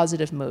 It's a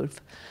positive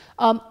move.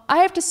 I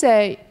have to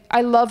say,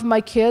 I love my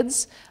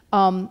kids.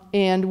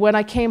 And when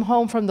I came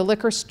home from the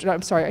liquor store,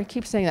 I'm sorry, I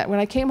keep saying that. When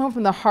I came home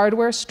from the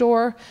hardware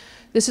store,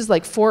 this is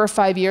like 4 or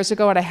 5 years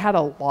ago, and I had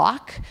a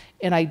lock,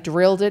 and I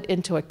drilled it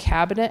into a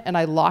cabinet, and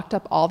I locked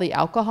up all the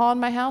alcohol in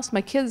my house.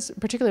 My kids,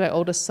 particularly my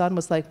oldest son,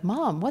 was like,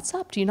 "Mom, what's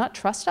up? Do you not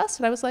trust us?"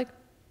 And I was like,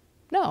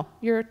 "No,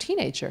 you're a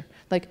teenager.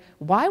 Like,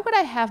 why would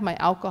I have my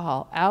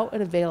alcohol out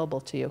and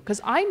available to you? Because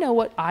I know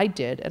what I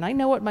did, and I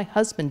know what my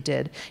husband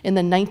did in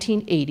the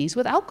 1980s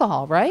with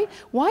alcohol, right?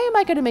 Why am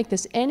I going to make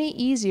this any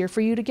easier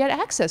for you to get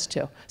access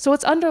to?" So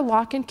it's under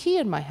lock and key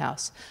in my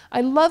house.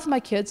 I love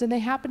my kids, and they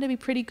happen to be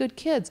pretty good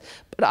kids,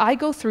 but I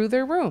go through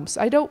their rooms.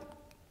 I don't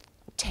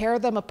tear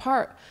them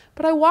apart.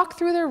 But I walk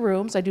through their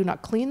rooms. I do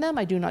not clean them.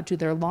 I do not do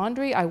their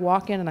laundry. I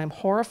walk in and I'm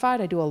horrified.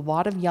 I do a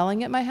lot of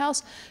yelling at my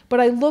house. But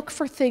I look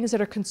for things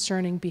that are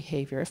concerning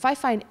behavior. If I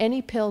find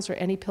any pills or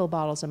any pill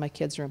bottles in my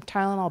kids' room,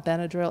 Tylenol,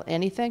 Benadryl,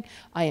 anything,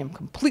 I am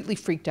completely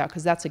freaked out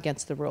because that's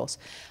against the rules.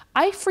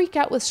 I freak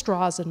out with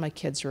straws in my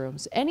kids'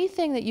 rooms.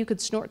 Anything that you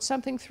could snort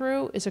something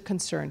through is a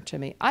concern to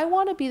me. I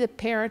want to be the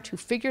parent who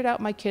figured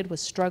out my kid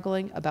was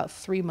struggling about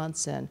 3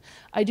 months in.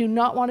 I do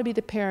not want to be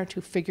the parent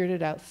who figured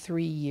it out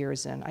 3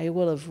 years in. I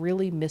will have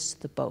really missed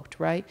the boat,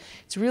 right?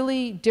 It's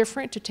really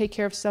different to take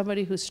care of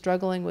somebody who's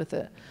struggling with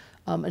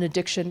an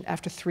addiction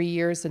after 3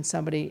 years than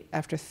somebody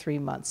after 3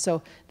 months.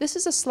 So this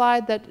is a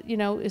slide that, you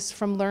know, is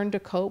from Learn to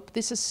Cope.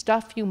 This is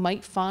stuff you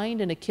might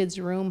find in a kid's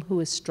room who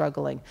is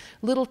struggling.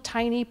 Little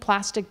tiny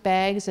plastic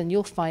bags, and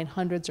you'll find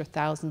hundreds or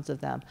thousands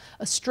of them.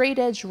 A straight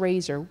edge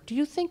razor. Do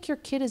you think your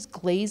kid is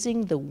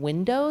glazing the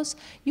windows?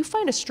 You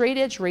find a straight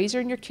edge razor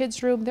in your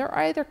kid's room, they're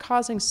either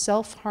causing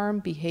self-harm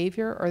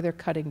behavior or they're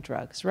cutting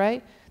drugs,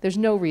 right? There's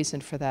no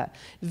reason for that.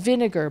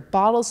 Vinegar,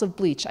 bottles of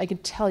bleach. I can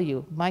tell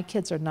you, my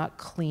kids are not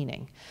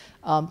cleaning.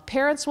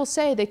 Parents will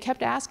say, they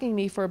kept asking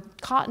me for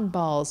cotton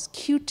balls,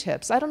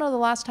 Q-tips. I don't know the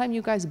last time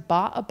you guys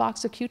bought a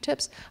box of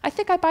Q-tips. I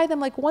think I buy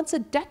them like once a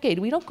decade.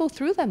 We don't go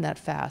through them that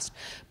fast.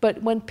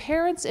 But when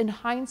parents in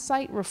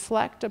hindsight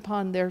reflect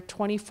upon their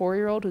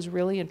 24-year-old who's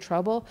really in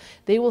trouble,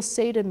 they will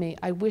say to me,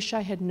 I wish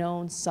I had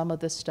known some of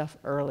this stuff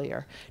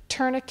earlier.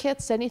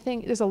 Tourniquets,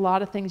 anything, there's a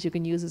lot of things you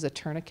can use as a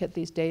tourniquet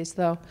these days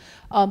though.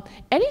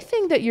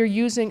 Anything that you're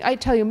using, I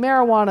tell you,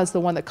 marijuana is the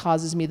one that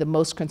causes me the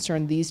most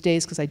concern these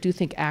days because I do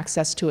think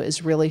access to it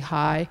is really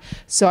high.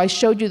 So I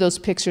showed you those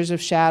pictures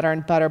of shatter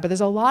and butter, but there's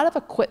a lot of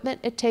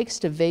equipment it takes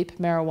to vape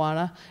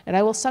marijuana. And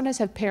I will sometimes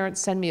have parents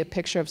send me a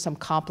picture of some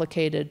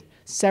complicated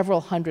several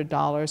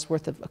 $100s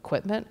worth of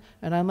equipment.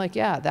 And I'm like,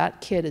 yeah,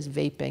 that kid is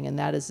vaping, and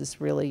that is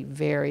this really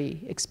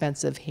very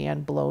expensive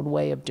hand-blown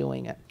way of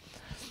doing it.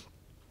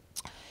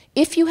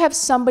 If you have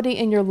somebody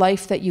in your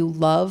life that you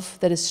love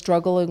that is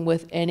struggling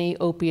with any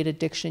opiate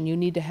addiction, you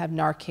need to have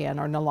Narcan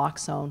or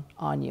naloxone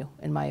on you,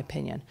 in my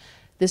opinion.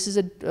 This is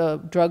a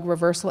drug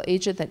reversal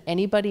agent that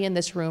anybody in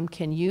this room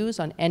can use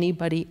on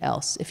anybody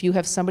else. If you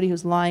have somebody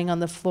who's lying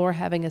on the floor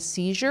having a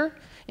seizure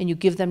and you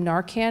give them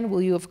Narcan,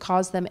 will you have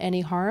caused them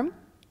any harm?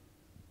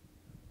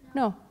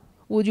 No.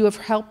 Would you have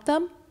helped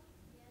them?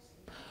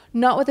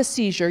 Not with a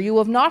seizure. You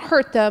will have not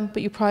hurt them,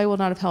 but you probably will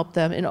not have helped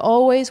them. And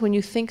always, when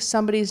you think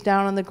somebody's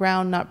down on the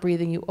ground not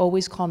breathing, you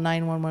always call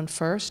 911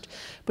 first.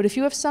 But if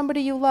you have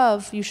somebody you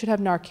love, you should have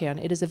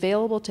Narcan. It is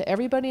available to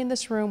everybody in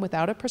this room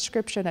without a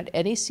prescription at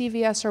any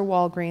CVS or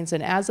Walgreens.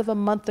 And as of a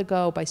month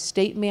ago, by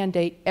state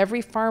mandate,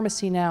 every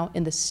pharmacy now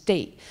in the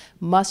state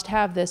must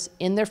have this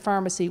in their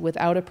pharmacy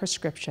without a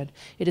prescription.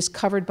 It is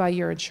covered by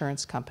your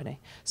insurance company.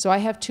 So I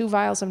have 2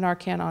 vials of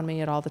Narcan on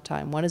me at all the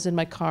time. One is in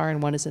my car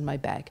and one is in my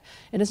bag.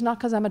 And it's not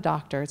because I'm a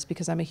doctor, it's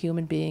because I'm a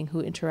human being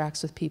who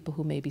interacts with people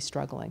who may be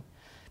struggling.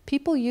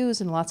 People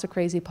use in lots of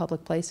crazy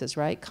public places,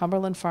 right?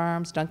 Cumberland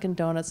Farms, Dunkin'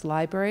 Donuts,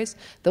 libraries.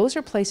 Those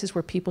are places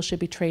where people should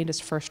be trained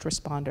as first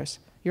responders.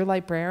 Your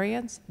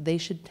librarians, they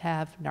should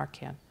have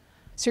Narcan.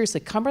 Seriously,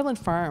 Cumberland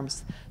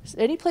Farms,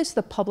 any place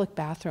with a public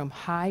bathroom,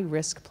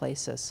 high-risk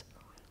places.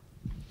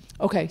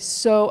 Okay,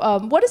 so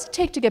what does it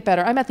take to get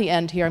better? I'm at the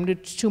end here. I'm going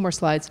to do 2 more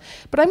slides.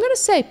 But I'm going to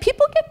say,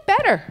 people get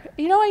better.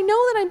 You know, I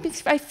know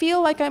that I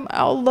feel like I'm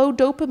all low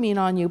dopamine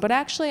on you, but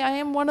actually I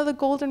am one of the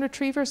golden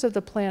retrievers of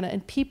the planet,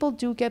 and people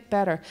do get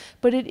better.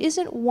 But it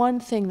isn't one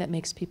thing that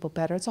makes people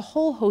better. It's a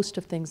whole host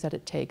of things that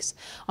it takes.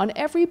 On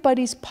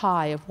everybody's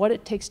pie of what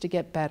it takes to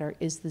get better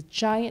is the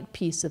giant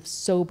piece of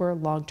sober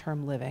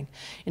long-term living.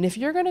 And if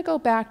you're going to go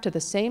back to the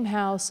same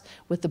house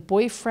with the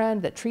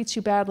boyfriend that treats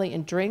you badly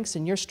and drinks,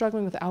 and you're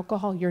struggling with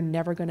alcohol, you're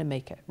never going to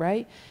make it,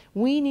 right?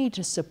 We need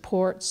to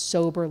support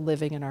sober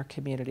living in our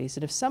communities.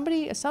 And if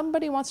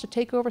somebody wants to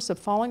take over some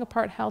falling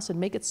apart house and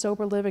make it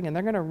sober living and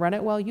they're going to run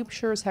it well, you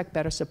sure as heck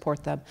better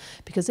support them,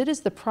 because it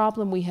is the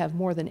problem we have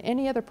more than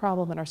any other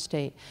problem in our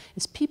state.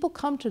 Is people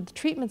come to the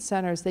treatment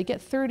centers, they get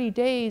 30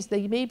 days,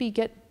 they maybe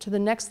get to the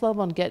next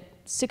level and get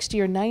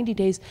 60 or 90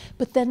 days,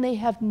 but then they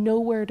have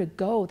nowhere to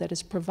go that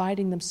is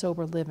providing them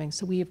sober living.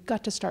 So we have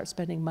got to start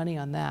spending money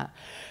on that.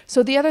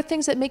 So the other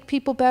things that make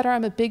people better,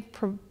 I'm a big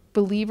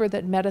believer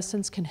that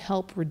medicines can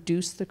help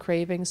reduce the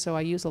cravings. So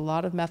I use a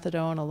lot of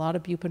methadone, a lot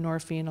of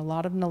buprenorphine, a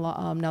lot of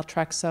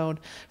naltrexone.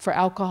 For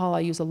alcohol, I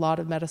use a lot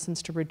of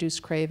medicines to reduce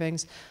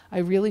cravings. I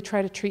really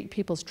try to treat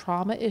people's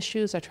trauma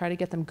issues. I try to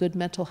get them good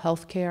mental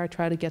health care. I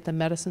try to get them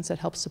medicines that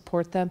help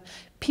support them.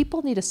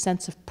 People need a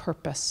sense of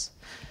purpose.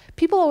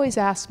 People always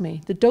ask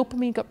me, the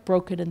dopamine got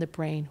broken in the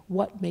brain.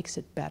 What makes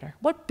it better?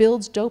 What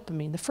builds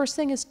dopamine? The first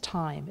thing is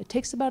time. It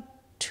takes about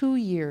 2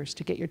 years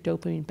to get your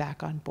dopamine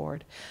back on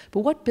board. But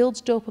what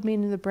builds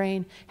dopamine in the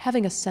brain?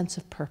 Having a sense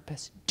of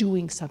purpose,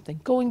 doing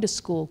something, going to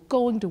school,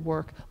 going to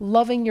work,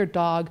 loving your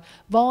dog,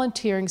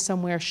 volunteering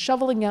somewhere,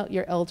 shoveling out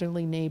your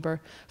elderly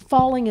neighbor,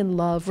 falling in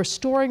love,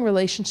 restoring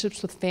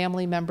relationships with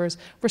family members,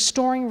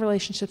 restoring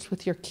relationships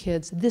with your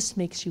kids. This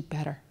makes you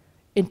better.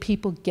 And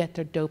people get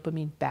their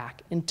dopamine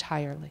back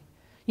entirely.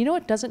 You know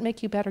what doesn't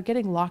make you better?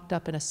 Getting locked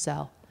up in a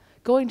cell.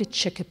 Going to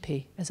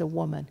Chicopee as a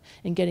woman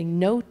and getting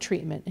no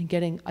treatment and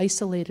getting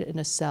isolated in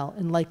a cell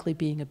and likely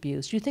being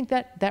abused. Do you think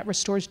that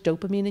restores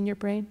dopamine in your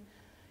brain?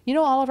 You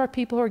know, all of our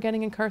people who are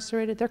getting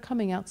incarcerated, they're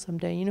coming out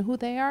someday. You know who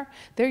they are?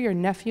 They're your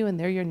nephew and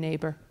they're your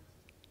neighbor.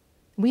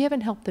 We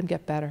haven't helped them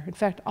get better. In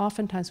fact,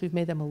 oftentimes we've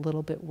made them a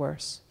little bit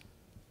worse.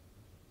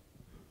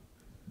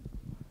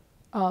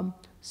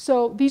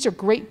 So these are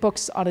great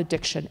books on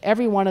addiction.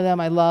 Every one of them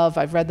I love.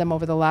 I've read them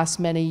over the last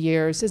many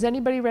years. Has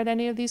anybody read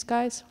any of these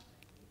guys?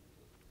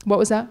 What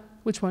was that?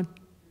 Which one?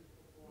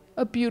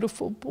 A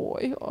Beautiful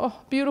Boy.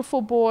 Oh,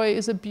 Beautiful Boy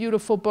is a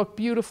beautiful book,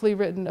 beautifully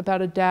written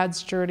about a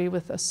dad's journey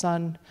with a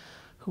son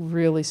who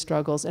really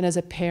struggles. And as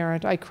a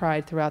parent, I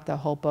cried throughout the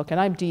whole book. And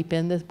I'm deep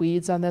in the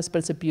weeds on this, but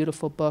it's a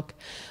beautiful book.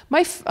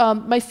 My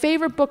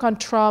favorite book on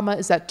trauma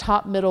is that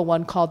top middle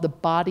one called The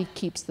Body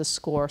Keeps the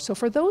Score. So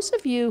for those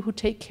of you who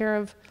take care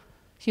of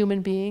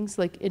human beings,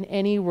 like in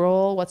any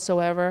role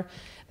whatsoever,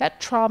 that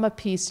trauma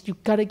piece,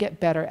 you've got to get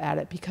better at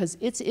it because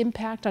its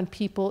impact on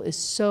people is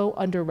so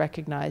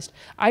under-recognized.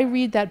 I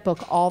read that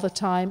book all the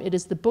time. It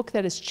is the book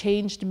that has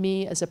changed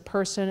me as a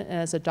person and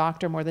as a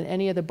doctor more than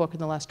any other book in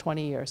the last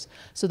 20 years.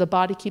 So The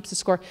Body Keeps the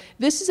Score.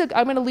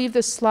 I'm going to leave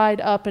this slide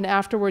up, and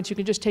afterwards you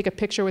can just take a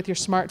picture with your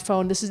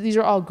smartphone. These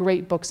are all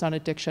great books on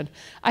addiction.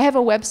 I have a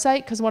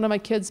website because one of my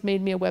kids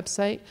made me a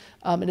website,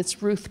 and it's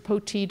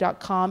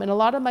ruthpotee.com. And a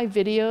lot of my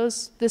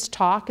videos, this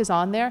talk is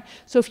on there.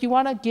 So if you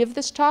want to give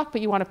this talk,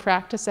 but you want to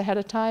practice ahead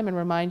of time and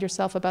remind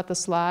yourself about the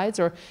slides,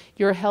 or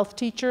you're a health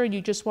teacher and you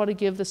just want to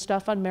give the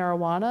stuff on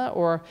marijuana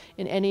or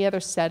in any other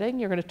setting,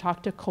 you're going to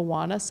talk to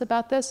Kiwanis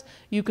about this,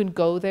 you can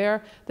go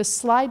there. The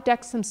slide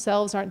decks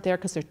themselves aren't there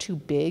because they're too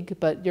big,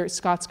 but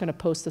Scott's going to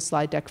post the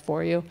slide deck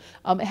for you.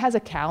 It has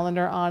a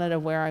calendar on it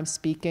of where I'm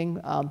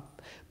speaking,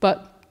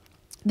 but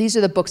these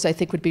are the books I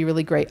think would be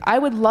really great. I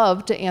would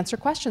love to answer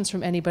questions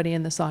from anybody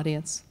in this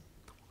audience.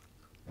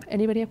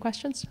 Anybody have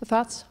questions or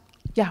thoughts?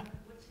 Yeah.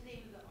 What's the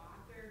name of the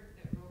author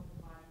that wrote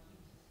The Body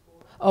Keeps the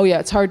Score? Oh yeah,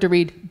 it's hard to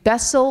read.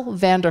 Bessel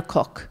van der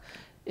Kolk.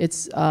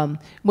 It's I'm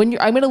going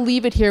to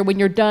leave it here. When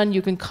you're done,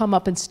 you can come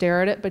up and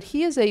stare at it. But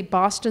he is a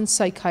Boston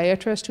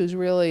psychiatrist who's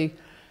really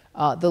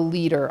the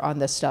leader on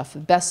this stuff.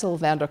 Bessel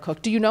van der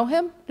Kolk. Do you know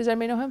him? Does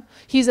anybody know him?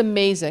 He's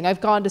amazing.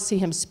 I've gone to see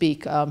him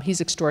speak.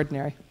 He's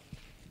extraordinary.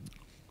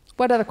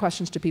 What other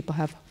questions do people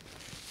have?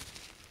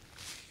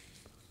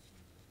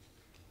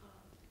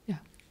 Yeah.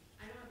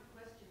 I don't have a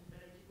question, but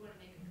I did want to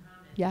make a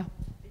comment. Yeah.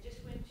 I just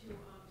went to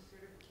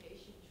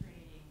certification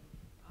training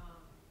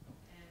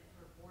and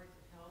for boards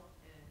of health,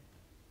 and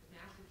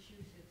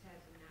Massachusetts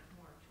has a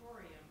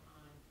moratorium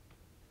on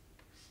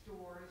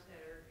stores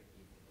that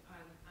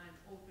are on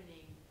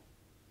opening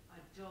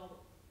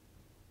adult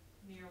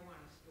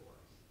marijuana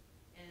stores,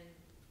 and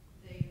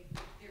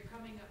they're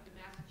coming up. The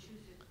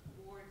Massachusetts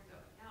boards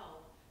of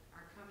health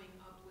are coming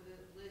up with a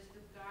list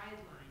of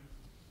guidelines,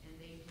 and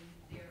they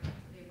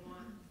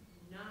want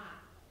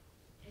not.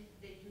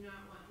 They do not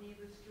want any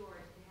of the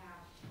stores to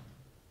have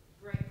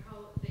bright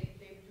color.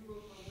 They drew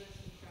up a list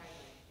of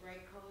guidelines: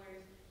 bright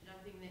colors,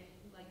 nothing that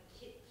like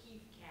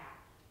Keef Cat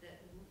that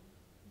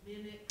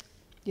mimics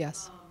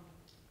Yes.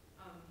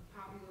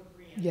 popular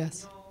brands.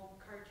 Yes. No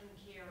cartoon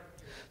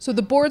characters. So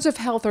the boards of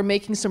health are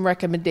making some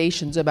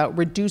recommendations about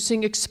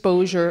reducing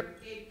exposure.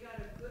 They've got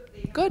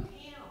a Good.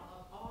 panel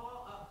of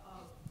all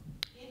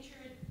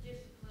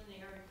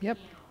interdisciplinary Yep.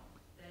 panel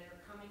that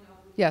are coming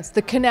up with. Yes,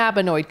 the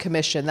Cannabinoid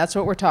Commission, that's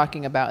what we're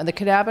talking about. And the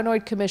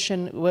Cannabinoid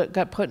Commission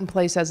got put in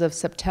place as of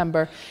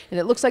September. And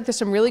it looks like there's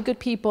some really good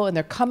people, and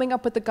they're coming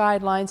up with the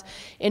guidelines.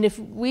 And if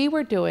we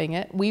were doing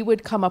it, we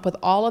would come up with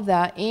all of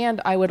that. And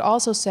I would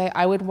also say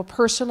I would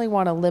personally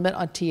want a limit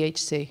on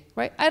THC,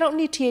 right? I don't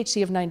need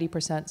THC of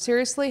 90%.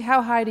 Seriously,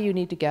 how high do you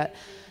need to get?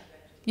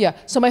 Yeah,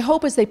 so my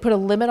hope is they put a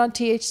limit on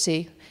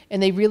THC,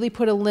 and they really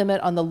put a limit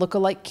on the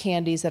lookalike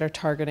candies that are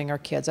targeting our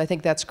kids. I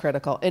think that's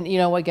critical. And you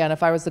know, again,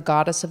 if I was the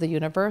goddess of the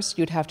universe,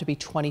 you'd have to be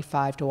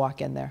 25 to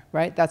walk in there,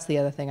 right? That's the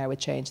other thing I would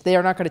change. They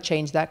are not going to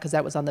change that because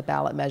that was on the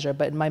ballot measure,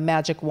 but in my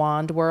magic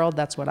wand world,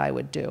 that's what I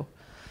would do.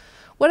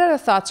 what other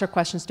thoughts or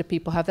questions do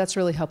people have? That's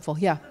really helpful.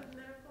 Yeah. The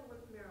medical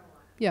with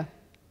marijuana, Yeah.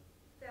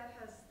 that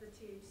has the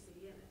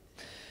THC in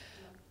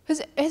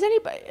it. Has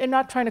anybody, and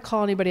not trying to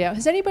call anybody out,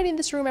 has anybody in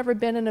this room ever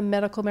been in a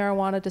medical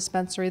marijuana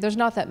dispensary? There's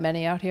not that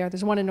many out here.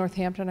 There's one in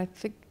Northampton, I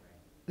think.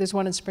 There's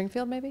one in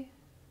Springfield, maybe?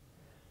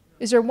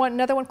 Is there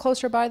another one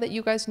closer by that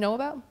you guys know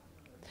about?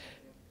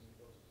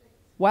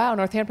 Wow,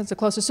 Northampton's the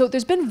closest. So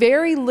there's been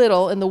very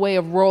little in the way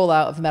of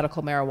rollout of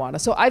medical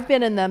marijuana. So I've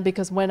been in them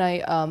because when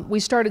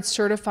we started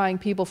certifying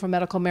people for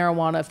medical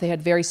marijuana if they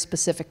had very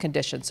specific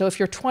conditions. So if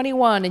you're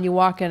 21 and you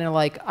walk in and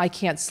like, I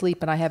can't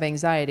sleep and I have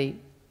anxiety,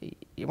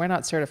 we're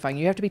not certifying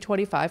you. You have to be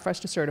 25 for us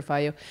to certify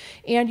you.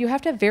 And you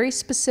have to have very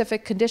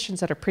specific conditions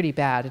that are pretty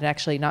bad, and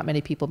actually not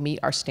many people meet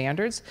our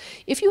standards.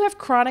 If you have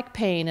chronic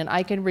pain and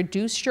I can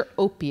reduce your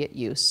opiate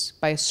use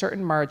by a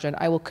certain margin,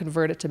 I will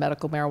convert it to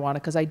medical marijuana,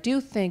 because I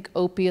do think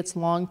opiates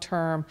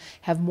long-term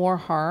have more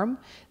harm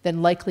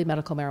than likely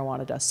medical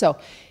marijuana does. So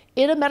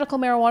in a medical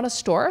marijuana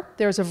store,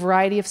 there's a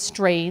variety of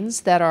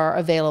strains that are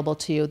available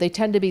to you. They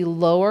tend to be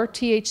lower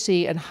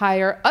THC and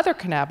higher other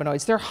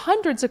cannabinoids. There are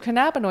hundreds of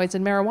cannabinoids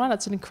in marijuana.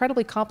 It's an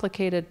incredibly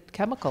complicated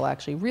chemical,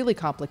 actually, really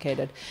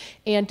complicated.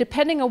 And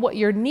depending on what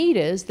your need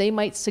is, they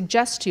might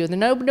suggest to you, and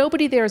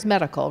nobody there is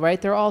medical,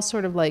 right? They're all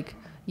sort of like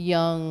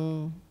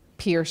young,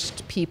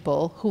 pierced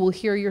people who will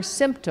hear your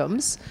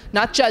symptoms,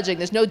 not judging,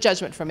 there's no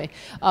judgment from me,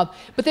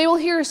 but they will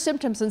hear your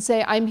symptoms and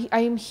say,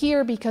 I'm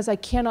here because I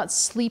cannot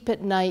sleep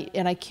at night,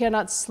 and I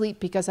cannot sleep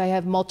because I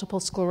have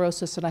multiple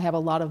sclerosis and I have a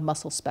lot of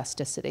muscle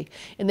spasticity.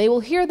 And they will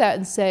hear that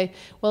and say,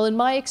 well, in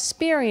my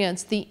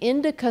experience, the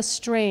indica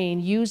strain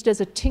used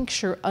as a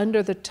tincture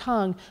under the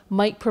tongue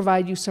might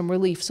provide you some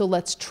relief, so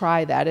let's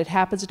try that. It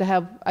happens to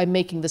have, I'm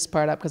making this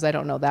part up because I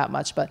don't know that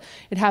much, but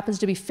it happens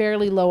to be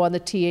fairly low on the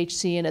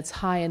THC and it's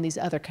high in these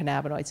other cannabinoids.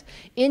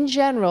 In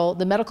general,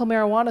 the medical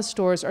marijuana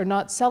stores are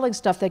not selling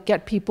stuff that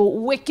get people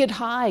wicked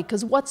high,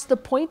 because what's the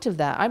point of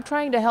that? I'm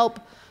trying to help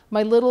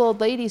my little old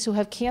ladies who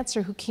have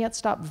cancer who can't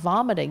stop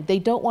vomiting. They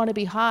don't want to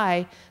be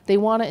high. They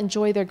want to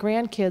enjoy their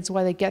grandkids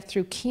while they get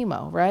through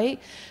chemo,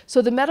 right?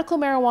 So the medical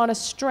marijuana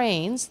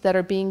strains that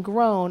are being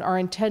grown are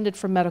intended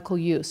for medical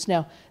use.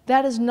 Now,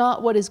 that is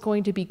not what is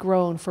going to be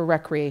grown for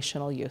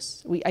recreational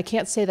use. I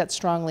can't say that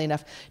strongly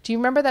enough. Do you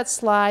remember that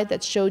slide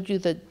that showed you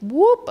the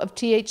whoop of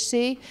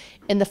THC?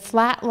 And the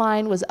flat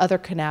line was other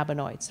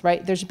cannabinoids,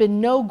 right? There's been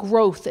no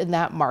growth in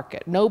that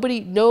market.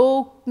 Nobody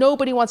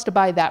wants to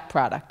buy that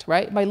product,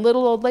 right? My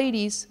little old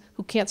ladies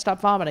who can't stop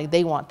vomiting,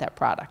 they want that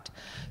product.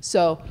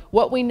 So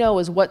what we know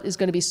is what is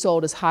going to be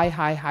sold is high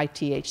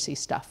THC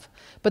stuff.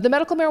 But the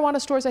medical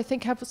marijuana stores, I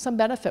think, have some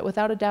benefit,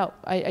 without a doubt.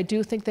 I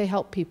do think they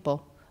help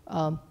people.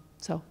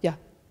 So, yeah.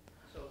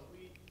 So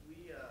we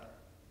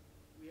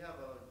have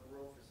a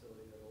grow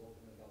facility that will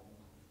open in about a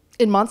month.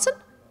 In Monson?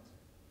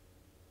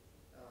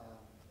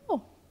 Oh.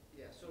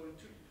 Yeah, so in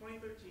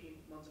 2013,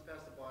 Monson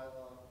passed a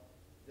bylaw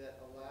that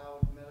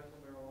allowed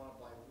medical marijuana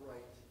by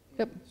right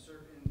in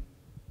certain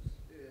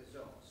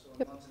zones. So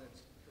in Monson,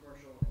 it's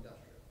commercial and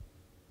industrial.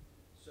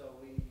 So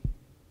we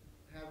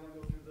have them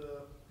go through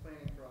the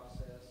planning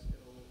process.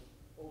 It'll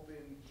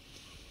open,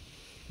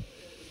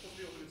 it's supposed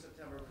to be open in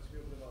September, but it's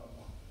going to be open in about a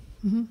month.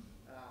 Mm-hmm.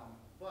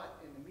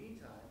 But in the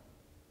meantime,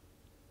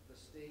 the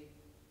state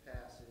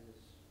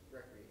passes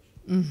recreation.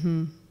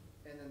 Mm-hmm.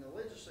 And then the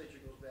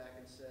legislature goes back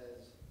and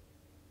says,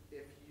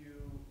 if you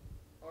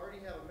already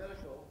have a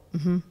medical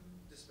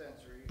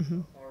dispensary,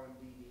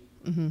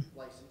 RMDD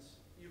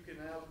license, you can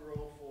now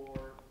grow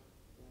for.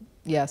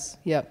 Yes,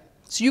 yep.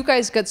 So you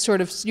guys got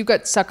you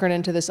got suckered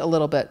into this a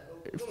little bit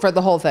for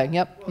the whole thing,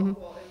 yep. Well,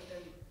 well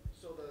and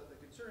so the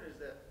concern is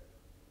that,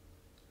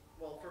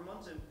 well, for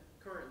Monson,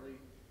 currently,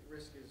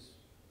 risk is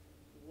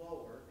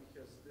lower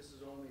because this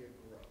is only a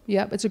grow.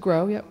 Yep, it's a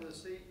grow, yep. Under the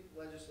state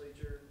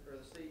legislature, or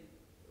the state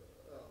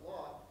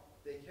law,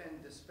 they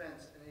can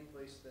dispense in any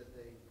place that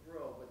they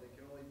grow, but they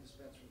can only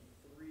dispense from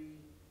 3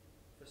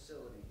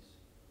 facilities.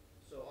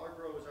 So our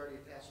grow is already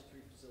attached to 3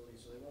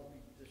 facilities, so they won't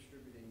be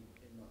distributing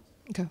in Monson.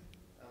 Okay.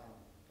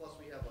 Plus,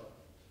 we have a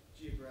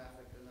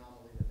geographic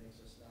anomaly that makes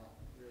us not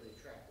really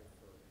attractive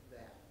for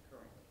that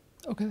currently,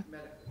 Okay.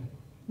 medically.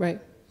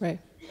 Right, right.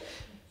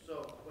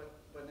 So,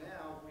 but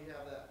now we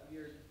have that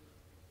weird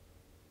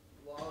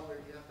law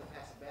where you have to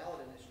pass a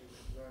ballot initiative,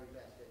 which is already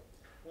passed it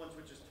once,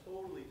 which is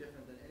totally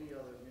different than any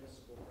other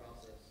municipal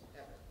process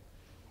ever,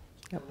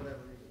 Yep. for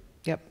whatever reason.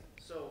 Yep.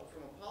 So,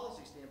 from a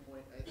policy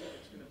standpoint, I think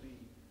it's going to be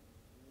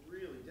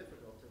really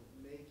difficult to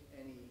make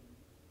any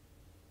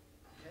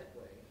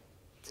headway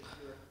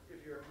if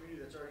you're a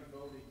community that's already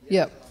voted yes.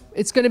 Yep.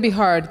 It's going to be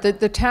hard.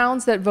 The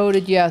towns that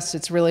voted yes,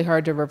 it's really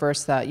hard to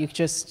reverse that. You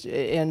just,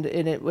 and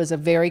it was a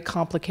very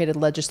complicated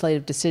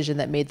legislative decision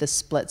that made this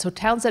split. So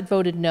towns that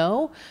voted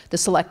no, the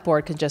select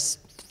board can just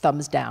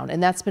thumbs down,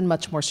 and that's been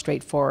much more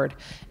straightforward.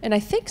 And I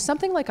think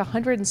something like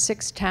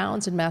 106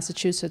 towns in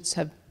Massachusetts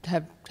have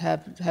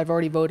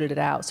already voted it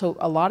out. So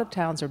a lot of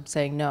towns are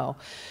saying no.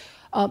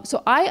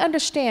 So I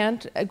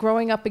understand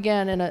growing up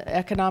again in an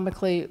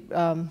economically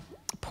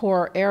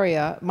poor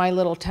area, my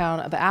little town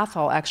of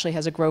Athol actually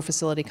has a grow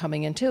facility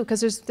coming in too,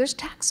 because there's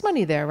tax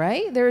money there,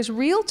 right? There is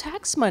real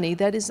tax money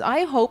that is,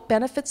 I hope,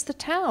 benefits the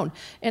town.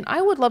 And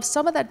I would love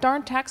some of that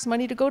darn tax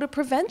money to go to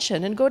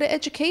prevention and go to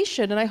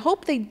education, and I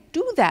hope they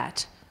do that.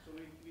 So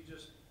we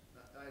just,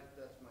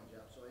 that's my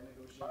job, so I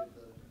negotiated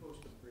the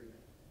host agreement.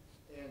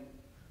 And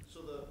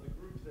so the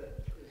group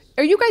that is.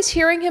 Are you guys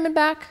hearing him in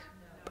back?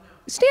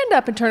 Stand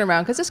up and turn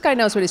around, because this guy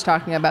knows what he's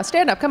talking about.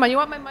 Stand up. Come on. You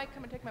want my mic?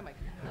 Come and take my mic.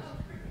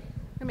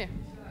 Come here.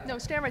 No,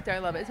 stand right there. I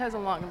love it. It has a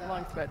long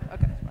thread.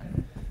 Okay.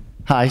 Fine.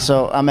 Hi,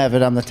 so I'm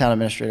Evan. I'm the town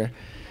administrator.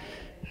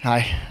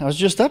 Hi. I was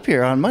just up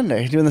here on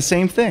Monday doing the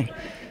same thing.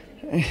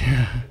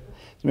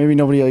 Maybe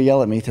nobody will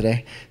yell at me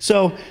today.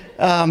 So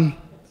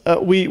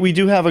we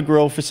do have a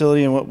grow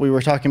facility, and what we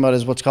were talking about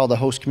is what's called a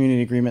host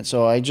community agreement.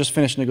 So I just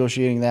finished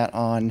negotiating that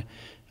on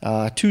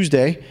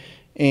Tuesday.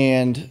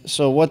 And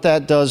so what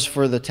that does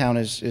for the town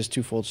is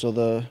twofold. So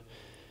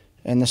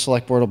the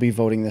select board will be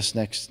voting this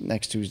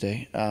next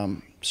Tuesday.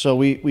 So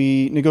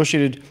we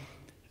negotiated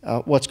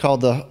what's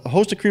called the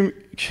host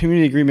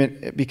community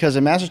agreement, because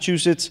in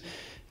Massachusetts,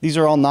 these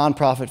are all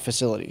nonprofit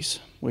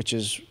facilities, which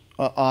is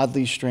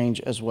oddly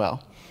strange as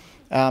well.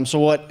 So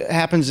what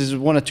happens is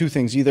one of two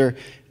things. Either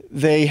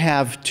they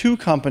have two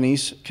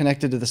companies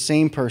connected to the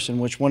same person,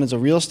 which one is a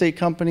real estate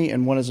company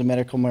and one is a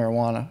medical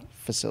marijuana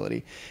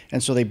facility.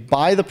 And so they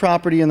buy the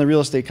property in the real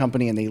estate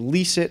company and they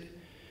lease it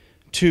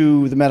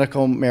to the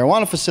medical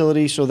marijuana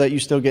facility so that you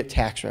still get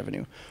tax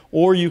revenue.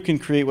 Or you can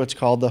create what's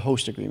called the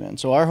host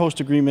agreement. So our host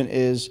agreement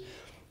is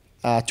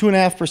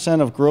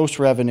 2.5% of gross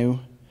revenue.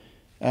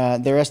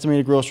 Their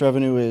estimated gross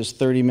revenue is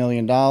 $30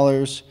 million.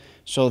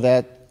 So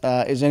that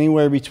is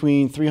anywhere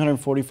between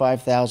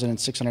 $345,000 and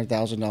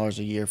 $600,000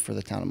 a year for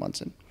the town of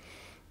Monson,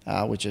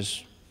 which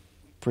is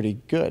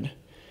pretty good.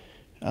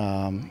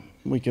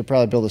 We could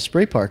probably build a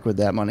spray park with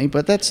that money,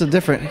 but that's a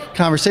different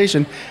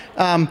conversation.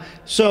 And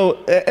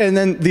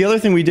then the other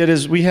thing we did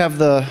is we have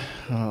the.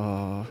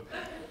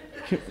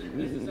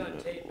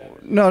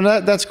 No,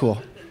 that's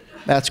cool.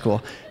 That's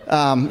cool.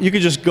 You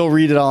could just go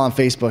read it all on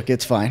Facebook.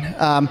 It's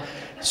fine.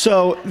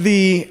 So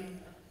the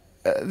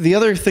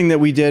other thing that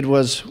we did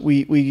was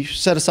we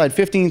set aside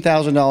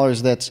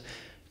 $15,000 that's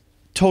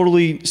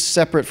totally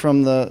separate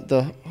from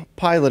the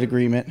pilot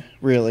agreement,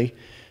 really.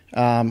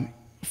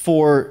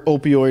 For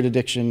opioid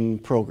addiction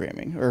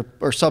programming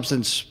or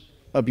substance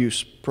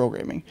abuse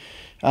programming.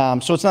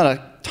 So it's not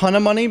a ton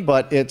of money,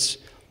 but it's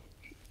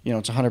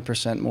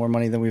 100% more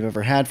money than we've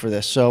ever had for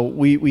this. So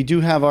we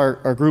do have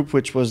our group,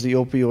 which was the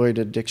Opioid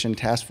Addiction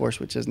Task Force,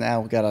 which has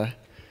now got a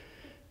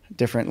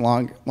different,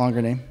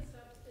 longer name.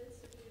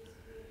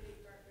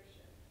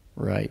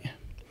 Right.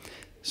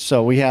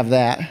 So we have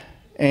that.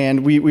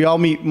 And we all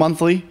meet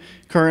monthly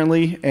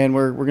currently, and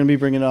we're going to be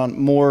bringing on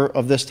more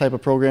of this type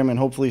of program and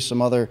hopefully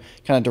some other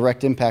kind of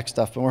direct impact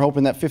stuff. But we're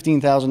hoping that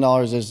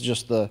 $15,000 is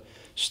just the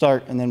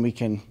start, and then we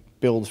can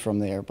build from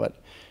there.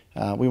 But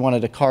we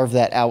wanted to carve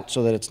that out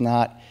so that it's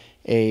not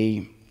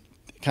a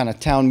kind of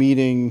town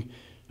meeting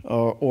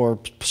or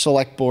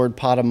select board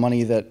pot of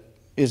money that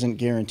isn't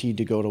guaranteed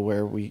to go to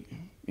where we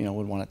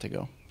would want it to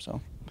go.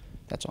 So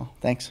that's all.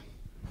 Thanks.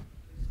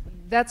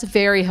 That's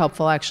very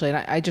helpful, actually,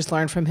 and I just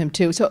learned from him,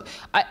 too. So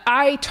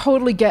I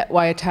totally get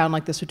why a town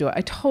like this would do it.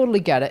 I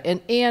totally get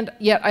it, and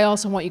yet I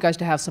also want you guys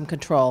to have some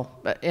control.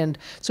 And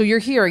so you're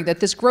hearing that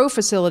this grow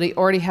facility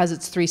already has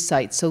its 3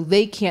 sites, so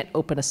they can't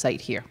open a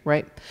site here,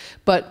 right?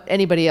 But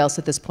anybody else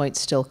at this point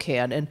still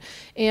can.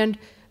 And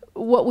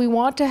what we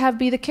want to have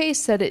be the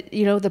case that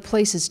the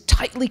place is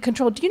tightly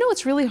controlled. Do you know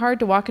it's really hard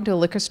to walk into a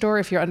liquor store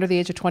if you're under the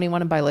age of 21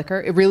 and buy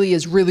liquor? It really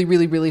is really,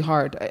 really, really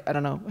hard. I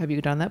don't know. Have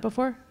you done that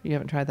before? You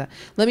haven't tried that.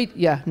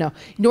 No.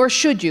 Nor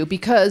should you,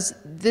 because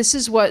this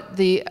is what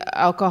the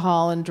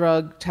Alcohol and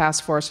Drug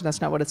Task Force, and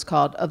that's not what it's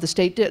called, of the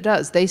state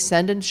does. They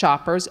send in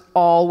shoppers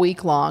all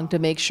week long to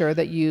make sure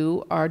that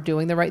you are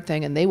doing the right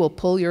thing, and they will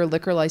pull your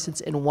liquor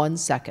license in 1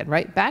 second,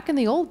 right? Back in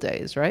the old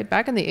days, right?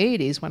 Back in the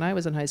 80s when I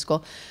was in high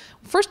school,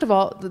 first of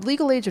all, the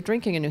legal age of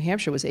drinking in New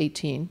Hampshire was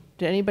 18.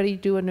 Did anybody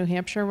do a New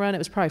Hampshire run? It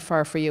was probably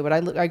far for you, but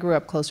I grew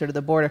up closer to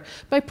the border.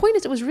 My point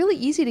is, it was really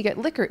easy to get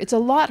liquor. It's a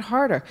lot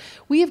harder.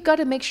 We have got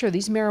to make sure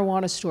these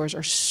marijuana stores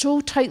are so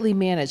tightly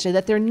managed and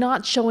that they're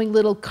not showing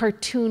little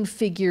cartoon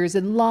figures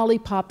and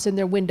lollipops in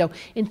their window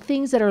and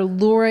things that are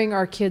luring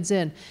our kids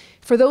in.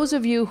 For those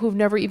of you who've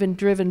never even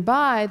driven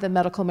by the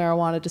medical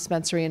marijuana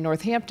dispensary in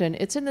Northampton,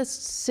 it's in this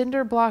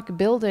cinder block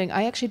building.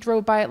 I actually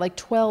drove by it like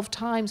 12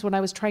 times when I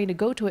was trying to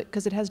go to it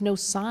because it has no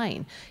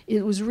sign.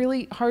 It was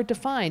really hard to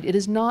find. It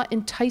is not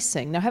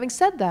enticing. Now, having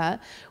said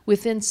that,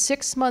 within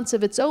 6 months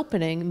of its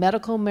opening,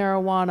 medical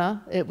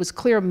marijuana, it was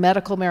clear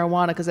medical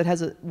marijuana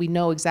because we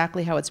know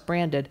exactly how it's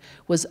branded,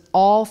 was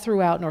all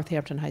throughout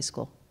Northampton High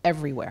School,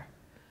 everywhere.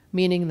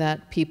 Meaning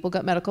that people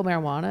got medical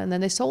marijuana and then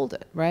they sold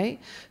it, right?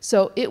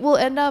 So it will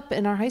end up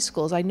in our high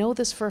schools. I know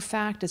this for a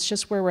fact. It's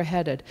just where we're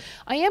headed.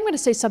 I am going to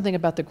say something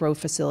about the grow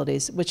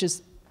facilities, which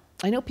is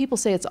I know people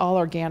say it's all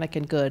organic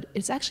and good.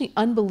 It's actually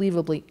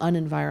unbelievably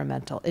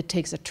unenvironmental. It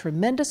takes a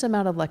tremendous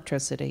amount of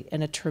electricity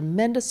and a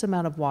tremendous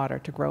amount of water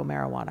to grow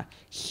marijuana.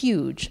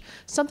 Huge.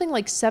 Something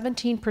like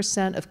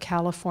 17% of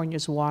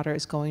California's water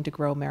is going to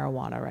grow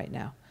marijuana right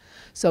now.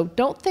 So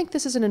don't think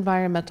this is an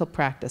environmental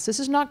practice. This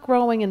is not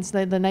growing in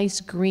the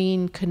nice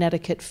green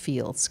Connecticut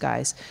fields,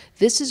 guys.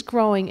 This is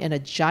growing in a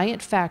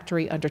giant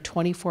factory under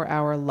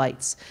 24-hour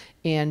lights.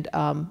 And,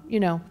 you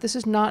know, this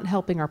is not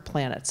helping our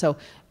planet. So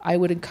I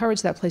would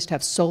encourage that place to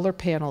have solar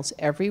panels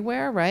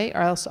everywhere, right?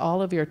 Or else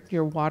all of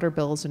your water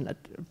bills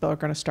are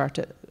going to start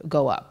to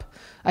go up.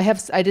 I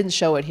didn't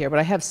show it here, but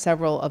I have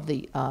several of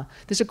the,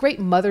 there's a great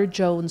Mother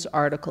Jones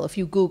article. If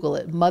you Google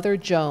it, Mother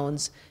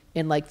Jones,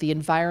 in like the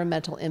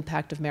environmental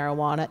impact of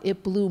marijuana,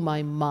 it blew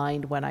my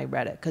mind when I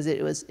read it because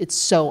it's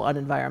so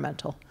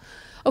unenvironmental.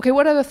 Okay,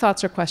 what other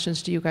thoughts or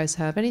questions do you guys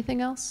have?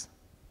 Anything else?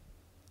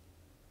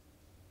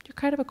 You're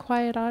kind of a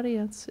quiet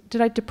audience.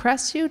 Did I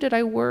depress you? Did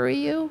I worry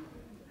you?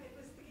 I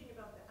was thinking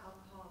about the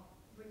alcohol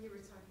when you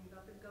were talking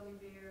about the gummy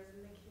bears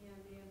and the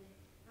candy, and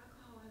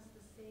alcohol has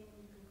the same,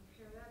 you can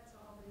compare that to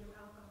all the new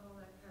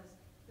alcohol that has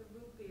the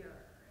root beer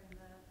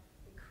and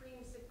the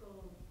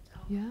creamsicle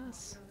alcohol.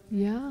 Yes,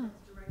 you know, yeah.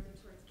 that's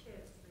directed towards kids.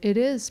 It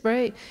is,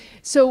 right.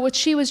 So what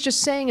she was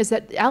just saying is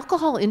that the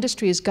alcohol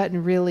industry has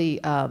gotten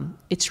really,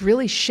 it's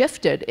really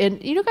shifted.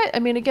 And you know, guys, I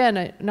mean,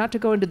 again, not to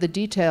go into the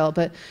detail,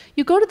 but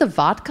you go to the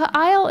vodka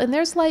aisle and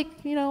there's like,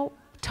 you know,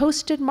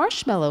 toasted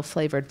marshmallow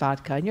flavored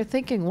vodka. And you're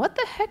thinking, what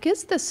the heck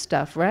is this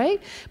stuff,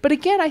 right? But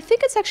again, I think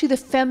it's actually the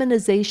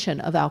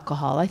feminization of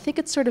alcohol. I think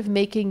it's sort of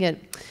making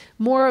it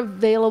more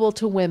available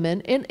to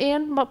women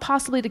and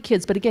possibly to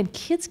kids. But again,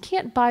 kids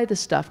can't buy the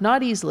stuff,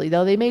 not easily,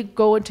 though they may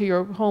go into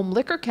your home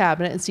liquor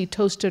cabinet and see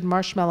toasted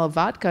marshmallow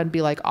vodka and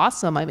be like,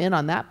 awesome, I'm in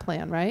on that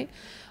plan, right?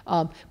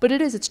 But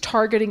it's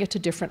targeting it to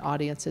different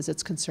audiences.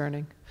 It's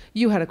concerning.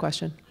 You had a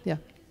question, yeah.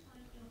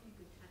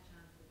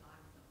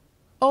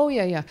 Oh,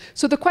 yeah, yeah.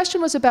 So the question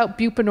was about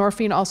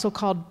buprenorphine, also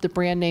called the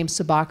brand name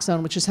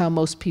Suboxone, which is how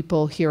most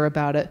people hear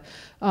about it.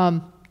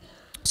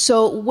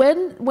 So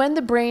when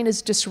the brain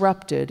is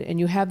disrupted and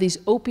you have these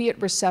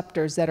opiate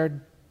receptors that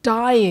are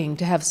dying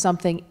to have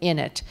something in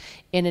it,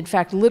 and in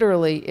fact,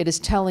 literally, it is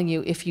telling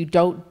you if you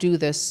don't do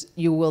this,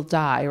 you will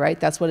die, right?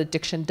 That's what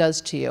addiction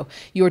does to you.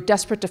 You are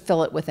desperate to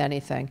fill it with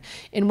anything.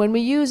 And when we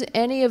use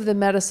any of the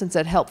medicines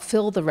that help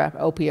fill the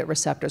opiate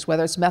receptors,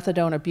 whether it's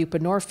methadone or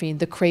buprenorphine,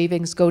 the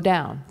cravings go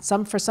down.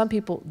 For some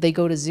people, they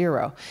go to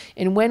zero.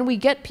 And when we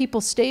get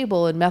people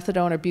stable in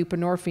methadone or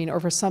buprenorphine,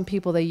 or for some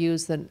people, they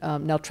use the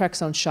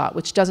naltrexone shot,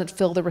 which doesn't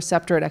fill the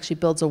receptor, it actually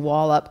builds a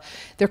wall up.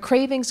 Their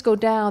cravings go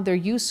down, their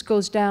use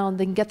goes down,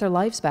 they can get their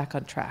lives back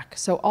on track.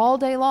 So all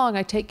day long,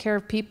 I take care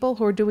of people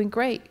who are doing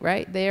great,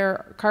 right?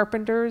 They're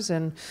carpenters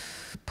and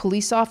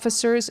police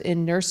officers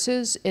and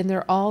nurses, and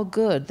they're all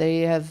good.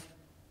 They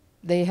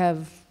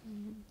have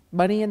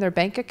money in their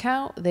bank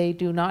account. They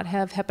do not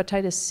have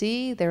hepatitis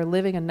C. They're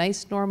living a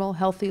nice, normal,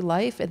 healthy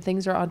life, and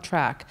things are on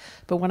track.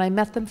 But when I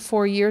met them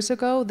 4 years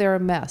ago, they're a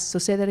mess. So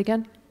say that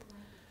again.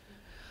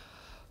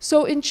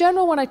 So in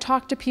general, when I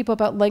talk to people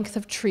about length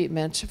of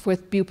treatment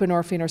with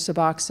buprenorphine or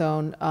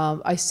Suboxone,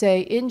 I say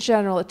in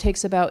general it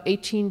takes about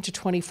 18 to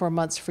 24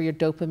 months for your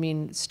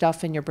dopamine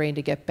stuff in your brain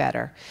to get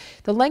better.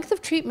 The length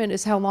of treatment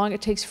is how long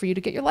it takes for you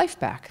to get your life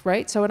back,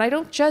 right? So, and I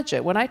don't judge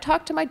it. When I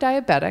talk to my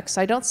diabetics,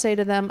 I don't say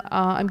to them,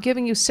 I'm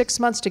giving you 6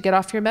 months to get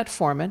off your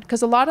metformin,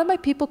 because a lot of my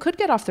people could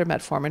get off their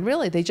metformin,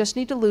 really. They just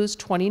need to lose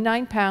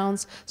 29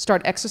 pounds,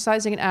 start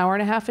exercising an hour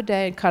and a half a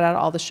day, and cut out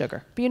all the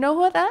sugar. But you know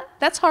what?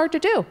 That's hard to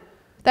do.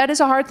 That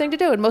is a hard thing to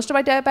do, and most of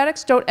my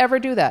diabetics don't ever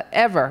do that,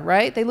 ever,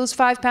 right? They lose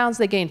 5 pounds,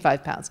 they gain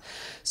 5 pounds.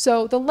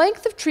 So the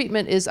length of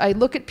treatment is I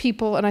look at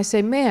people and I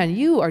say, man,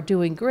 you are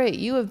doing great.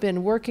 You have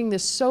been working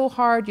this so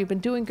hard. You've been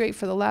doing great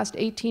for the last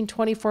 18,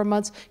 24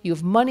 months. You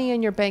have money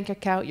in your bank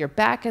account. You're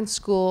back in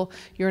school.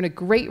 You're in a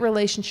great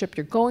relationship.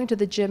 You're going to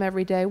the gym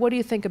every day. What do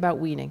you think about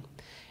weaning?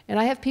 And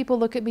I have people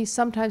look at me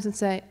sometimes and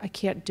say, I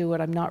can't do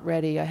it, I'm not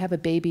ready, I have a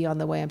baby on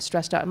the way, I'm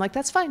stressed out. I'm like,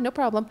 that's fine, no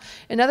problem.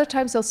 And other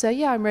times they'll say,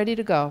 yeah, I'm ready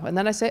to go. And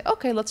then I say,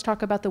 okay, let's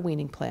talk about the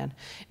weaning plan.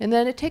 And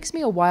then it takes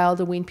me a while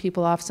to wean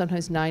people off,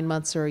 sometimes 9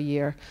 months or a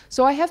year.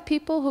 So I have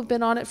people who've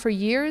been on it for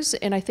years,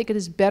 and I think it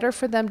is better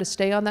for them to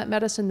stay on that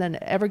medicine than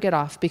ever get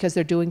off, because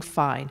they're doing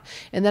fine.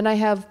 And then I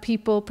have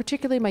people,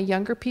 particularly my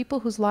younger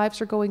people, whose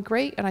lives are going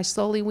great, and I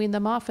slowly wean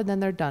them off, and then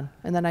they're done.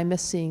 And then I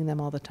miss seeing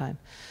them all the time.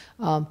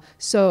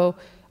 So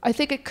I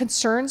think it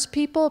concerns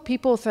people.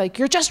 People think,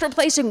 you're just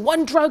replacing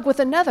one drug with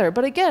another.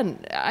 But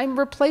again, I'm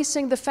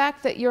replacing the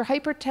fact that your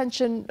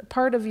hypertension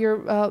part of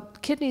your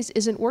kidneys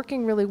isn't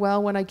working really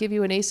well when I give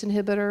you an ACE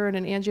inhibitor and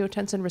an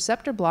angiotensin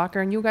receptor blocker,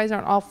 and you guys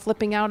aren't all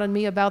flipping out on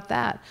me about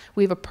that.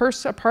 We have a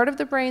part of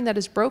the brain that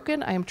is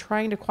broken. I am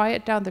trying to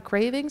quiet down the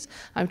cravings.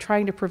 I'm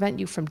trying to prevent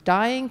you from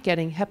dying,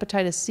 getting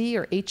hepatitis C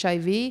or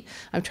HIV.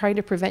 I'm trying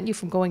to prevent you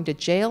from going to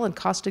jail and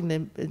costing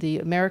the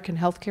American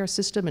healthcare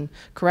system and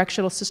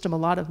correctional system a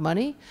lot of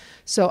money.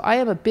 So I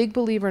am a big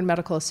believer in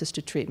medical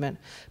assisted treatment.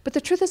 But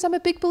the truth is, I'm a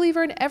big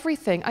believer in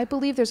everything. I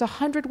believe there's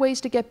 100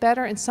 ways to get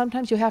better, and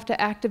sometimes you have to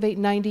activate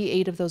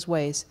 98 of those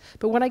ways.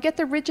 But when I get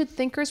the rigid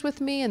thinkers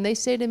with me and they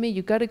say to me,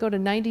 you got to go to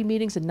 90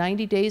 meetings in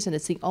 90 days and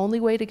it's the only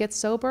way to get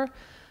sober,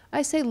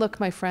 I say, look,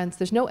 my friends,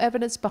 there's no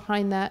evidence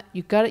behind that.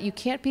 You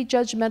can't be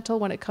judgmental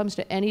when it comes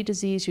to any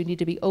disease. You need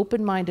to be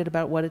open-minded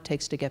about what it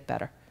takes to get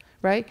better,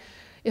 right?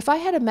 If I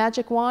had a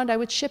magic wand, I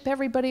would ship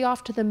everybody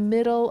off to the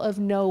middle of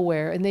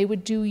nowhere, and they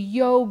would do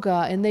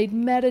yoga, and they'd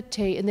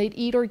meditate, and they'd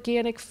eat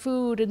organic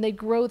food, and they'd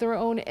grow their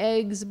own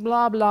eggs,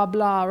 blah, blah,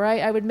 blah,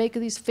 right? I would make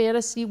these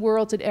fantasy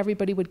worlds, and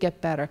everybody would get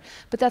better.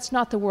 But that's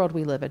not the world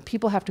we live in.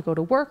 People have to go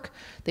to work.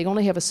 They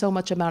only have so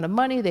much amount of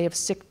money. They have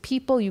sick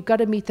people. You've got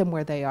to meet them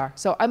where they are.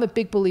 So I'm a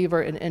big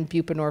believer in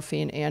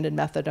buprenorphine and in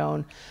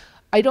methadone.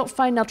 I don't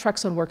find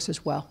naltrexone works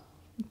as well.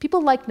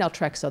 People like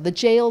naltrexone. The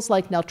jails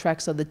like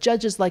naltrexone. The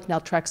judges like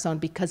naltrexone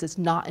because it's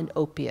not an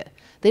opiate.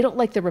 They don't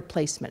like the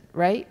replacement,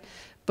 right?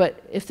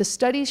 But if the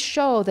studies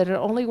show that it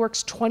only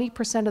works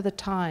 20% of the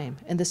time,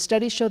 and the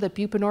studies show that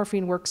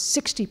buprenorphine works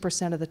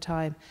 60% of the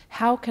time,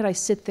 how can I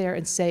sit there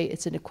and say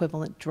it's an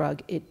equivalent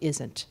drug? It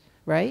isn't,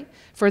 right?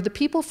 For the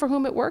people for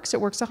whom it works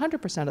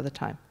 100% of the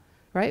time,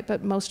 right?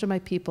 But most of my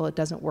people it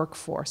doesn't work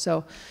for.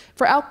 So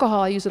for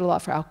alcohol, I use it a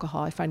lot for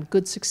alcohol. I find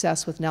good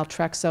success with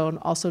naltrexone,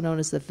 also known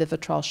as the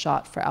Vivitrol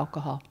shot for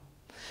alcohol.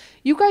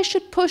 You guys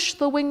should push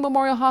the Wing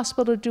Memorial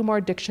Hospital to do more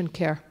addiction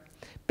care.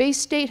 Bay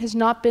State has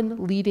not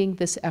been leading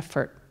this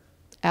effort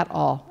at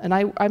all. And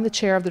I'm the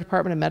chair of the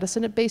Department of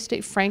Medicine at Bay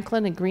State,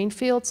 Franklin and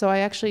Greenfield, so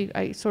I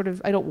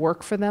don't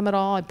work for them at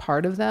all. I'm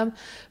part of them.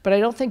 But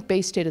I don't think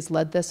Bay State has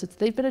led this.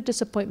 They've been a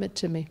disappointment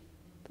to me.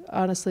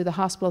 Honestly, the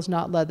hospital's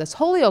not led this.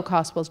 Holyoke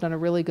Hospital's done a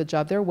really good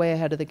job. They're way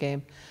ahead of the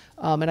game.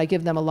 And I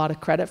give them a lot of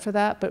credit for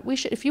that. But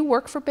if you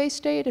work for Bay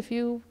State, if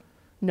you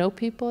know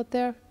people out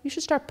there, you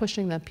should start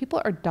pushing them.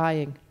 People are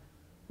dying,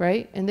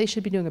 right? And they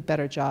should be doing a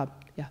better job.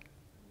 Yeah.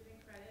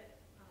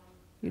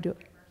 You do it.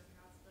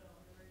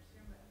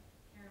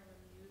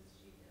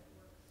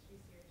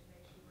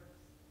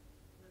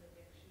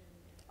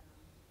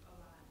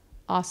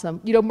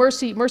 Awesome. You know,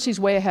 Mercy's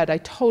way ahead. I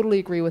totally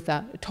agree with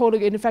that.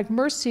 Totally. And in fact,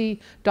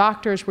 Mercy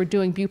doctors were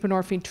doing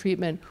buprenorphine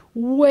treatment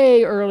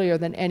way earlier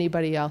than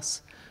anybody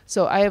else.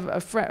 So I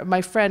have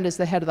my friend is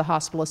the head of the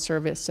hospitalist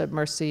service at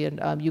Mercy,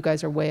 and you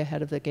guys are way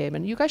ahead of the game.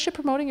 And you guys should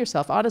promoting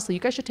yourself. Honestly,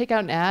 you guys should take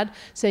out an ad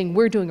saying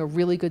we're doing a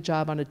really good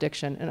job on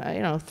addiction,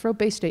 and throw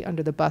Bay State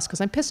under the bus because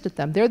I'm pissed at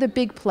them. They're the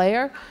big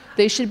player.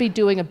 They should be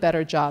doing a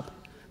better job,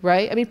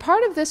 right? I mean,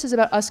 part of this is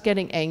about us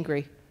getting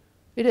angry.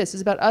 It is.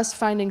 It's about us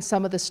finding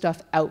some of this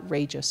stuff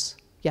outrageous.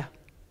 Yeah.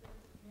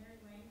 Mary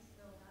Lane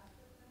still has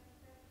the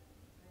benefit?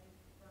 I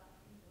brought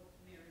people to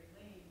Mary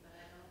Lane, but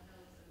I don't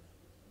know since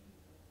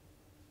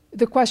the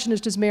The question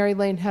is, does Mary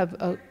Lane have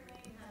a... Mary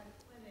Lane had a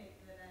clinic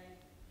that I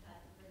had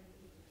to bring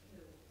people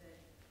to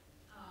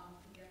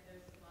get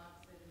their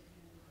Suboxone,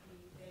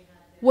 and they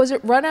had their... Was it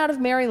run out of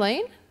Mary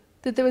Lane?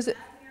 That there was a...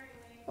 Mary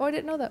Lane, Oh, I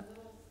didn't know that.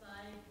 little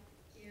side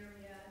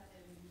area,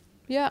 and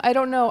Yeah, I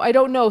don't know. I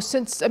don't know.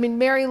 Since, I mean,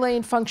 Mary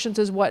Lane functions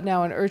as what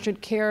now, an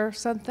urgent care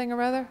something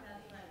or other?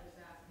 that's what I was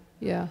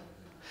asking. Yeah.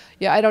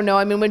 Yeah, I don't know.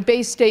 I mean, when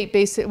Bay State,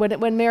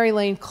 when Mary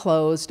Lane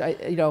closed,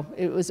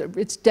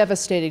 it's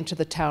devastating to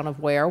the town of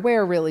Ware.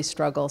 Ware really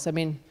struggles. I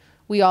mean,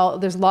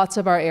 there's lots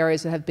of our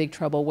areas that have big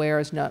trouble. Ware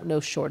is no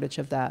shortage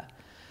of that.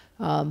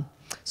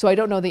 So I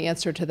don't know the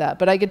answer to that,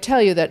 but I could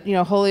tell you that,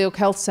 Holyoke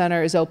Health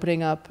Center is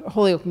opening up,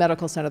 Holyoke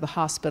Medical Center, the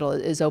hospital,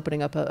 is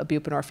opening up a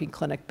buprenorphine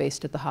clinic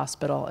based at the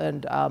hospital,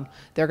 and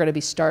they're going to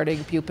be starting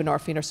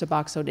buprenorphine or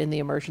Suboxone in the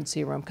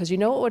emergency room. Because you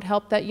know what would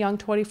help that young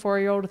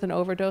 24-year-old with an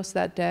overdose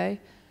that day?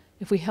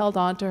 If we held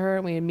on to her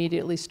and we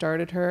immediately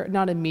started her,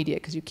 not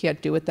immediate because you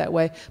can't do it that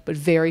way, but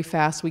very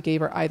fast, we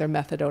gave her either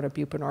methadone or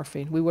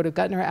buprenorphine. We would have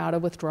gotten her out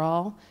of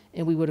withdrawal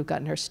and we would have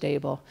gotten her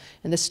stable.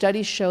 And the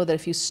studies show that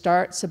if you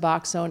start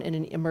Suboxone in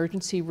an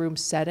emergency room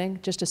setting,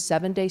 just a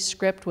 7-day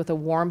script with a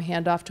warm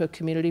handoff to a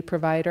community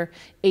provider,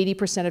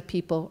 80% of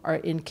people are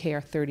in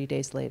care 30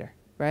 days later.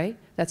 Right?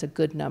 That's a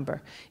good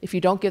number. If you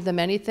don't give them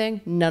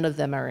anything, none of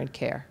them are in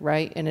care,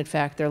 right? And in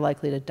fact, they're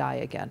likely to die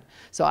again.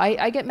 So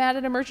I get mad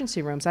at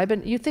emergency rooms.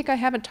 You think I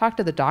haven't talked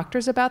to the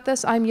doctors about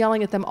this? I'm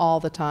yelling at them all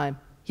the time.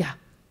 Yeah.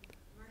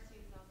 Mercy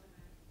is also going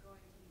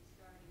to be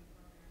starting a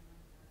program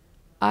like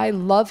that. I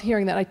love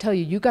hearing that. I tell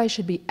you, you guys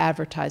should be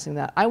advertising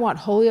that. I want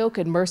Holyoke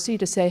and Mercy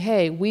to say,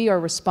 hey, we are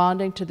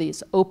responding to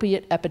this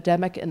opiate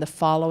epidemic in the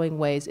following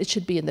ways. It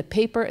should be in the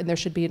paper and there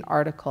should be an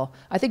article.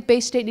 I think Bay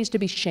State needs to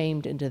be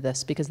shamed into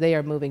this because they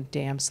are moving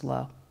damn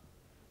slow.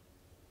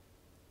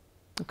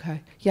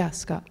 Okay. Yeah,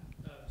 Scott.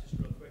 Just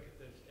real quick, if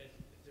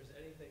there's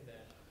anything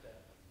that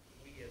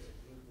we as a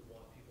group would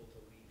want people to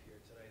leave here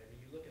tonight, I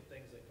mean, you look at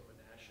things like from a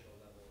national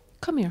level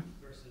Come here.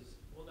 versus,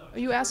 well, no. Are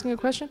you asking a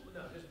question?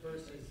 No, just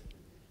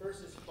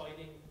versus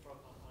fighting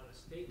on a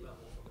state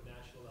level from a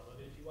national level.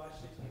 I mean, if you watched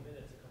 60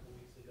 Minutes a couple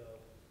weeks ago,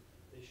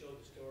 they showed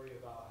the story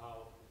about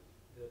how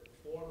the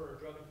former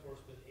drug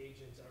enforcement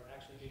agents are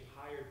actually being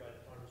hired by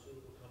the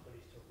pharmaceutical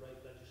companies to write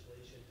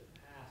legislation to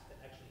pass to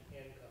actually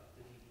handcuff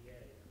the DEA.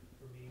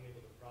 for being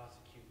able to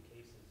prosecute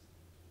cases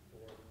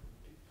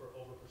for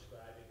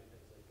overprescribing and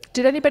things like that.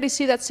 Did anybody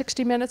see that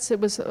 60 Minutes? It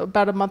was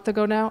about a month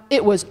ago now.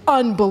 It was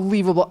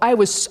unbelievable.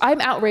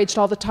 I'm outraged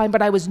all the time,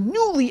 but I was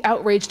newly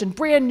outraged in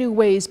brand new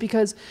ways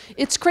because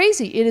it's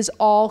crazy. It is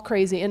all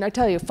crazy. And I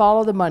tell you,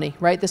 follow the money,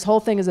 right? This whole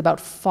thing is about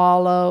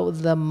follow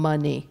the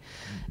money.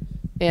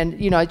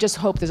 And, you know, I just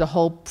hope there's a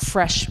whole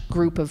fresh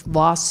group of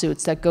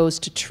lawsuits that goes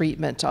to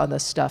treatment on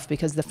this stuff,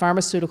 because the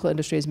pharmaceutical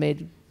industry has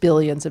made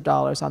billions of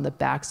dollars on the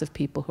backs of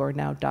people who are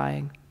now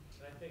dying.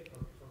 And I think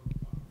from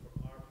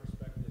our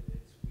perspective,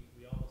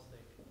 we almost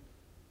think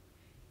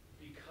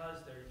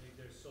because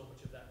there's so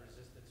much of that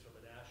resistance from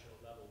a national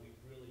level, we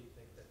really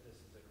think that this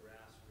is a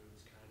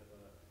grassroots kind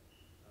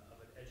of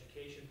an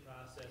education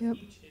process. Yep.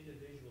 Each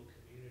individual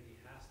community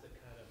has to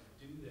kind of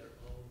do their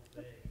own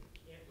thing.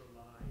 You can't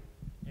rely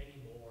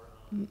anymore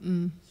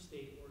on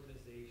state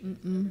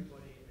organizations,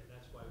 everybody, and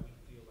that's why we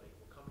feel like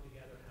we're coming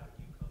together, have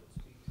you come and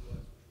speak to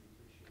us, which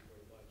we appreciate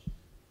very much.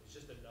 It's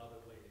just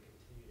another way to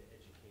continue to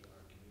educate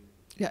our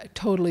community. Yeah, I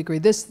totally agree.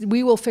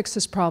 We will fix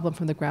this problem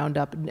from the ground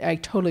up. And I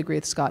totally agree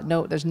with Scott.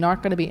 No, there's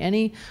not going to be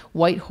any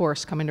white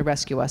horse coming to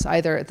rescue us,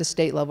 either at the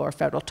state level or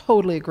federal.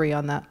 Totally agree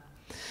on that.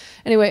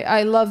 Anyway,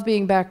 I love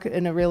being back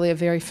in a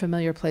very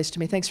familiar place to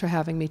me. Thanks for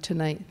having me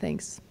tonight.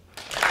 Thanks.